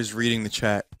 I was reading the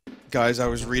chat. Guys, I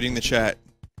was reading the chat.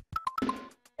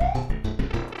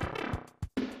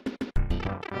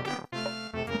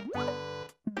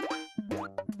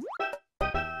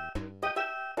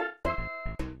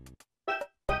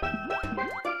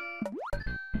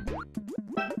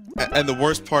 And the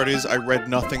worst part is, I read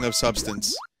nothing of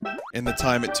substance in the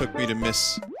time it took me to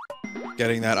miss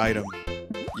getting that item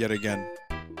yet again.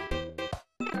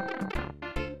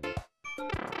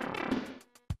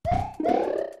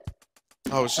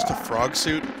 Oh, it's just a frog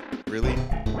suit? Really?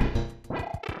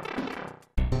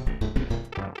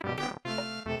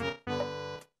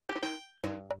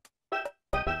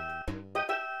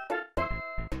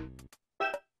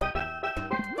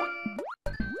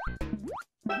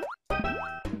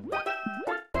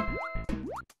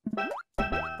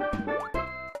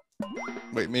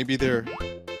 Wait, maybe they're...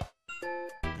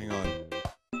 Hang on.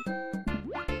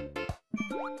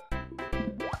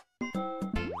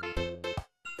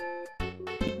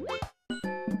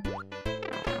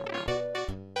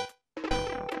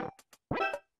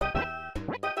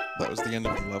 That was the end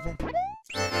of the level?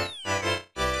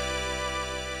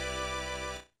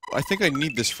 I think I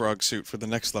need this frog suit for the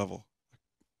next level.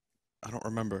 I don't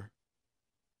remember.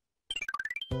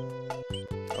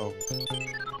 Oh.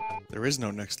 There is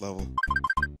no next level.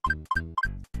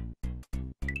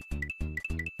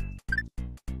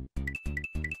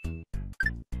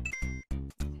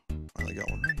 Finally got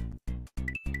one right.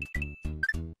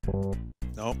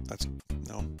 No, that's...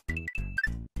 no.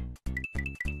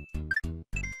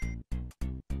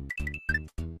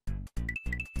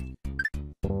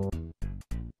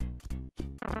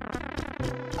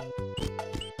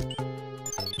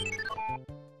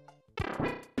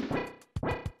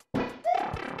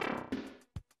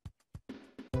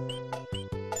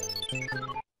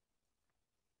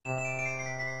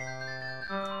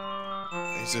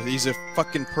 He's a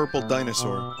fucking purple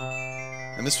dinosaur.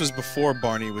 And this was before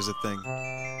Barney was a thing.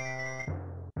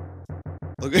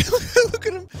 Look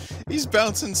at him. He's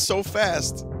bouncing so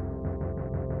fast.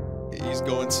 He's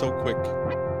going so quick.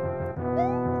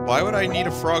 Why would I need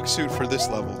a frog suit for this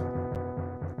level?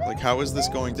 Like, how is this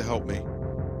going to help me?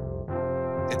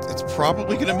 It's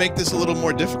probably going to make this a little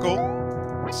more difficult.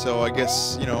 So I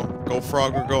guess, you know, go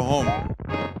frog or go home.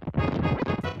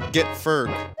 Get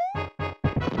Ferg.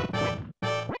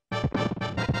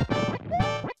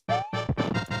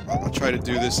 Try to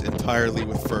do this entirely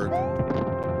with Ferg.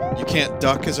 You can't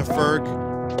duck as a Ferg.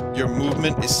 Your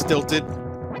movement is stilted.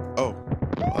 Oh,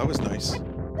 well, that was nice.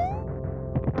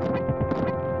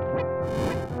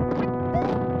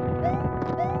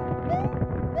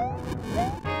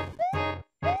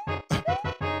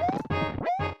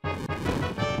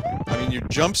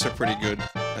 jumps are pretty good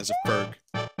as a Ferg.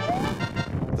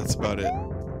 That's about it.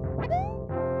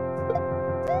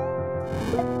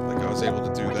 Like, I was able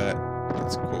to do that.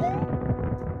 That's cool.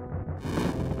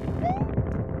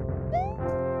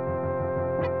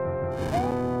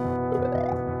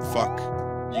 Fuck.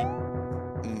 You...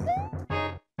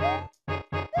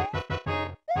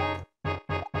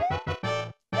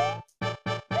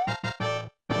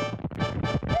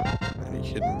 Any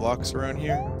hidden blocks around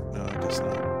here? No, I guess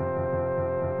not.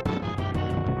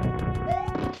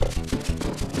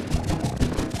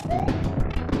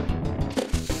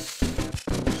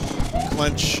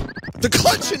 Clench. The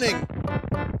clenching!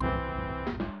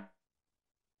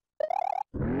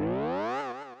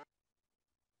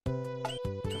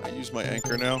 Can I use my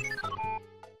anchor now?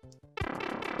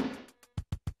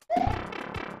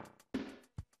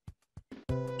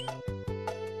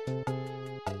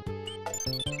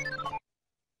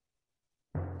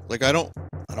 Like, I don't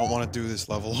want to do this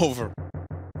level over.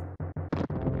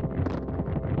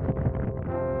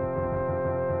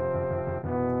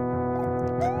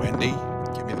 Wendy,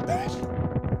 give me the bat.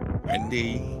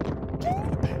 Wendy, give me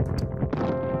the bat.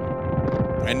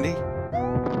 Wendy?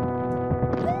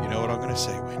 You know what I'm gonna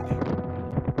say, Wendy.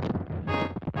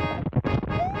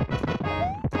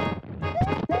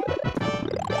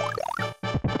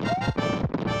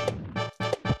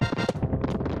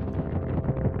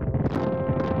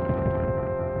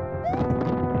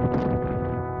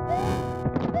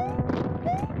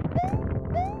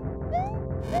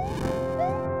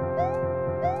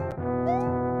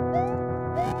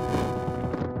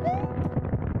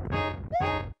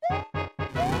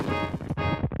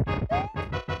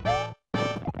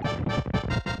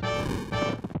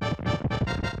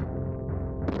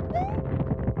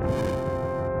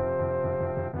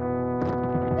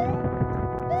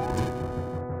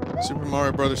 Super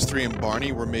Mario Bros. 3 and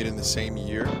Barney were made in the same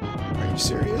year? Are you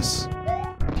serious?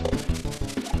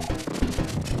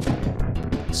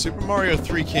 Super Mario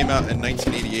 3 came out in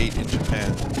 1988 in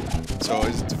Japan. So it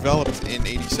was developed in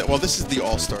 87. Well, this is the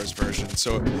All-Stars version,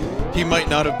 so he might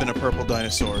not have been a purple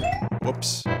dinosaur.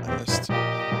 Whoops, I missed.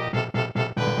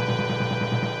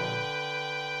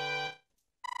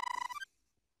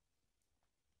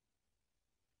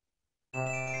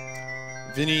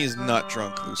 Vinny is not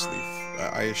drunk, Loose Leaf.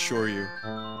 I assure you.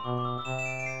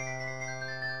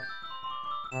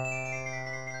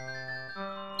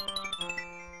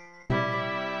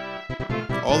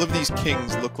 All of these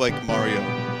kings look like Mario.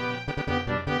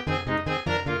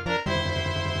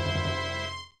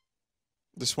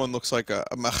 This one looks like a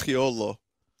Macchiolo.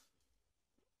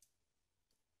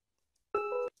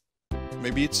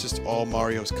 Maybe it's just all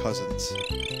Mario's cousins.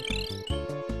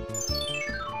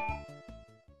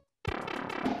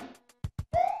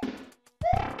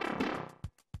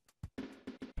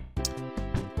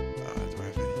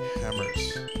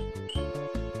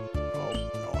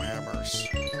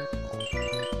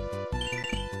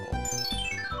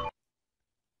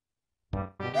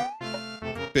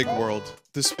 Big world.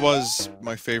 This was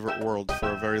my favorite world for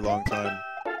a very long time.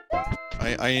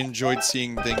 I enjoyed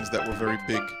seeing things that were very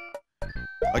big.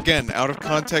 Again, out of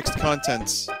context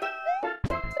contents.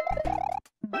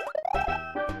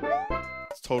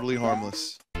 It's totally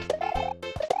harmless.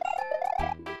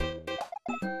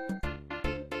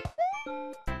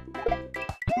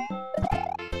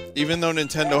 Even though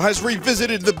Nintendo has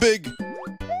revisited the big...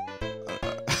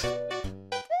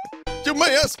 You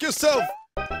may ask yourself,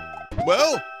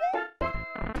 well,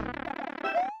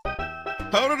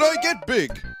 how did I get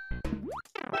big?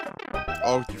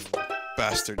 Oh, you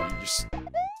bastard, you just...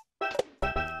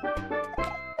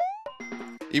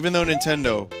 Even though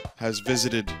Nintendo has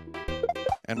visited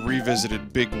and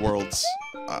revisited big worlds,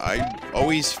 I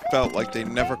always felt like they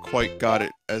never quite got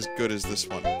it as good as this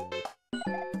one.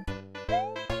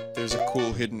 There's a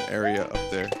cool hidden area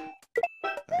up there.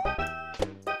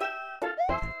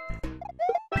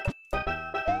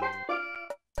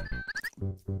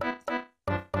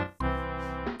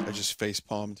 I just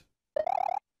face-palmed.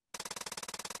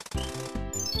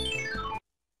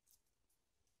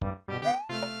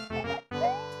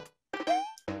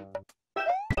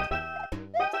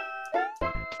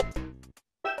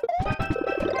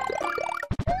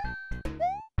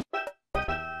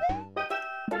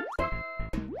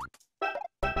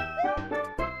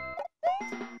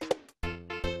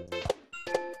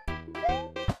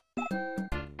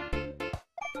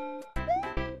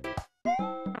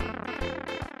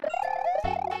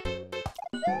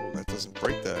 Doesn't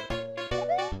break that.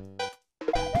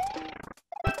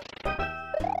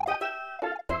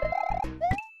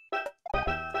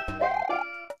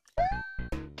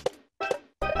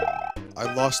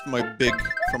 I lost my big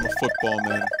from a football,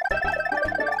 man.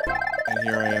 And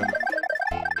here I am.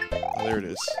 Oh, there it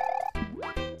is.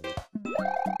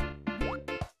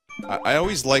 I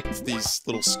always liked these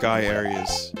little sky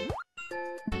areas.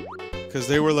 Because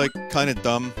they were, like, kind of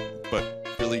dumb, but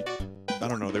really, I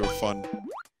don't know, they were fun.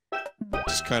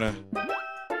 Just kind of,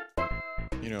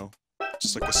 you know,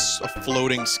 just like a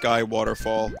floating sky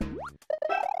waterfall.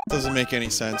 Doesn't make any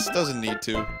sense. Doesn't need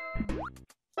to.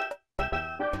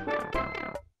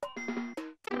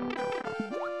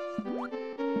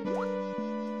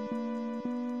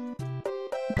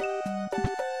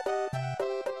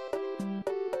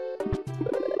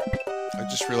 I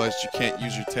just realized you can't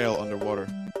use your tail underwater.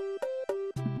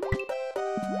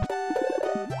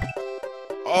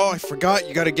 Oh, I forgot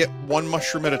you gotta get one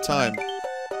mushroom at a time.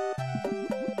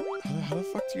 How the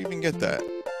fuck do you even get that?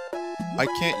 I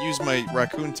can't use my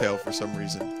raccoon tail for some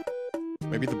reason.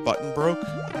 Maybe the button broke?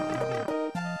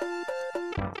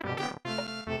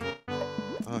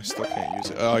 Oh, I still can't use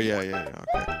it. Oh, yeah, okay.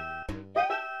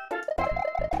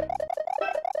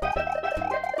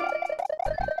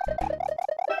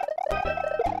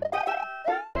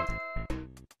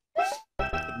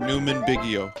 Newman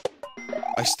Biggio.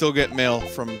 I still get mail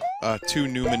from to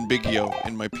Newman Biggio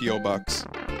in my P.O. box.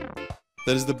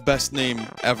 That is the best name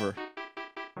ever.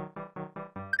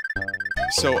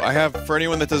 So I have, for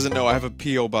anyone that doesn't know, I have a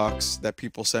P.O. box that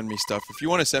people send me stuff. If you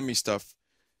want to send me stuff,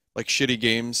 like shitty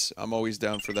games, I'm always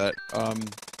down for that.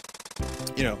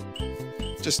 You know,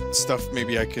 just stuff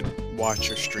maybe I could watch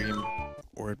or stream,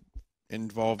 or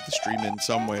involve the stream in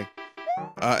some way.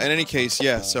 In any case,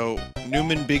 yeah, so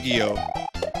Newman Biggio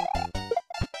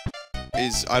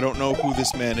is, I don't know who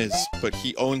this man is, but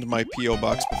he owned my P.O.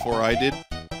 box before I did,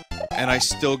 and I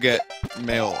still get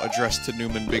mail addressed to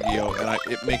Newman Biggio, and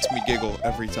it makes me giggle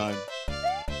every time.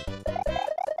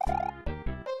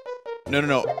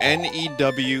 No,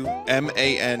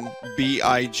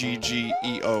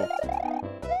 N-E-W-M-A-N-B-I-G-G-E-O.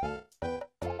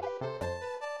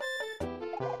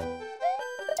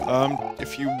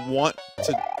 If you want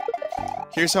to...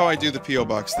 Here's how I do the P.O.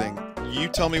 box thing. You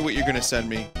tell me what you're gonna send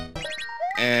me,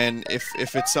 and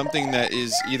if it's something that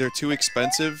is either too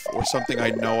expensive, or something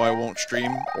I know I won't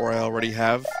stream, or I already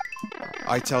have,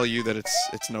 I tell you that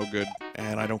it's no good,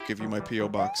 and I don't give you my P.O.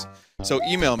 box. So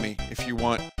email me if you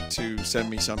want to send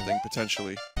me something,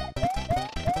 potentially.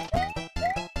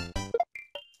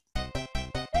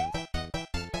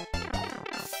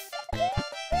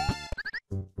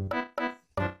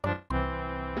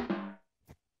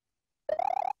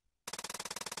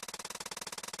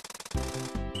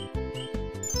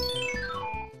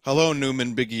 Hello,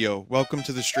 Newman Biggio. Welcome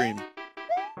to the stream.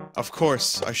 Of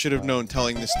course, I should have known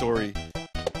telling this story.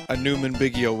 A Newman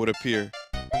Biggio would appear.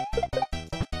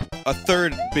 A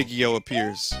third Biggio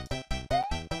appears.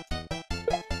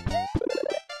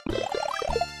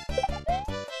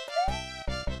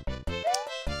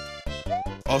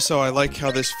 Also, I like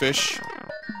how this fish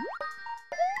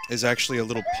is actually a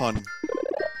little pun.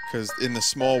 Because in the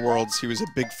small worlds, he was a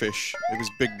big fish. It was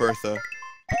Big Bertha.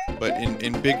 But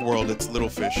in Big World, it's little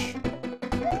fish.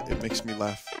 It makes me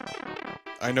laugh.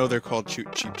 I know they're called cheap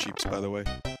cheeps, by the way.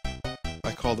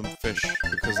 I call them fish,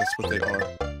 because that's what they are.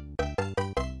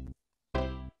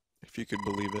 If you could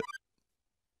believe it.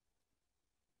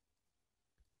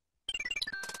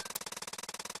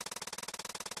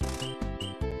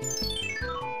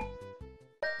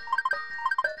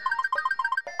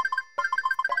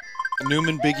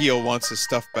 Newman Biggio wants his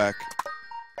stuff back.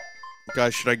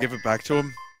 Guys, should I give it back to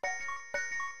him?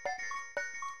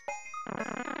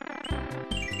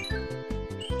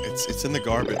 It's in the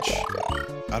garbage.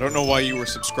 I don't know why you were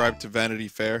subscribed to Vanity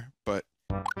Fair, but,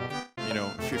 you know,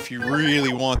 if you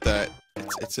really want that,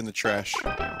 it's in the trash. So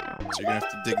you're gonna have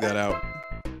to dig that out.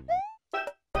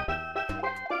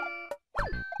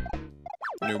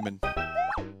 Newman.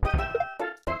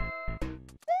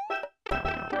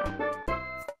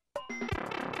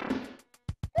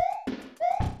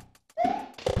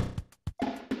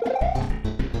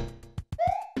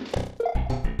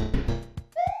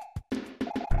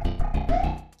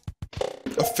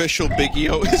 Official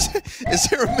Biggio. Is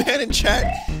there a man in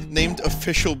chat named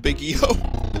Official Biggio?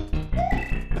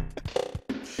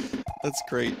 That's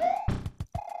great.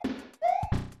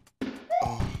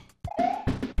 Oh.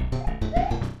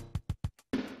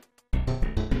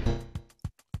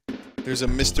 There's a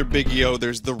Mr. Biggio,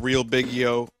 there's the real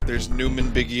Biggio, there's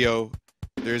Newman Biggio,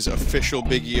 there's Official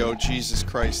Biggio. Jesus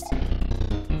Christ.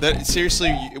 That,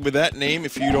 seriously, with that name,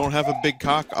 if you don't have a big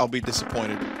cock, I'll be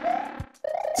disappointed.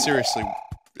 Seriously.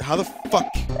 How the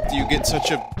fuck do you get such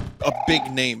a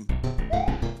big name?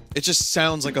 It just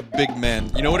sounds like a big man.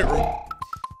 You know what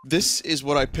this is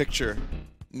what I picture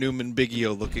Newman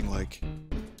Biggio looking like.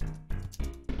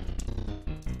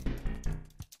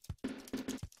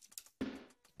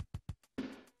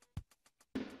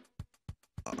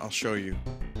 I'll show you.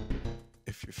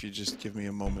 If you just give me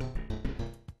a moment.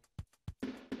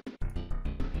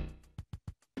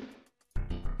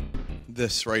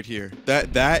 This right here.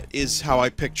 That is how I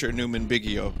picture Newman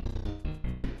Biggio.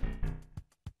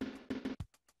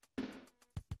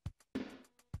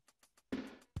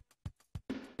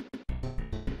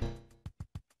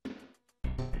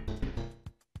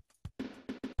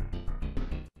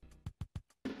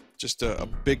 Just a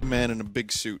big man in a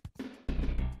big suit.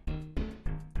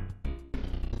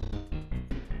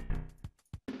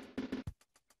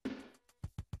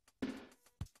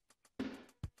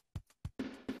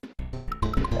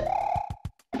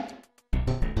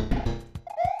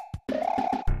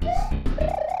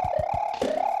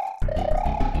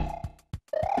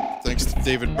 Thanks to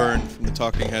David Byrne from the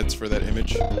Talking Heads for that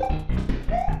image.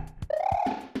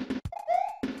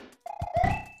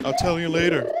 I'll tell you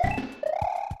later.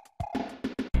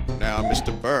 Now,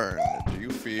 Mr. Byrne, do you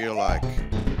feel like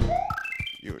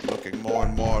you're looking more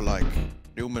and more like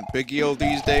Newman Biggio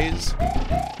these days?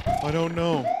 I don't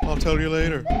know. I'll tell you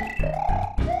later.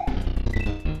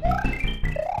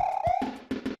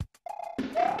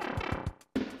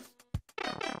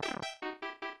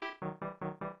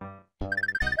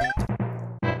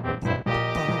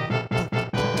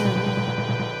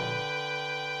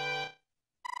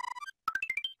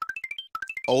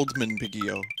 Oldman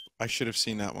Biggio. I should have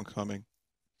seen that one coming.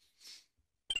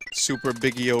 Super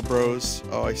Biggio Bros.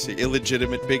 Oh, I see.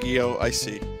 Illegitimate Biggio. I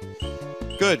see.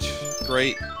 Good.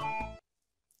 Great.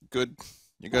 Good.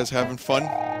 You guys having fun?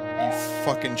 You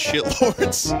fucking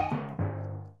shitlords.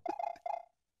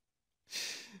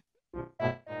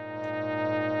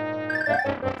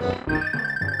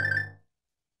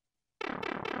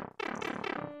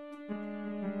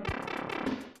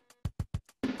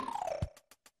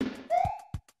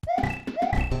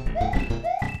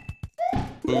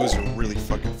 Boos are really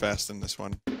fucking fast in this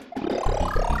one.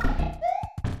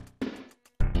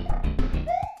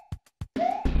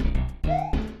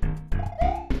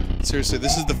 Seriously,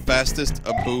 this is the fastest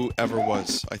a Boo ever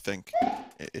was, I think.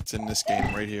 It's in this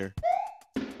game right here.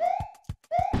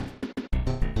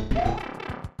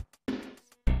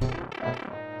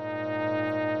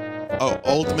 Oh,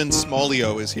 Oldman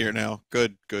Smallio is here now.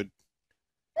 Good, good.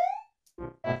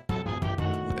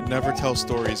 Never tell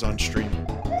stories on stream.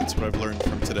 That's what I've learned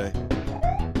from today.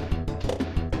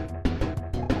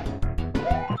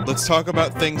 Let's talk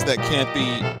about things that can't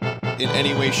be in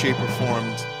any way, shape, or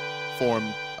form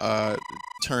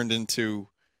turned into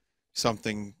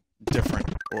something different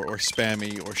or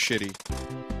spammy or shitty.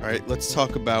 Alright, let's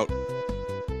talk about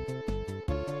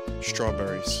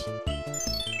strawberries.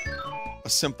 A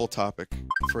simple topic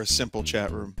for a simple chat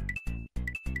room.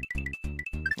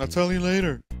 I'll tell you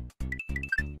later.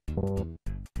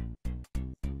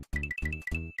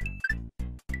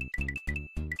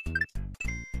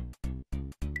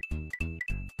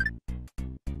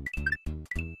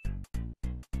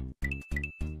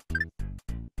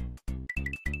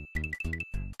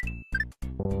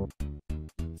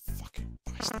 Fucking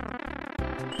bastard.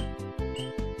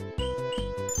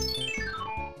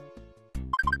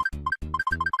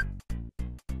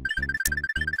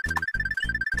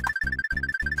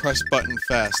 Press button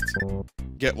fast.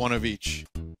 Get one of each.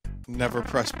 Never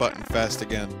press button fast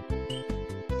again.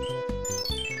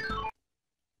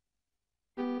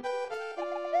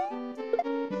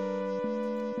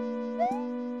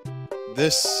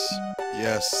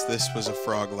 Yes, this was a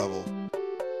frog level.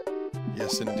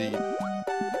 Yes, indeed.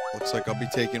 Looks like I'll be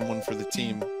taking one for the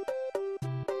team.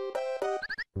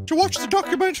 Did you watch the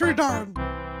documentary, Darren?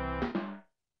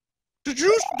 Did you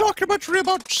watch the documentary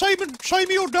about Simon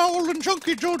O'Dowell and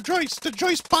Junkie Joe Joyce, the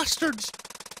Joyce bastards?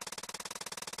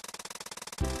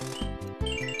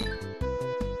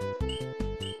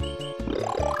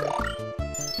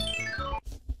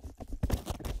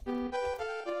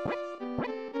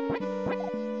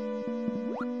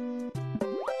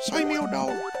 Simon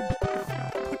O'Dowell.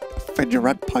 Fed your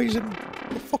rat poison,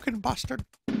 you fucking bastard.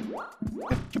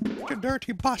 You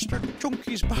dirty bastard,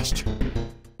 junkies bastard.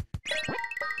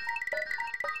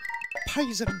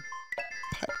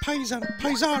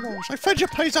 Paisanos. I fed you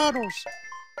paisanos.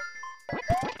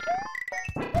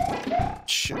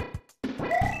 Shit.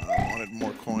 I wanted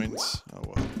more coins. Oh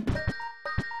well.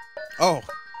 Oh,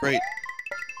 great.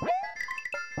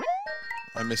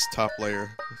 I missed top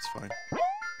layer. That's fine.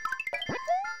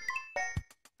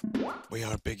 We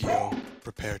are Big Yo.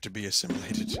 Prepare to be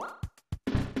assimilated.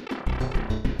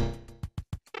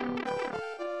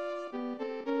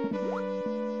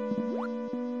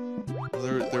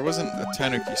 There wasn't a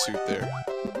Tanuki suit there.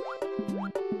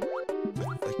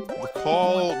 I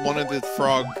recall one of the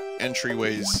frog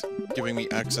entryways giving me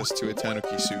access to a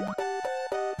Tanuki suit.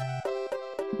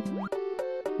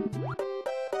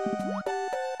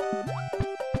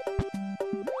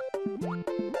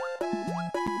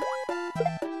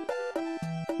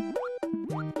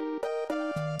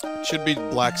 It should be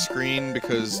black screen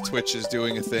because Twitch is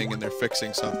doing a thing and they're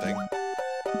fixing something.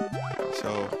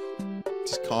 So,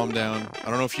 just calm down. I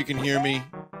don't know if you can hear me.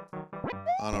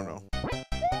 I don't know.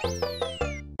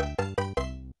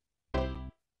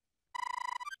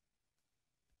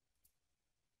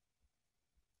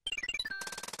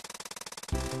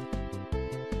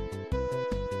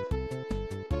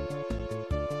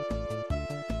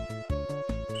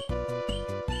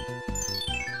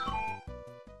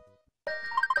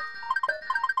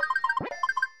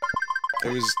 It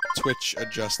was Twitch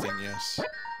adjusting, yes.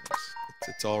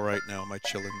 It's alright now, my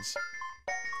chillins.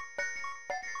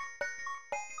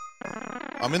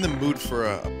 I'm in the mood for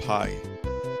a pie.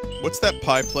 What's that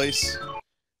pie place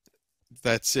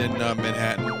that's in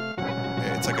Manhattan?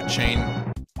 It's like a chain.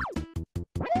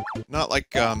 Not like,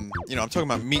 you know, I'm talking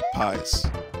about meat pies.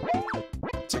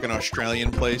 It's like an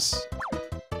Australian place.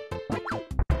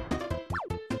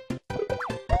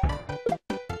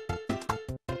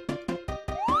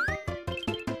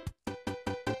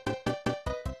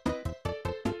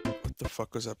 What the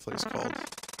fuck was that place called?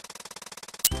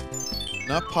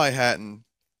 Not Pie Hatton.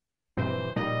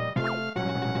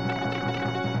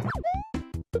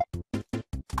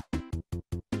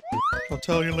 I'll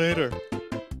tell you later.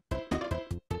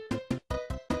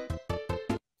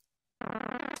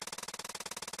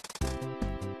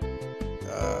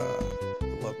 I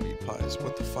love meat pies.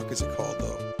 What the fuck is it called,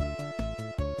 though?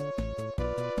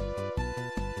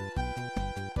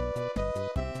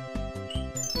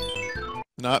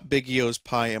 Not Big Eo's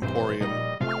Pie Emporium.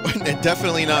 And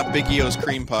definitely not Big Eo's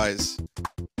Cream Pies.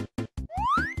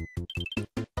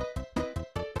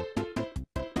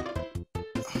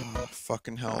 Oh,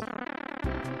 fucking hell.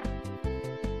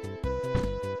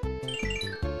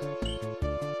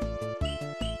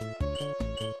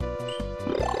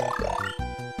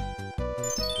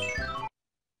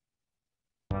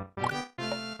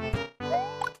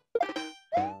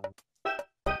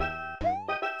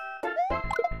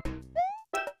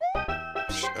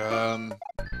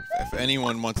 If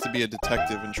anyone wants to be a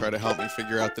detective and try to help me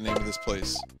figure out the name of this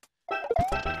place.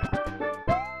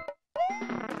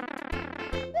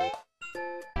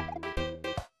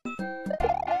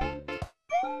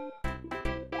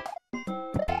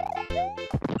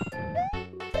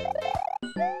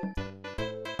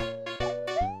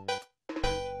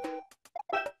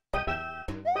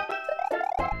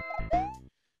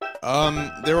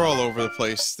 They're all over the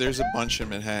place. There's a bunch in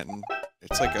Manhattan.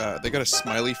 It's like they got a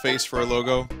smiley face for a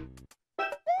logo.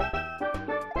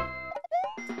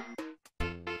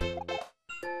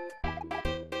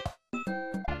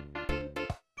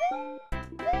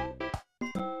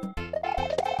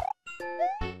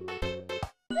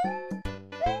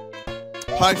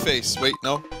 Pie face. Wait,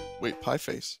 no. Wait, pie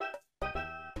face.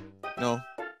 No.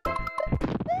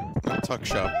 Not Tuck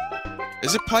Shop.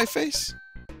 Is it pie face?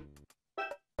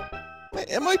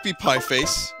 It might be pie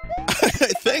face.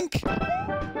 I think.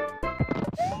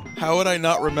 How would I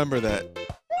not remember that?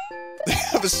 They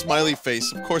have a smiley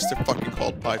face. Of course they're fucking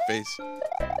called pie face.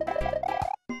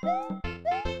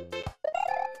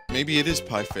 Maybe it is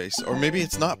pie face. Or maybe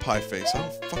it's not pie face. I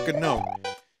don't fucking know.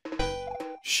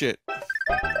 Shit.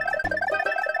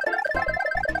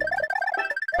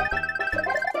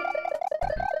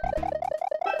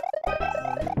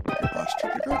 You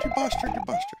dirty bastard, you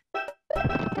bastard.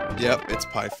 Yep, it's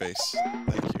pie face.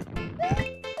 Thank you.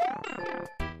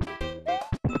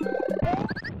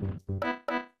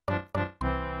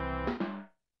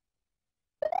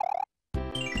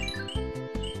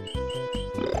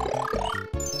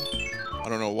 I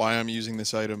don't know why I'm using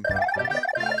this item.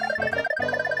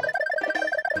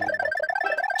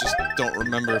 Just don't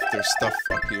remember if there's stuff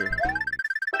up here.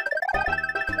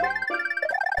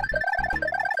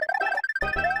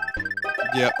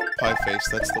 Yep, pie face,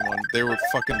 that's the one. They were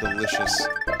fucking delicious.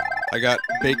 I got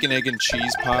bacon, egg, and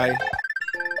cheese pie.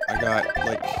 I got,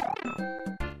 like,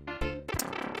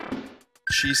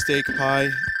 cheesesteak pie.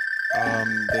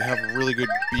 They have really good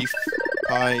beef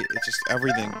pie. It's just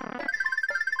everything.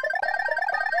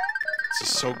 It's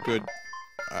just so good.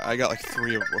 I got like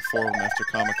 3 or 4 of them after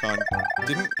Comic-Con.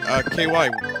 Didn't, KY, I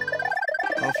don't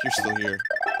know if you're still here,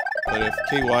 but if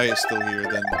KY is still here,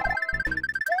 then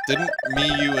didn't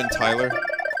me, you, and Tyler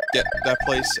get that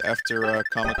place after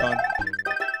Comic-Con?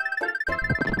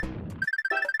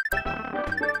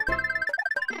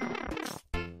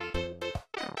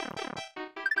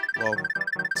 Well,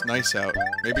 it's nice out.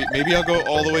 Maybe I'll go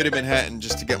all the way to Manhattan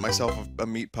just to get myself a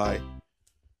meat pie.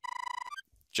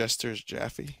 Jester's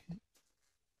Jaffe?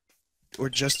 Or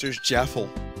Jester's Jaffle?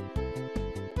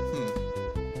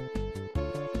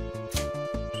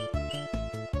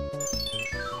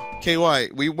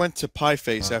 KY, we went to Pie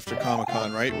Face after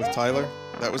Comic-Con, right? With Tyler?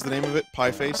 That was the name of it?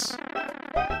 Pie Face?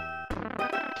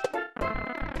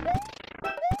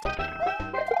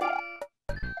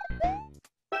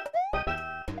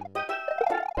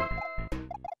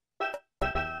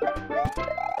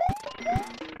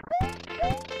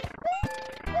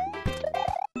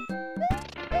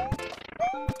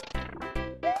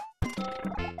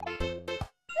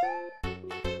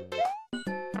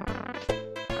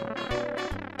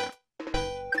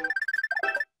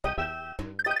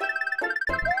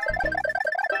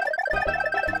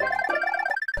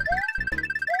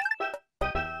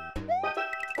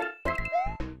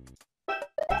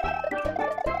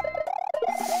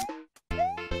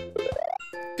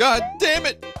 God damn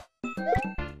it!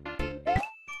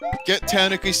 Get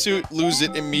Tanuki suit, lose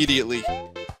it immediately.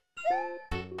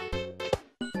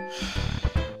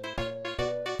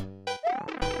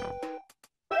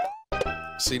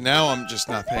 See, now I'm just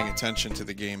not paying attention to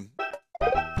the game.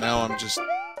 Now I'm just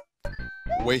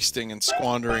wasting and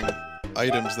squandering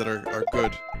items that are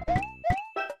good.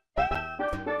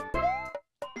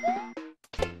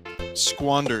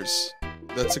 Squanders.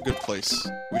 That's a good place.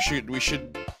 We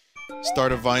should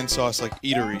start a Vinesauce like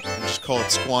eatery and just call it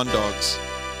Squan Dogs.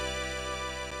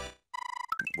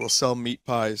 We'll sell meat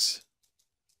pies,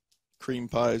 cream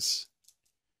pies,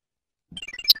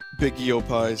 Big EO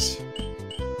pies.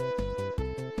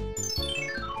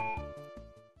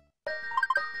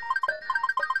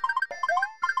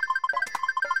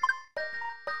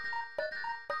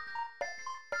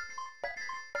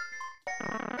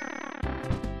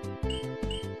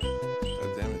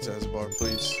 God damn it, Zazbar,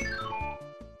 please.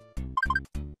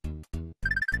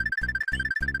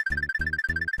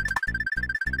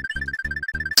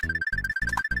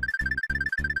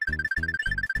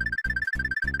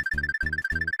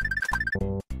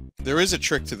 There is a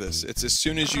trick to this. It's as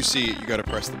soon as you see it, you gotta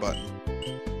press the button.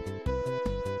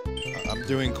 I'm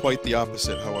doing quite the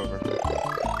opposite, however.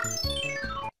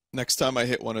 Next time I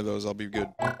hit one of those, I'll be good.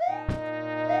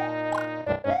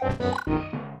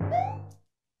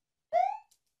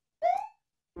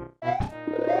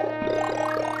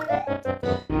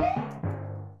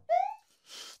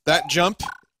 That jump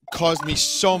caused me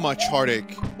so much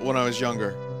heartache when I was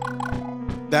younger.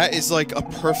 That is like a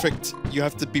perfect... You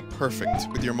have to be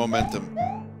perfect with your momentum.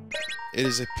 It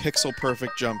is a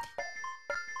pixel-perfect jump.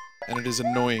 And it is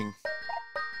annoying.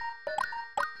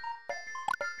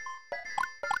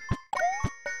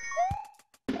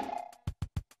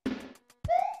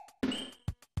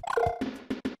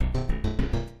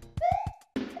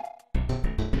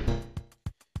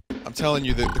 I'm telling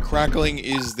you that the crackling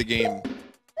is the game.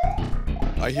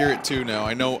 I hear it too now.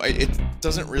 I know it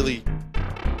doesn't really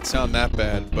sound that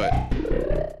bad, but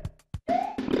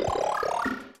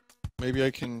maybe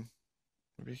I can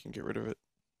get rid of it.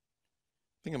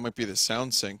 I think it might be the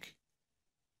sound sync.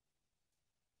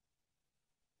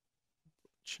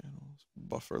 Channels,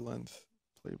 buffer length,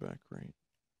 playback rate.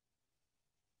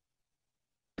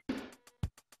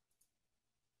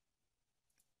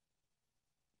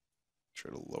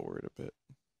 Try to lower it a bit.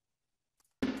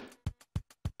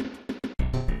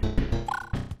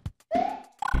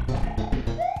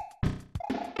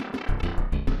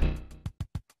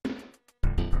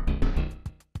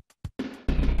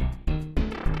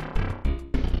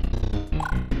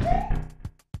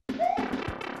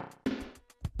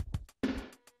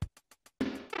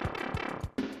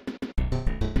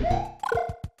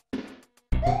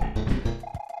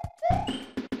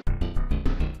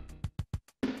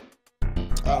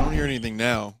 I don't hear anything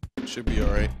now. Should be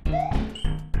alright.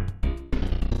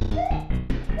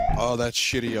 Oh, that's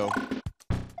shitty-o.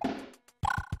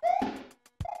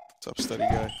 What's up, study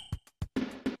guy?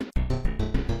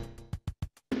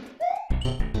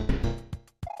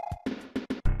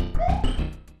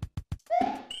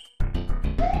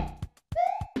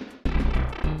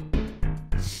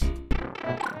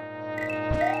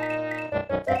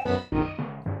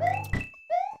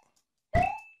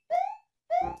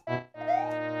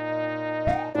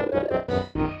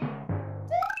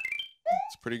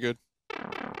 Pretty good.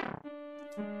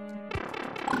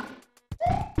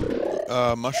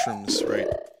 Mushrooms, right.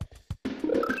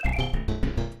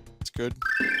 It's good.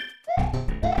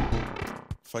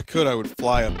 If I could, I would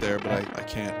fly up there, but I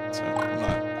can't, so I'm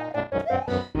not.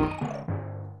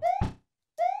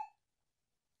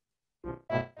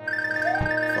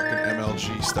 Fucking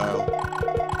MLG style.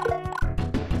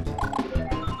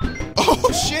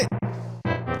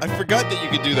 forgot that you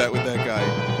could do that with that guy.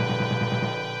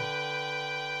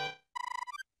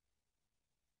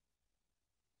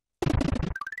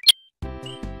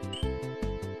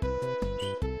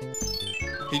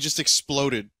 He just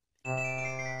exploded.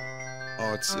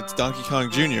 Oh, it's Donkey Kong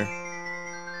Jr.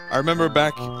 I remember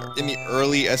back in the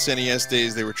early SNES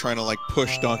days, they were trying to, like,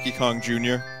 push Donkey Kong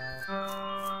Jr.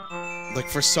 Like,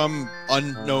 for some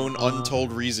unknown,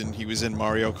 untold reason, he was in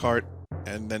Mario Kart,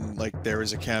 and then, like, there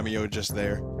was a cameo just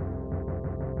there.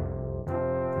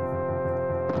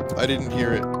 I didn't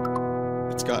hear it.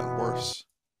 It's gotten worse.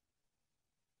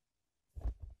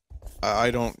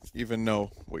 I don't even know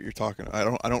what you're talking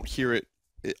about. I don't hear it.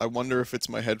 I wonder if it's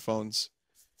my headphones.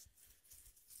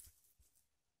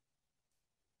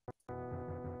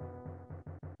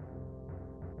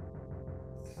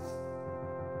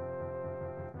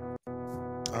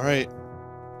 All right.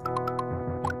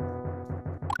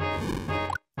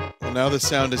 Well, now the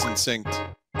sound isn't synced.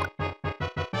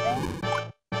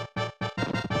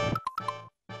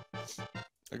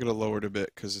 I gotta lower it a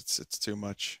bit because it's too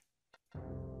much.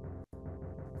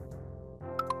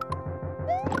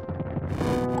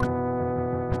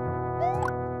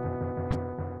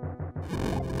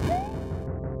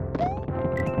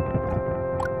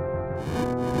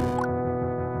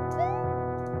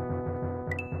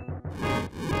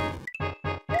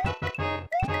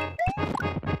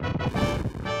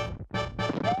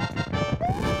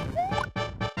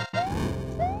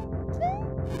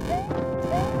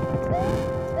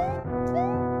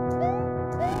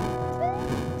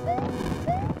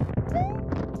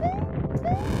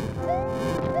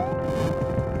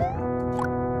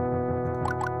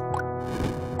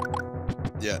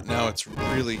 Yeah, now it's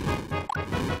really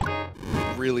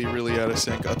out of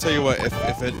sync. I'll tell you what, if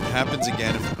it happens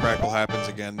again, if the crackle happens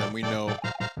again, then we know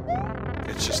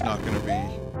it's just not gonna be,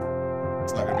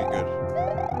 it's not gonna be good.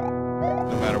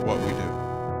 No matter what we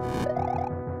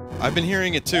do. I've been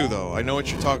hearing it too, though. I know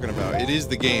what you're talking about. It is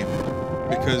the game.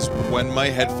 Because when my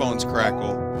headphones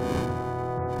crackle,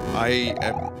 I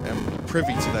am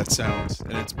privy to that sound,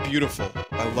 and it's beautiful.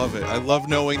 I love it. I love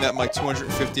knowing that my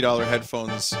 $250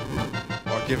 headphones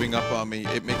are giving up on me.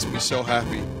 It makes me so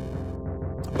happy.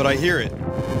 But I hear it.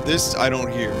 This I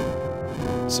don't hear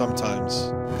sometimes,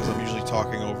 because I'm usually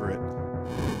talking over it.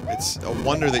 It's a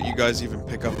wonder that you guys even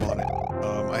pick up on it.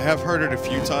 I have heard it a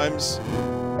few times.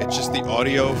 It's just the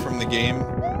audio from the game,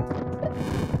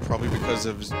 probably because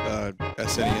of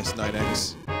SNES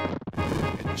 9X.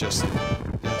 It just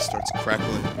starts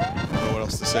crackling. I don't know what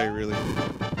else to say, really.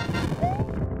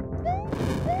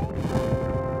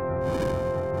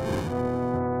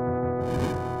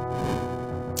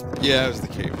 Yeah, it was the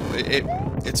cable.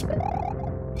 It's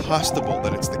possible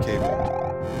that it's the cable.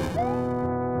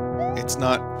 It's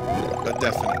not a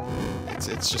definite.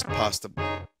 It's just possible.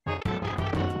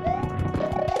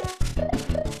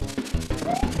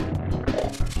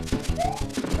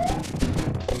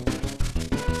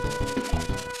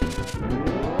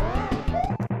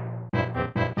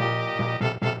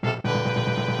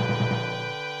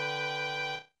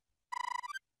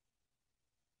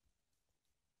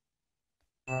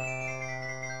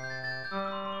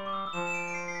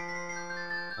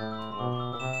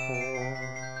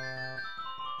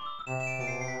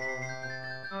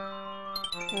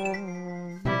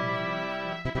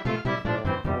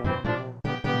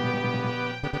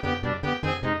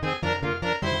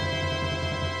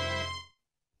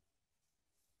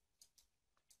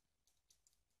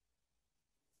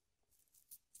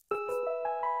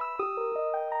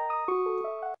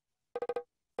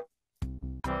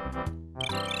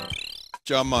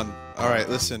 Jamun. Alright,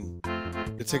 listen.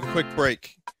 Gonna take a quick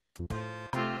break.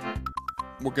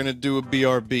 We're gonna do a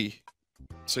BRB.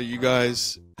 So you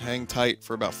guys hang tight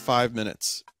for about 5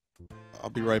 minutes. I'll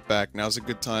be right back. Now's a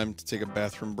good time to take a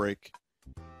bathroom break.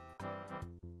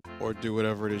 Or do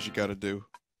whatever it is you gotta do.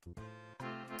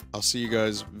 I'll see you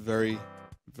guys very,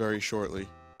 very shortly.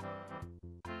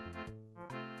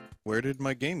 Where did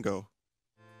my game go?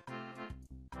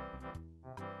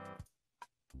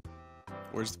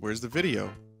 Where's the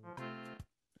video?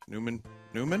 Newman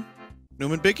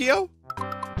Biggio?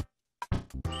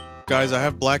 Guys, I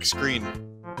have black screen.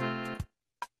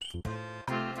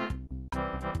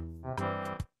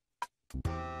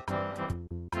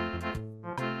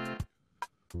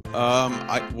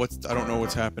 I don't know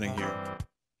what's happening here.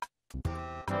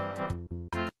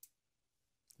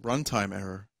 Runtime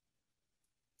error.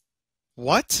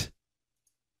 What?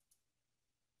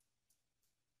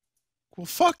 Well,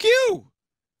 fuck you!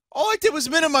 All I did was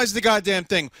minimize the goddamn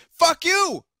thing. Fuck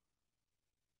you!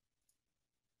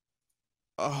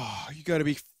 Oh, you gotta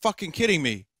be fucking kidding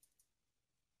me.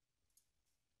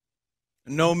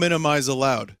 No minimize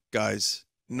allowed, guys.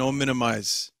 No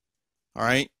minimize.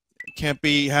 Alright? Can't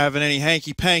be having any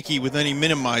hanky-panky with any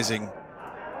minimizing.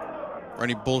 Or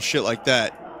any bullshit like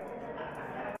that.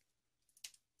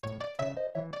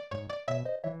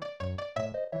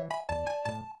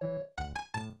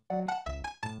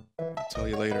 I'll tell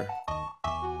you later.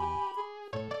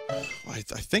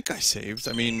 I think I saved.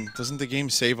 I mean, doesn't the game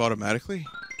save automatically?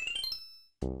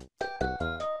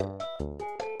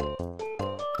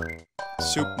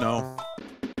 Soup, no.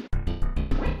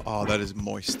 Oh, that is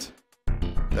moist.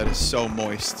 That is so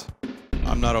moist.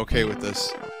 I'm not okay with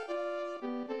this.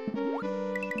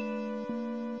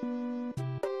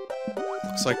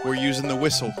 Looks like we're using the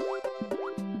whistle.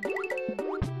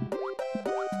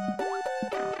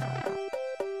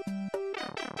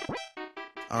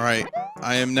 Alright,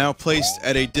 I am now placed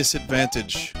at a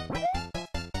disadvantage.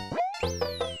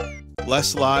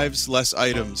 Less lives, less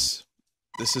items.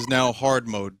 This is now hard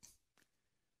mode.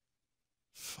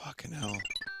 Fucking hell.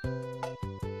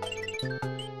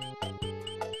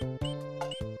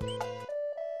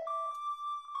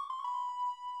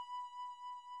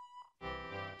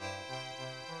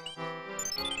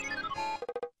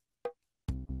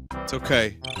 It's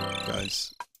okay,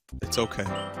 guys. It's okay.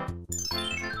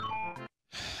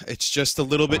 It's just a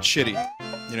little bit shitty,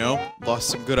 you know? Lost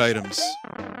some good items.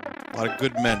 A lot of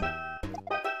good men.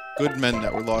 Good men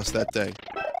that were lost that day.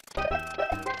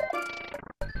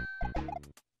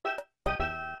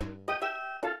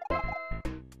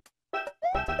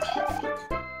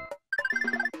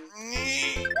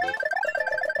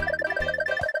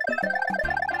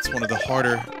 It's one of the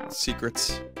harder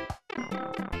secrets.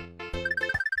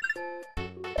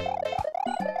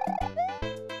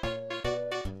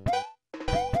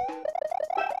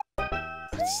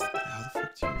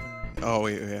 Oh,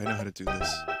 wait, I know how to do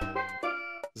this.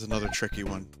 There's another tricky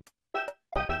one.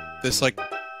 This, like,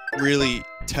 really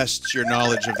tests your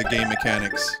knowledge of the game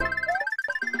mechanics.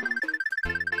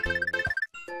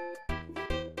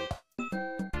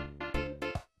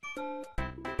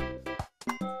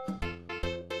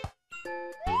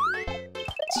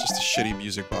 It's just a shitty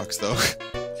music box, though.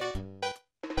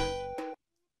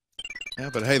 Yeah,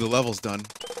 but hey, the level's done,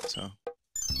 so...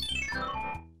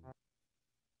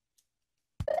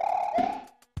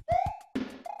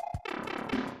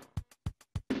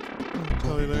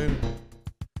 Tell you later.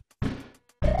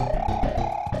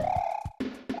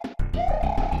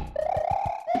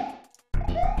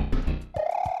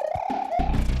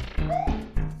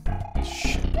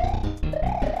 Shit.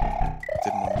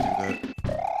 Didn't want to do that.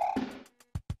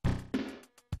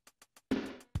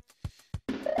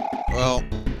 Well,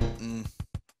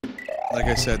 like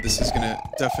I said, this is gonna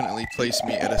definitely place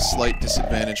me at a slight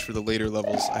disadvantage for the later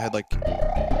levels. I had like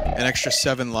an extra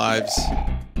 7 lives.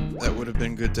 That would have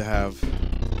been good to have,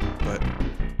 but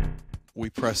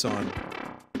we press on.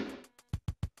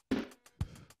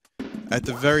 At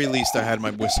the very least, I had my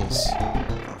whistles.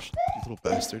 Oh, you little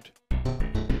bastard.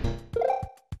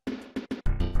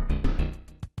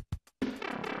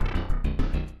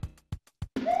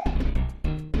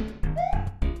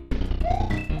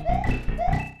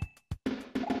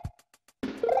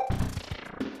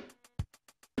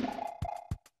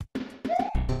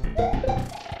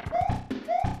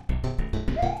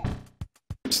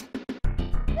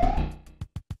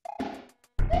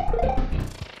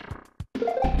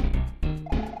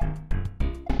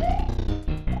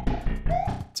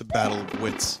 It's a battle of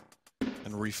wits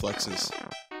and reflexes.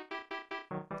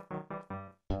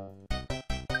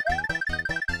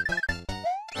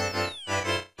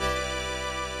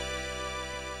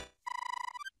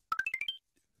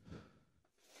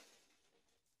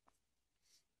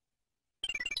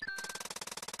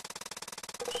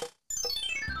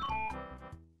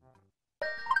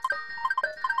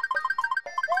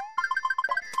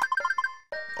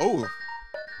 Oh!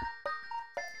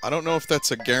 I don't know if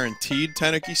that's a guaranteed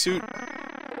Tanuki suit.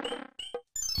 I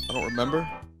don't remember,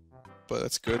 but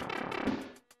that's good.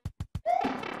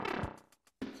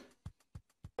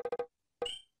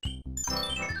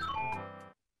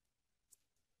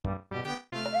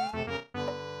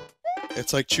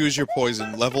 It's like choose your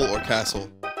poison, level or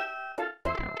castle.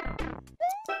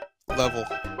 Level.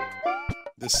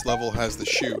 This level has the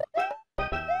shoe.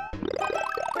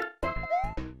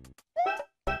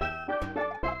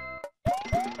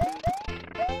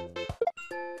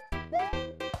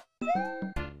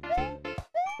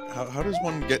 How does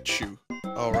one get shoe?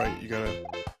 Oh, right, you gotta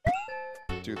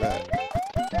do that.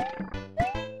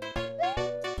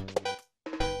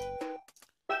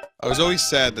 I was always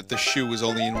sad that the shoe was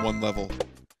only in 1 level.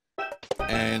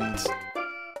 And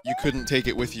you couldn't take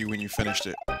it with you when you finished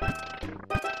it.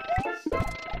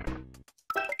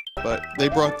 But they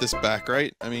brought this back,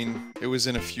 right? I mean, it was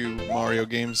in a few Mario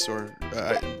games, or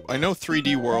I know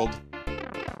 3D World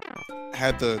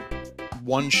had the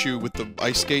one shoe with the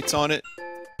ice skates on it.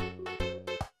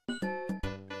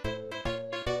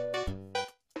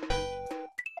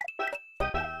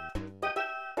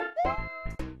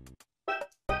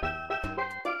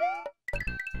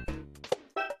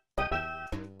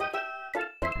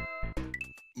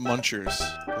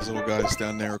 Munchers. Those little guys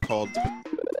down there are called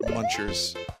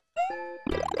munchers.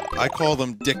 I call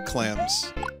them dick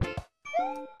clams.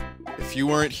 If you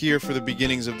weren't here for the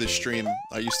beginnings of this stream,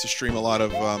 I used to stream a lot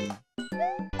of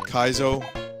Kaizo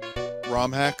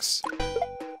ROM hacks,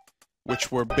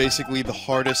 which were basically the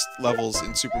hardest levels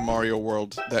in Super Mario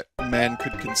World that man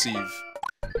could conceive,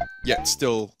 yet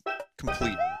still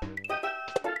complete.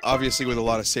 Obviously with a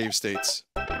lot of save states.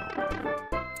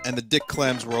 And the dick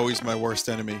clams were always my worst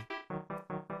enemy.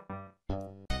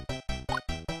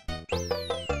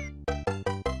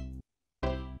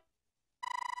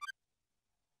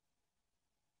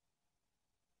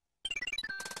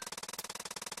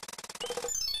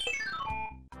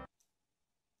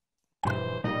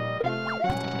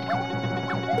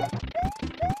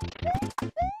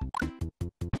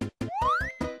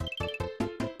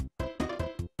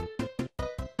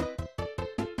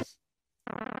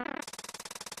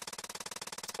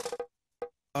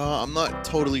 I'm not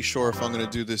totally sure if I'm gonna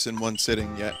do this in one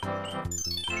sitting yet.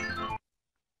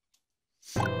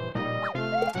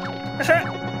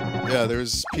 Yeah,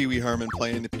 there's Pee Wee Herman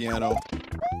playing the piano.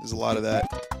 There's a lot of that.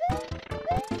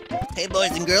 Hey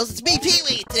boys and girls, it's me, Pee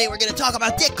Wee! Today we're gonna talk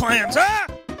about dick clams, huh?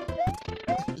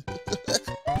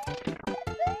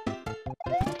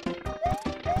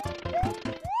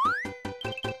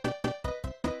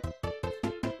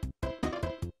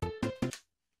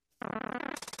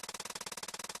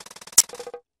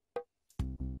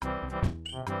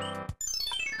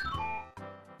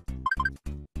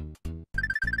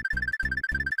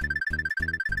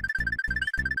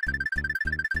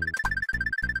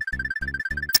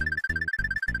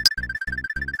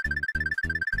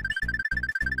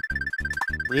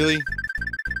 Really?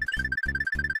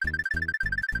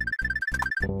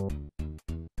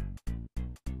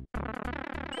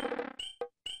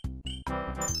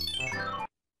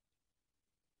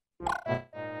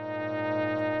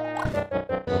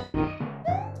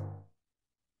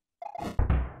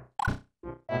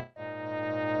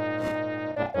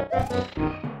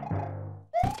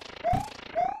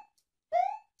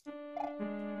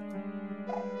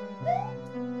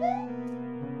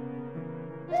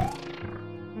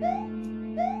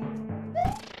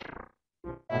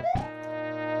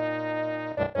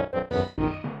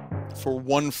 For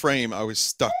one frame, I was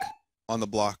stuck on the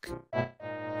block.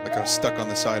 Like I was stuck on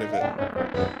the side of it.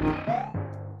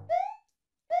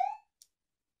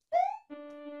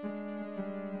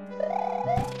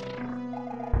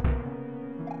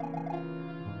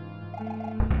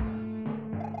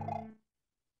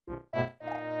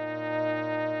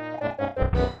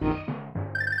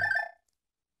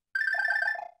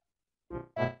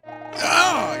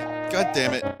 Ah! God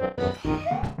damn it.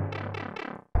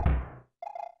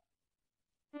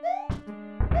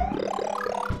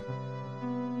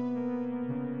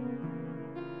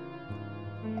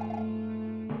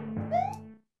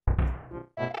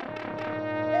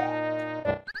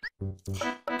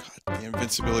 God, the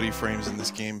invincibility frames in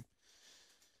this game.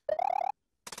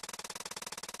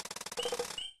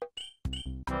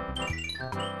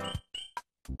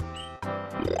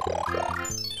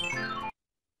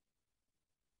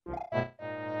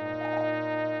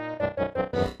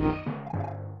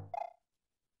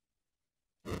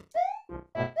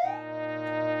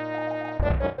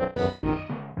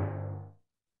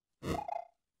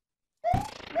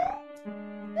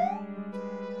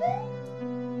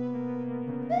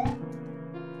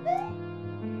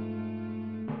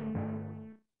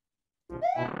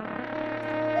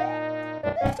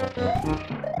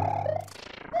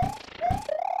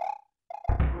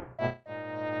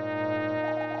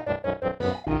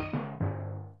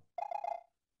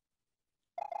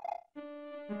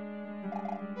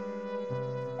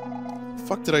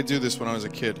 Fuck did I do this when I was a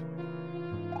kid?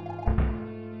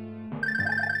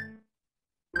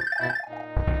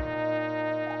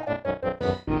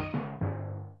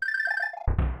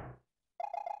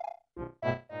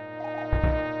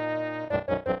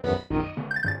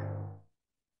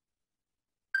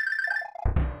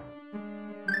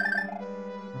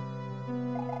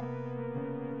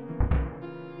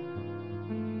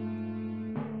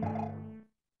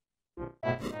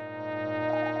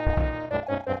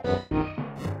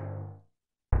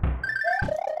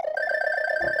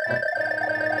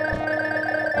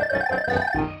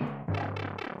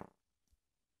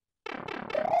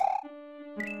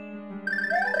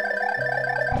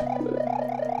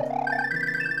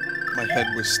 My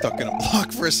head was stuck in a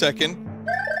block for a second.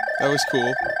 That was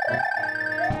cool.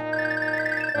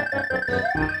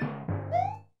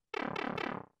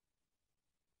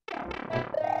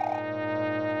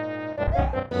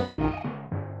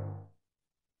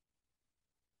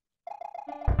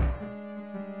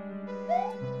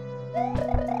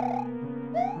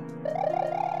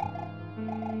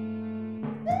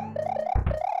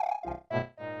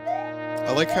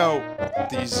 I like how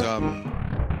these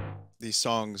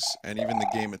songs and even the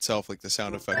game itself, like the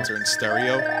sound effects, are in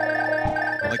stereo.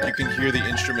 Like you can hear the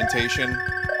instrumentation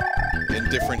in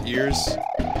different ears,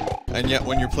 and yet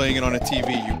when you're playing it on a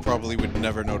TV, you probably would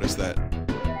never notice that,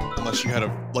 unless you had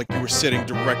like you were sitting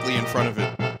directly in front of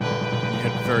it and you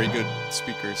had very good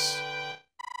speakers.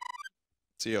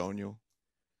 See, Onyo.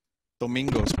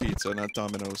 Domingos Pizza, not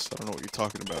Domino's. I don't know what you're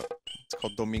talking about. It's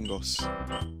called Domingos.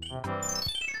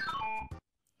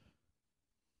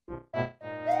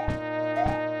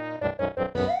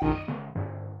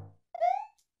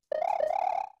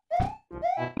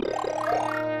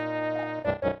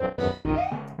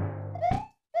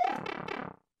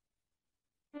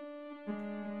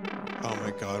 Oh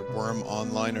my god, Worm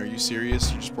Online, are you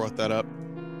serious? You just brought that up?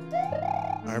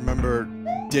 I remember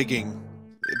digging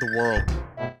the world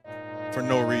for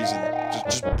no reason.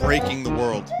 Just breaking the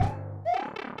world.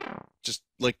 Just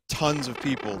like tons of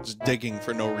people just digging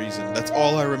for no reason. That's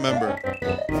all I remember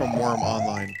from Worm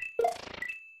Online.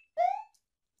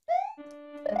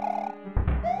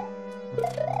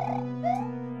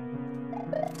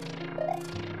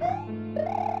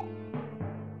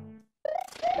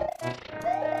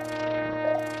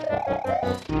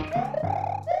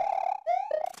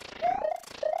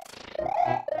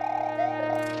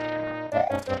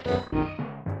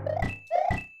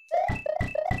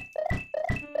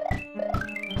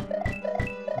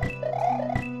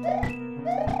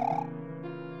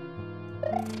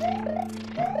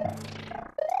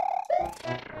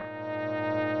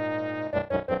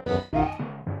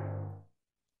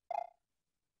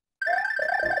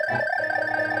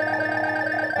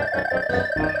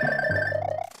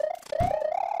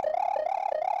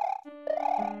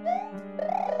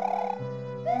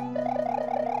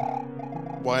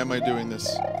 Why am I doing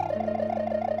this?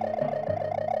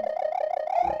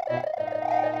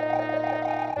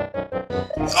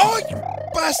 Oh, you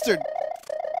bastard!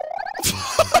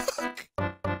 Fuck!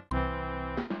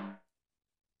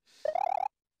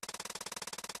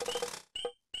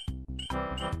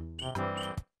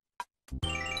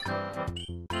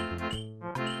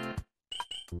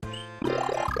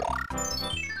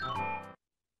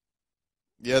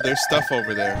 Yeah, there's stuff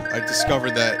over there. I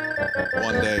discovered that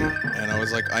one day, and I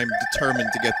was like, I'm determined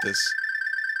to get this.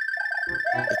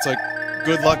 It's like,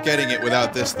 good luck getting it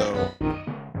without this, though.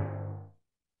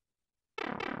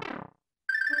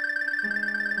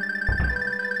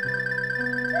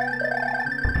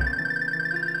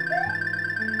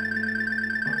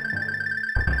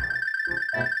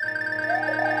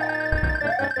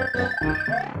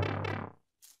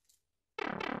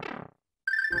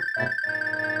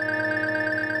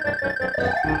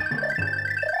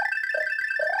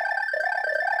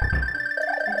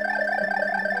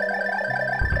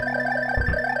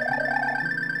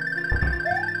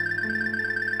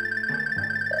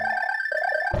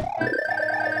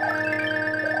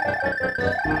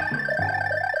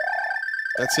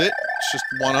 That's it? It's just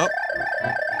one up?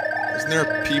 Isn't there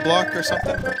a P block or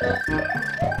something?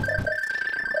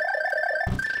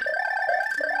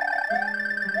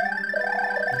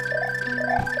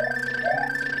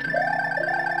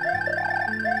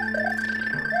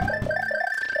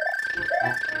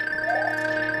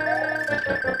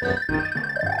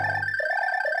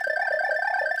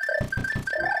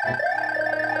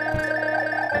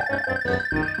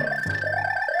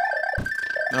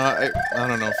 I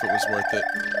don't know if it was worth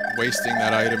it, wasting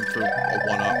that item for a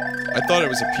one-up. I thought it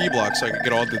was a P block so I could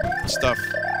get all the stuff.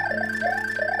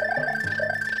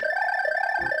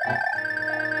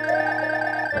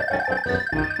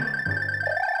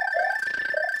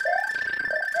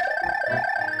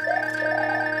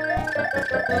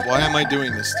 Why am I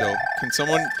doing this still? Can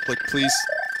someone, like, please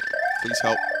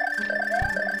help?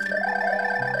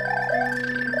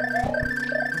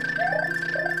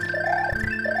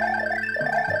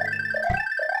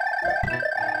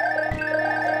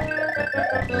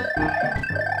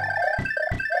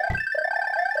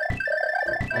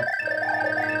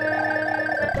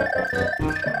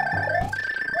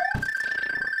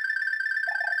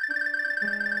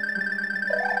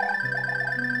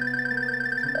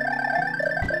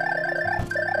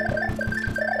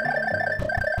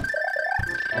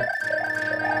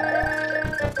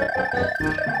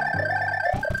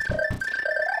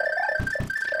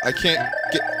 I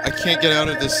can't get out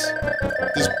of this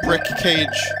brick cage.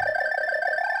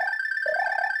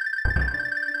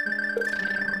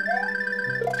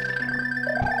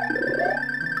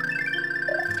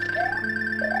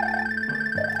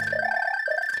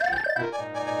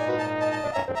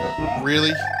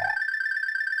 Really?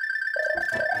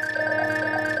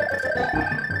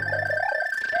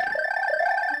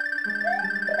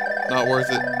 Not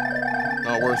worth it.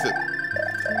 Not worth it.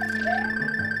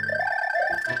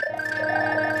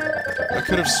 I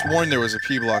could have sworn there was a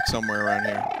P block somewhere around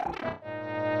here.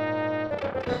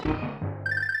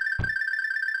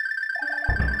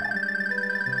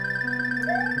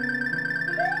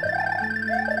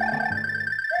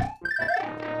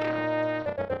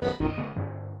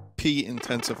 P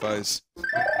intensifies.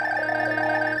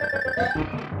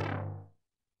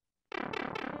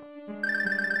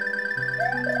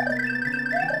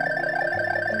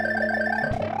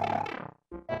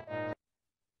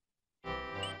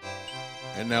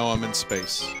 And now I'm in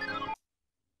space.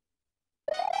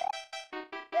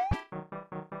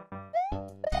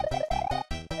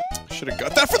 Should have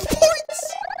got that for the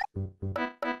points!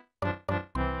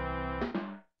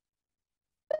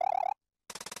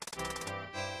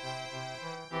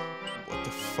 What the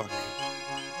fuck?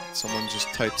 Someone just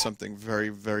typed something very,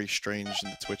 very strange in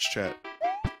the Twitch chat.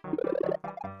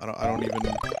 I don't even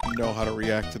know how to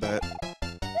react to that.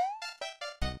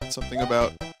 Something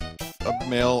about a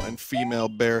male and female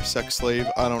bear sex slave.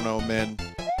 I don't know, man.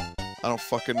 I don't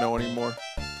fucking know anymore.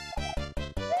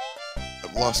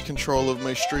 I've lost control of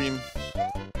my stream.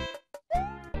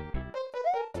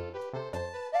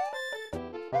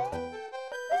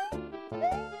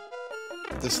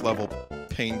 This level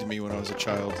pained me when I was a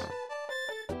child.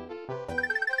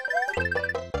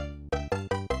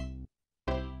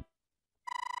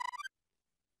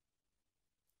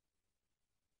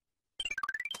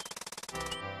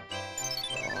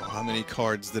 How many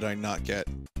cards did I not get?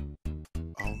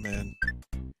 Oh, man.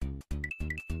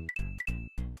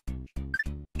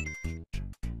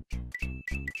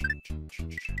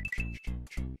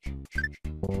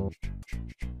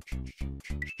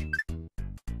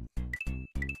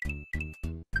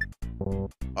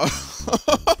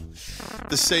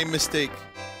 The same mistake,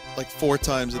 like 4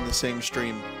 times in the same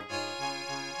stream.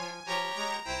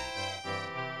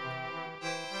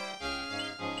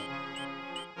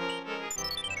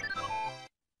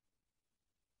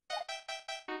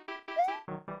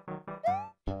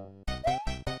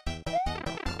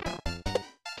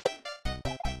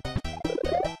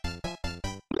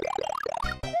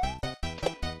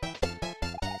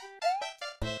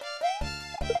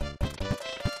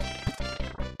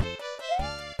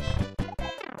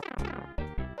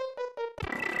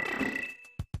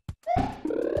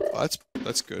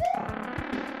 That's good. I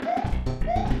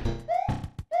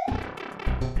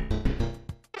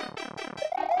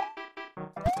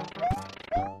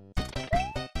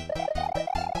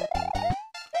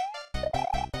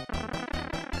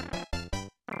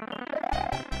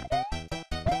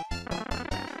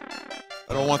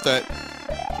don't want that.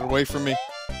 Get away from me.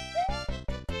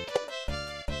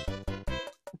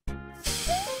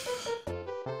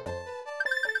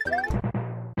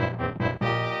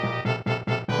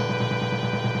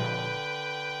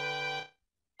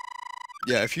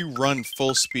 Yeah, if you run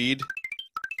full speed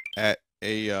at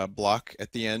a block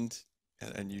at the end,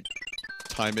 and you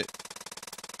time it,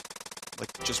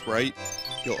 like, just right,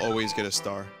 you'll always get a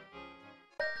star.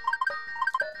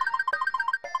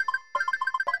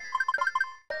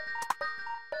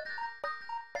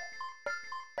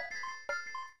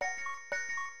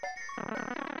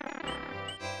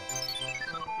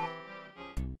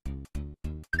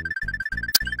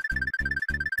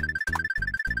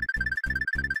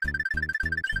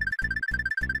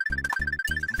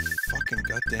 Fucking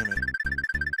goddamn it.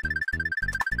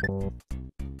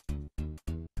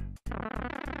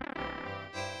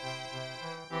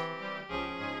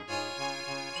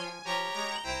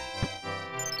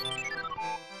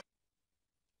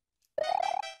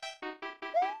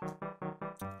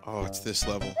 Oh, it's this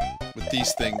level. With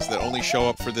these things that only show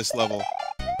up for this level.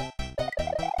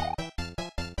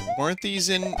 Weren't these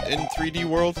in 3D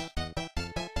World?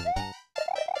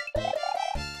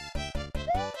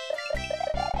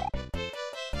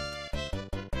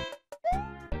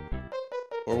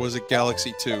 Or was it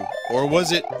Galaxy 2? Or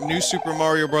was it New Super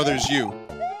Mario Bros. U?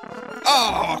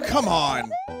 Oh, come on!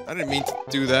 I didn't mean to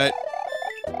do that.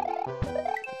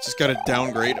 Just got a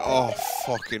downgrade. Oh,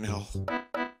 fucking hell.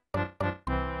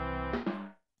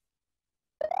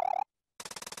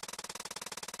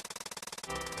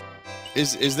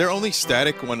 Is there only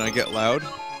static when I get loud?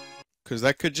 Because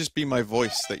that could just be my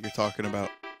voice that you're talking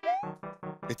about.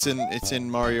 It's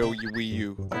in Mario Wii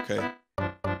U. Okay.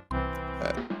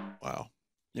 Wow.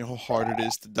 You know how hard it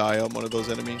is to die on one of those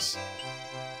enemies?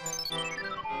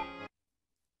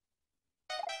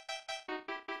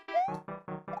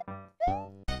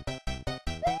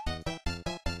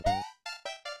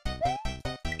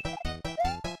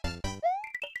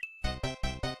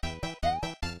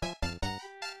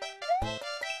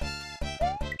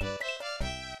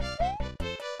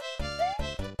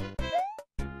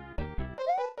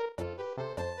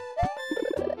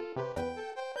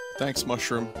 Thanks,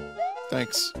 Mushroom.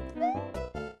 Thanks.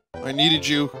 I needed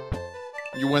you.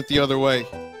 You went the other way.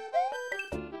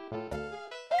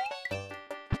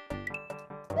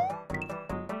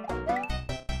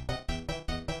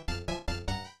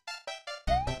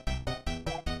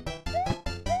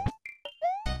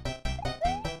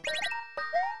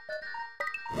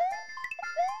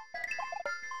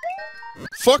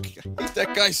 Fuck! I hate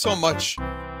that guy so much.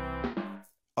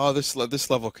 Oh, this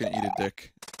level can eat a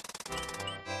dick.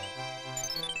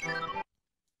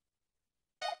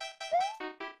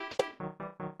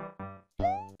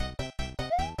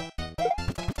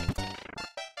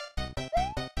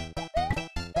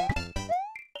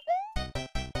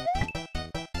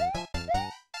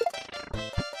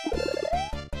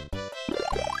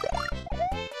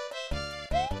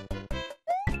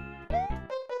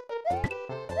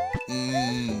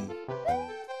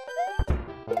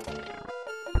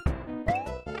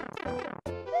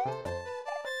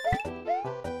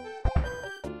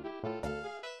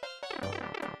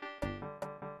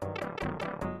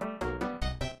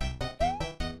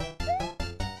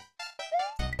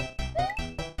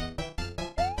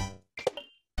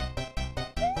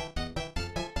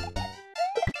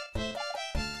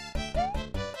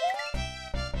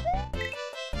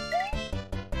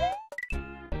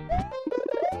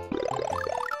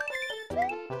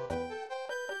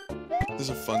 This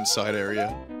is a fun side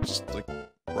area. Just like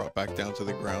brought back down to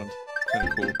the ground. Kind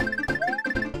of cool.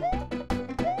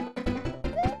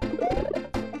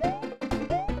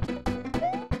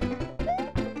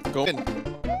 Go in.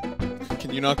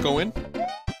 Can you not go in?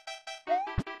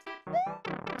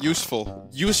 Useful.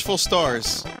 Useful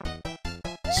stars.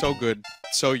 So good.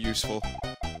 So useful.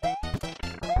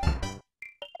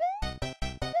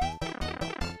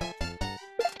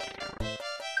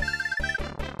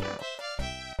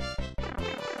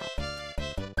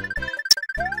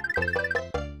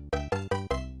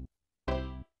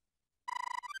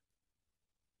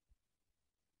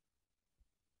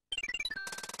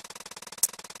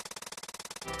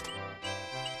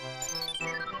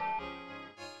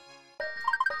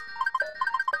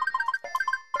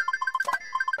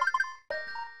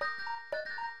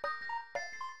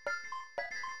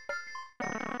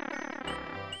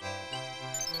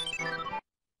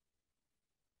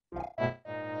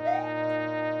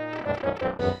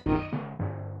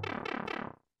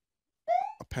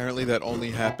 Apparently that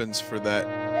only happens for the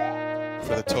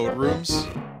Toad rooms.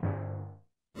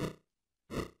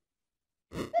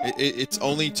 It's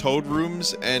only Toad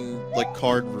rooms and like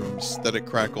card rooms that it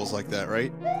crackles like that,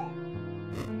 right?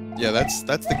 Yeah, that's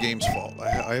the game's fault.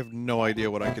 I have no idea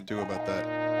what I could do about that.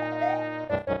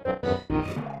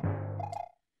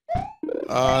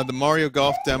 The Mario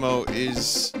Golf demo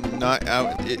is not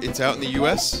out. It's out in the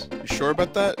US? You sure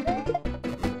about that?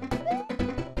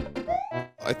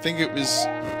 I think it was,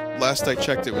 last I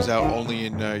checked, it was out only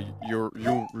in Europe.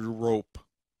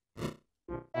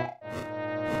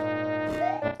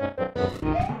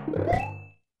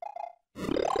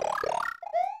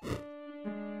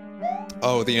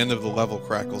 Oh, the end of the level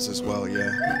crackles as well, yeah.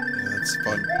 Yeah, that's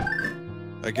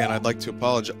fun. Again, I'd like to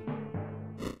apologize.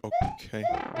 Okay.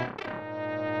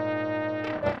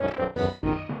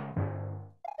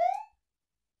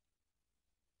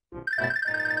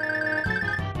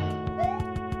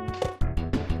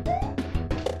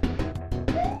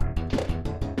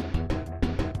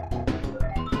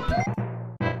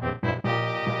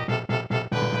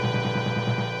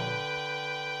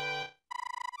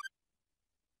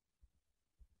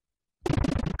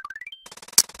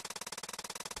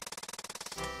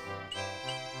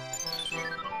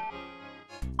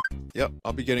 Yep,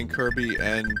 I'll be getting Kirby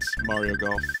and Mario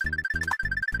Golf.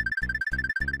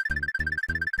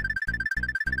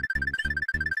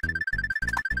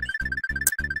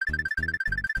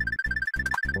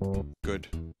 Good.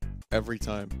 Every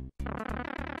time.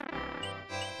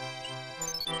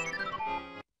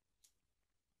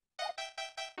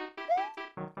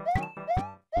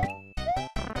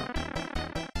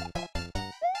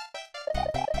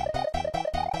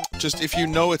 Just, if you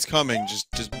know it's coming, just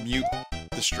mute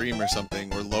the stream or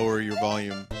something, or lower your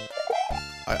volume.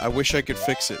 I wish I could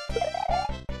fix it.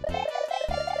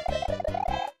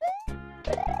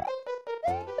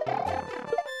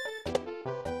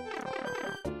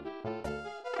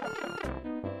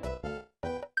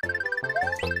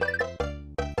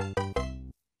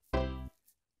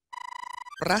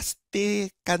 Raste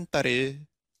cantare.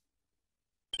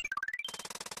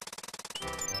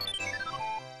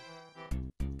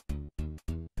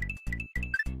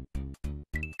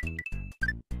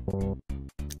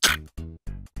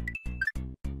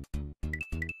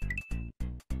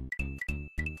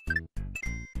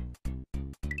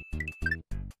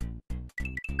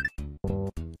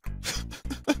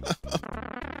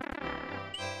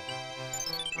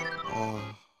 Oh,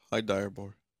 hi,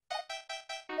 Direbor.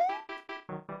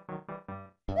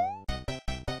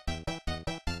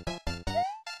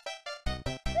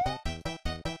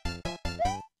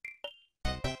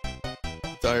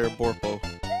 Direborpo.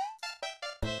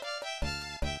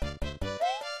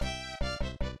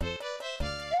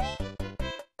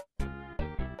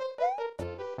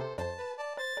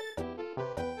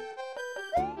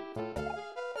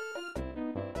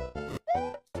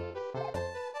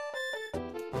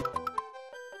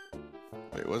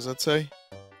 Wait, what does that say?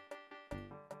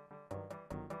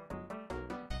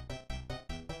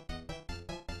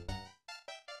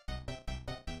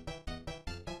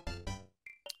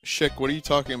 Shik, what are you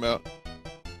talking about?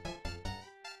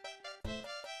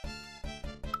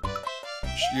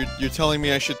 You're telling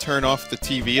me I should turn off the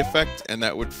TV effect and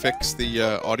that would fix the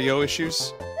audio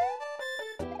issues?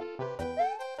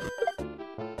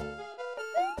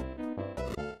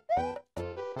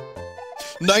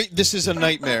 This is a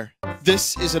nightmare.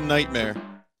 This is a nightmare.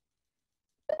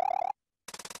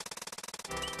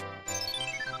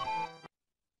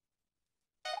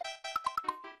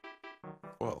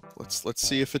 Well, let's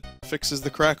see if it fixes the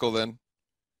crackle then.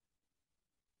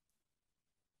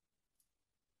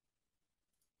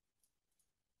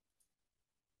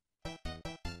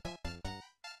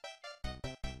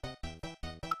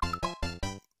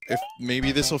 If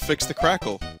maybe this will fix the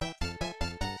crackle.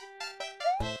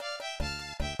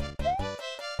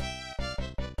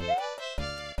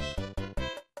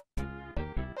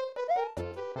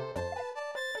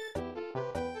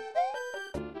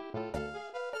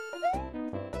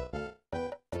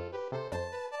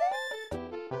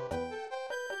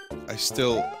 I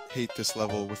still hate this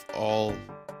level with all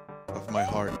of my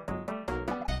heart.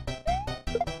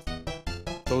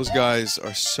 Those guys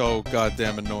are so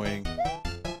goddamn annoying.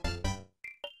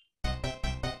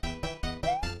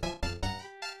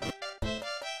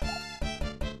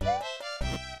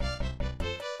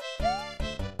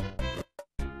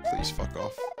 Please fuck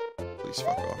off. Please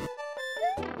fuck off.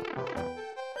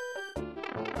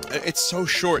 It's so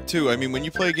short too. I mean, when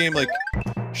you play a game like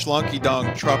Schlanky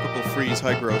Dong, Tropical Freeze,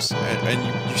 High Gross,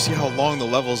 and you see how long the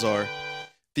levels are.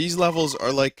 These levels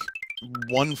are like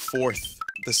 1/4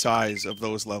 the size of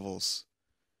those levels.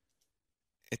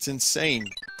 It's insane.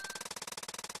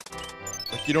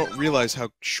 Like, you don't realize how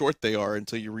short they are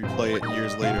until you replay it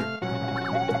years later.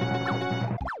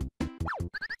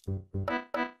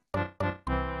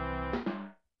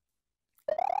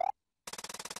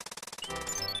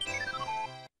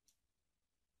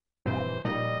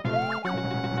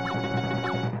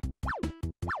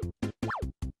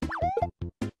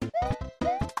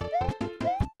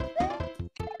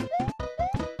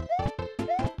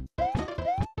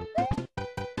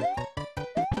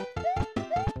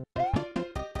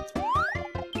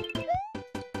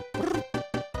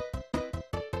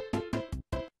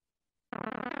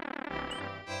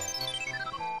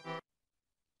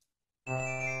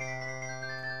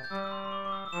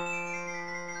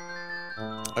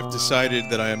 I've decided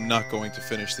that I am not going to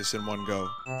finish this in one go.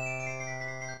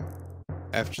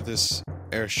 After this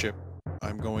airship,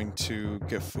 I'm going to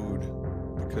get food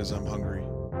because I'm hungry.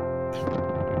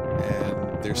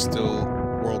 And there's still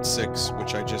World 6,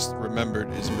 which I just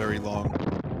remembered is very long.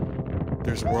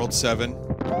 There's World 7,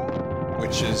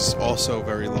 which is also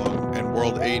very long, and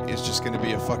World 8 is just going to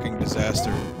be a fucking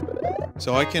disaster.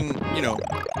 So I can, you know,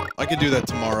 I can do that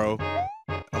tomorrow,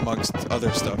 amongst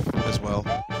other stuff as well.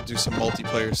 Do some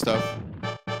multiplayer stuff.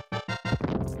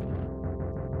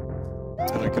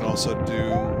 And I can also do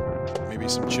maybe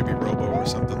some Chibi Robo or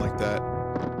something like that.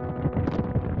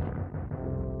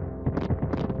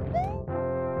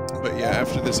 But yeah,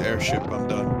 after this airship, I'm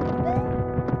done.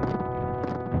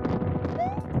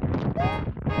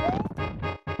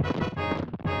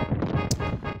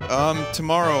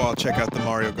 Tomorrow I'll check out the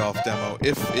Mario Golf demo,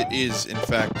 if it is, in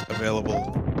fact,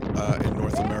 available in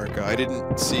North America. I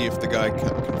didn't see if the guy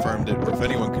confirmed it, or if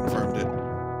anyone confirmed it,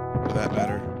 for that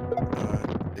matter.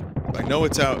 I know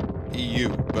it's out EU,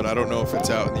 but I don't know if it's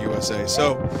out in the USA.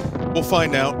 So, we'll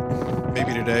find out.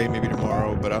 Maybe today, maybe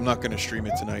tomorrow, but I'm not going to stream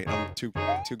it tonight. I'm too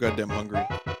goddamn hungry.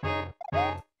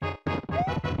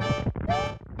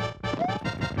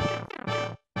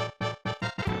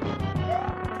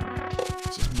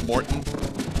 Morton.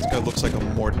 This guy looks like a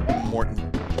Morton.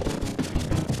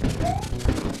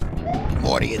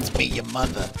 Morty, it's me, your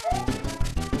mother.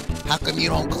 How come you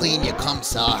don't clean your cum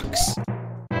socks?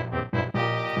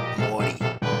 Morty.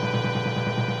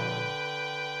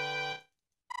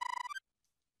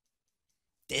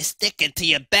 They're sticking to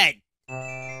your bed.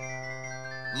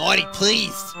 Morty,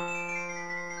 please.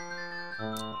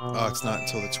 Oh, it's not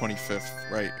until the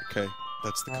 25th. Right, okay.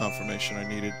 That's the confirmation I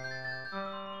needed.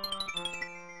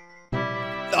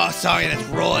 Oh, sorry, that's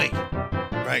Roy.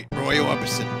 Right, Roy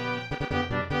Orbison.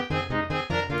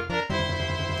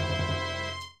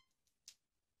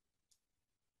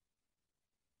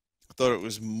 I thought it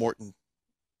was Morton.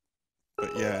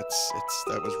 But yeah,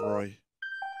 that was Roy.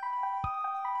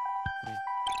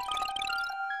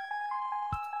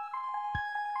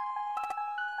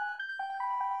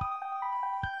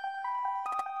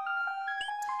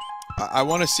 I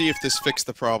want to see if this fixed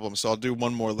the problem, so I'll do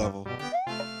one more level.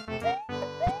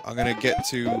 I'm gonna get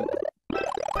to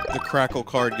the Crackle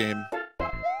card game.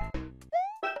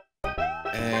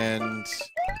 And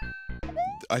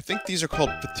I think these are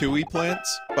called Patui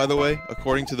plants, by the way,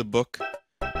 according to the book.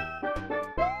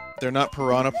 They're not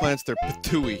piranha plants, they're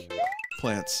Patui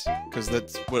plants, because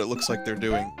that's what it looks like they're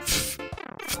doing.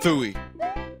 Patui.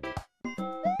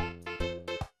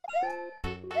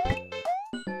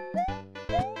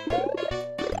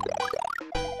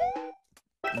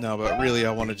 No, but really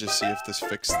I want to just see if this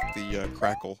fixed the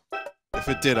Crackle. If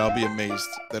it did, I'll be amazed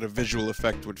that a visual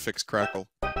effect would fix Crackle.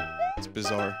 It's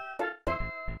bizarre.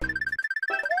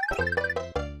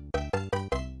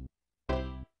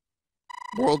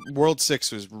 World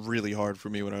 6 was really hard for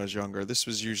me when I was younger. This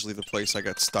was usually the place I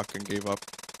got stuck and gave up.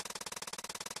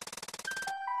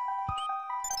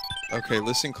 Okay,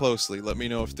 listen closely. Let me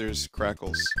know if there's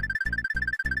crackles.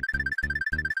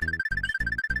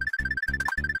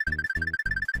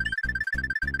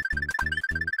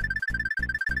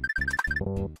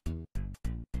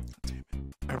 Damn it.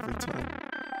 Every time.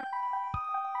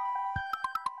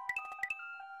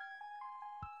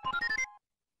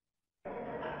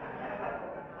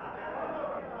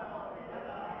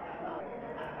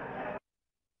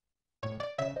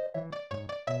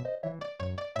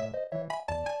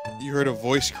 You heard a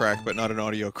voice crack, but not an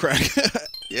audio crack.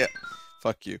 Yeah,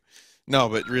 fuck you. No,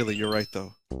 but really, you're right,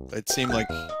 though. It seemed like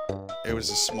it was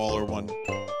a smaller one,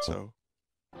 so...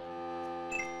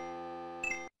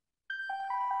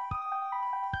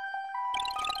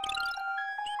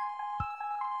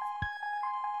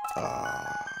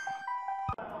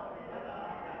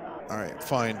 Alright,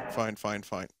 fine.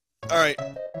 Alright.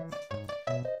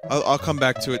 I'll come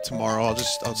back to it tomorrow.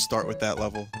 I'll start with that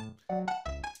level.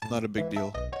 Not a big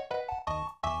deal.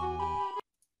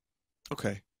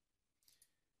 Okay.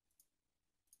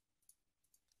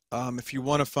 If you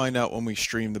want to find out when we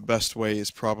stream, the best way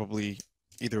is probably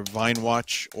either Vine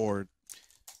Watch and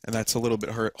that's a little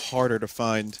bit harder to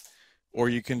find, or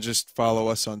you can just follow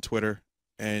us on Twitter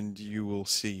and you will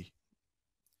see.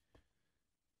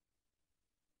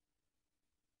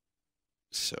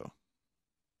 So.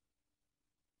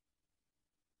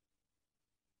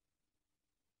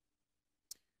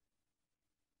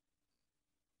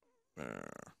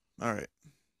 All right.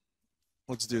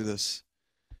 Let's do this.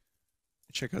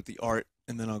 Check out the art,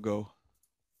 and then I'll go.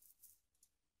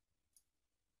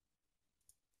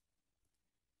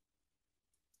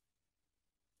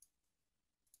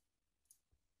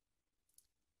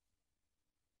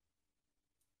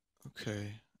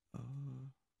 Okay.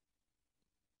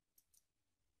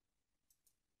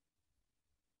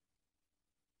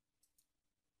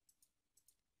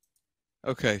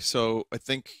 Okay, so I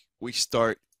think we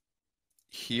start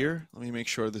here. Let me make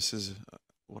sure this is...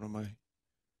 what am I...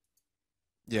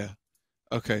 Yeah.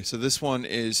 Okay, so this one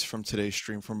is from today's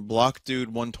stream, from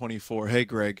BlockDude124. Hey,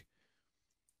 Greg.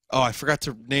 Oh, I forgot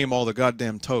to name all the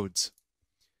goddamn toads.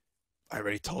 I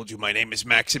already told you my name is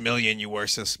Maximilian, you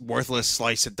worthless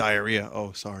slice of diarrhea.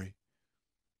 Oh, sorry.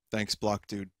 Thanks,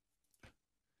 BlockDude.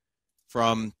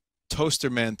 From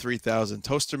Toasterman3000.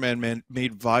 Toasterman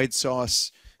made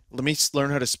Vinesauce. Let me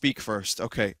learn how to speak first.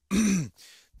 Okay.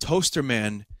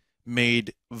 Toasterman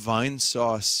made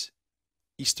Vinesauce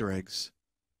Easter eggs.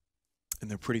 And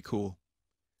they're pretty cool.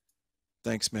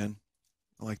 Thanks, man.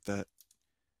 I like that.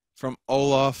 From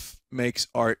Olaf makes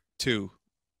art too.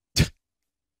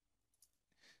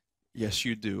 Yes,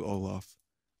 you do, Olaf.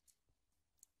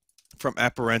 From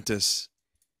Apparentus.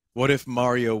 What if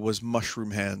Mario was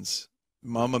mushroom hands?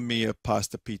 Mamma mia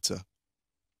pasta pizza.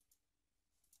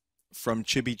 From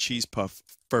Chibi Cheese Puff,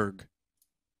 Ferg.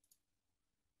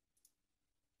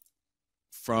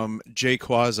 From Jay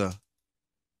Quaza.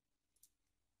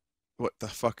 What the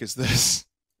fuck is this?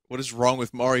 What is wrong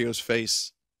with Mario's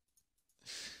face?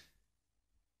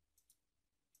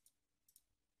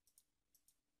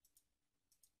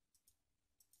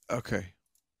 Okay.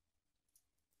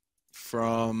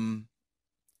 From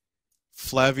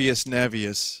Flavius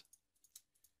Navius.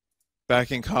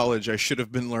 Back in college, I should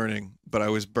have been learning, but I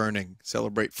was burning.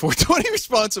 Celebrate 420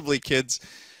 responsibly, kids.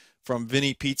 From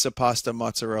Vinny Pizza Pasta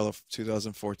Mozzarella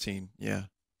 2014. Yeah.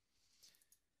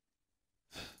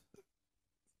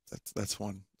 That's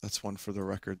one. That's one for the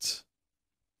records.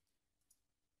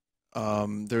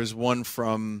 There's one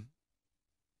from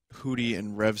Hootie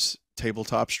and Rev's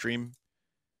tabletop stream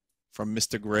from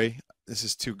Mr. Gray. This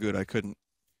is too good. I couldn't.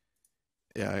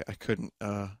 Yeah, I couldn't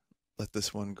let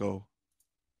this one go.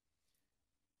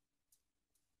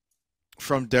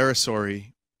 From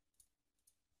Derisori,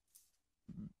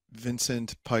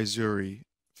 Vincent Paisuri,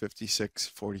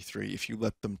 5643. If you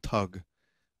let them tug,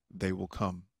 they will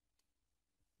come.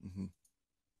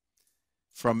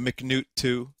 From McNewt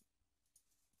 2.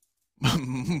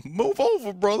 Move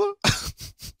over, brother.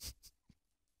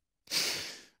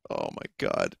 Oh my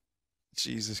God.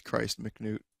 Jesus Christ,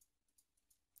 McNewt.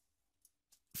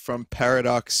 From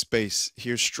Paradox Space.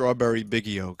 Here's Strawberry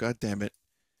Biggio. God damn it.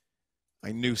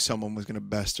 I knew someone was going to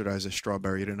bastardize a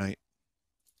strawberry tonight.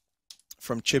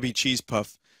 From Chibi Cheese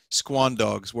Puff. Squan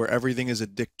Dogs, where everything is a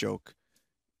dick joke.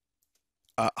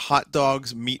 Hot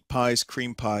dogs, meat pies,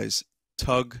 cream pies.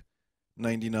 Tug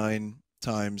 99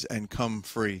 times and come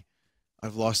free.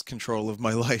 I've lost control of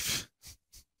my life.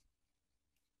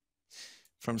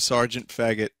 From Sergeant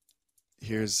Faggot.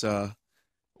 Here's when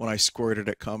I squirted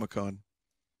at Comic-Con.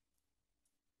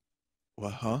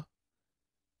 What, huh?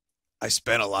 I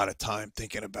spent a lot of time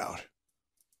thinking about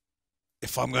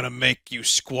if I'm going to make you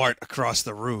squirt across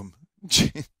the room.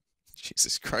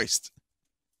 Jesus Christ.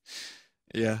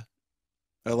 Yeah.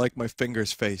 I like my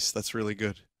finger's face. That's really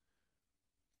good.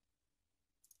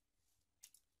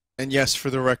 And yes,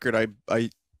 for the record, I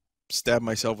stabbed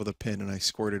myself with a pin and I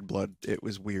squirted blood. It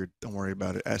was weird. Don't worry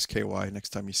about it. Ask KY next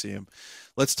time you see him.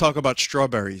 Let's talk about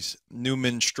strawberries.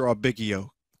 Newman Straw Biggio.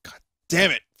 God damn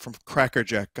it. From Cracker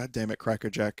Jack. God damn it, Cracker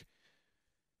Jack.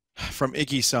 From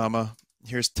Iggy Sama.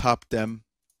 Here's Top Dem.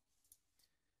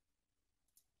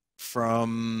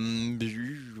 From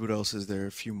what else is there?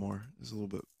 A few more. There's a little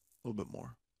bit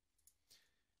more.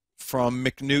 From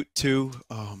McNewt 2.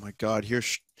 Oh my God.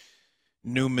 Here's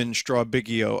Newman Straw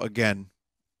Biggio again.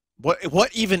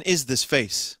 What even is this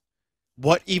face?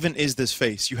 What even is this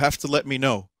face? You have to let me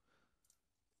know.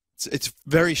 It's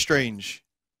very strange.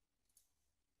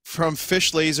 From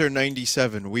Fish Laser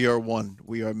 97. We are one.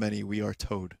 We are many. We are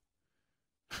Toad.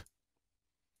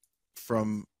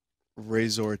 From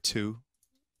Razor 2.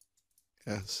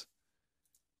 Yes.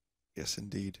 Yes,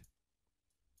 indeed.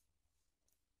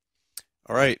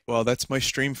 All right. Well, that's my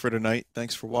stream for tonight.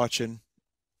 Thanks for watching.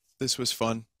 This was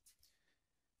fun.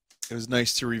 It was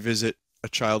nice to revisit a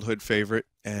childhood favorite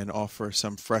and offer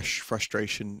some fresh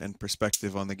frustration and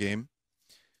perspective on the game.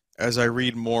 As I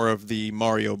read more of the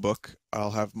Mario book,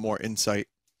 I'll have more insight.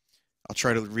 I'll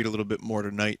try to read a little bit more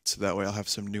tonight, so that way I'll have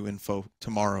some new info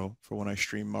tomorrow for when I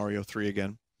stream Mario 3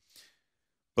 again.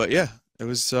 But yeah, it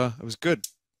was good.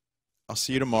 I'll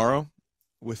see you tomorrow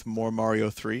with more Mario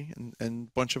 3 and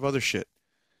a bunch of other shit.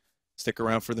 Stick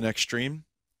around for the next stream,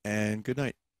 and good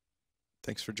night.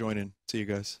 Thanks for joining. See you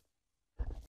guys.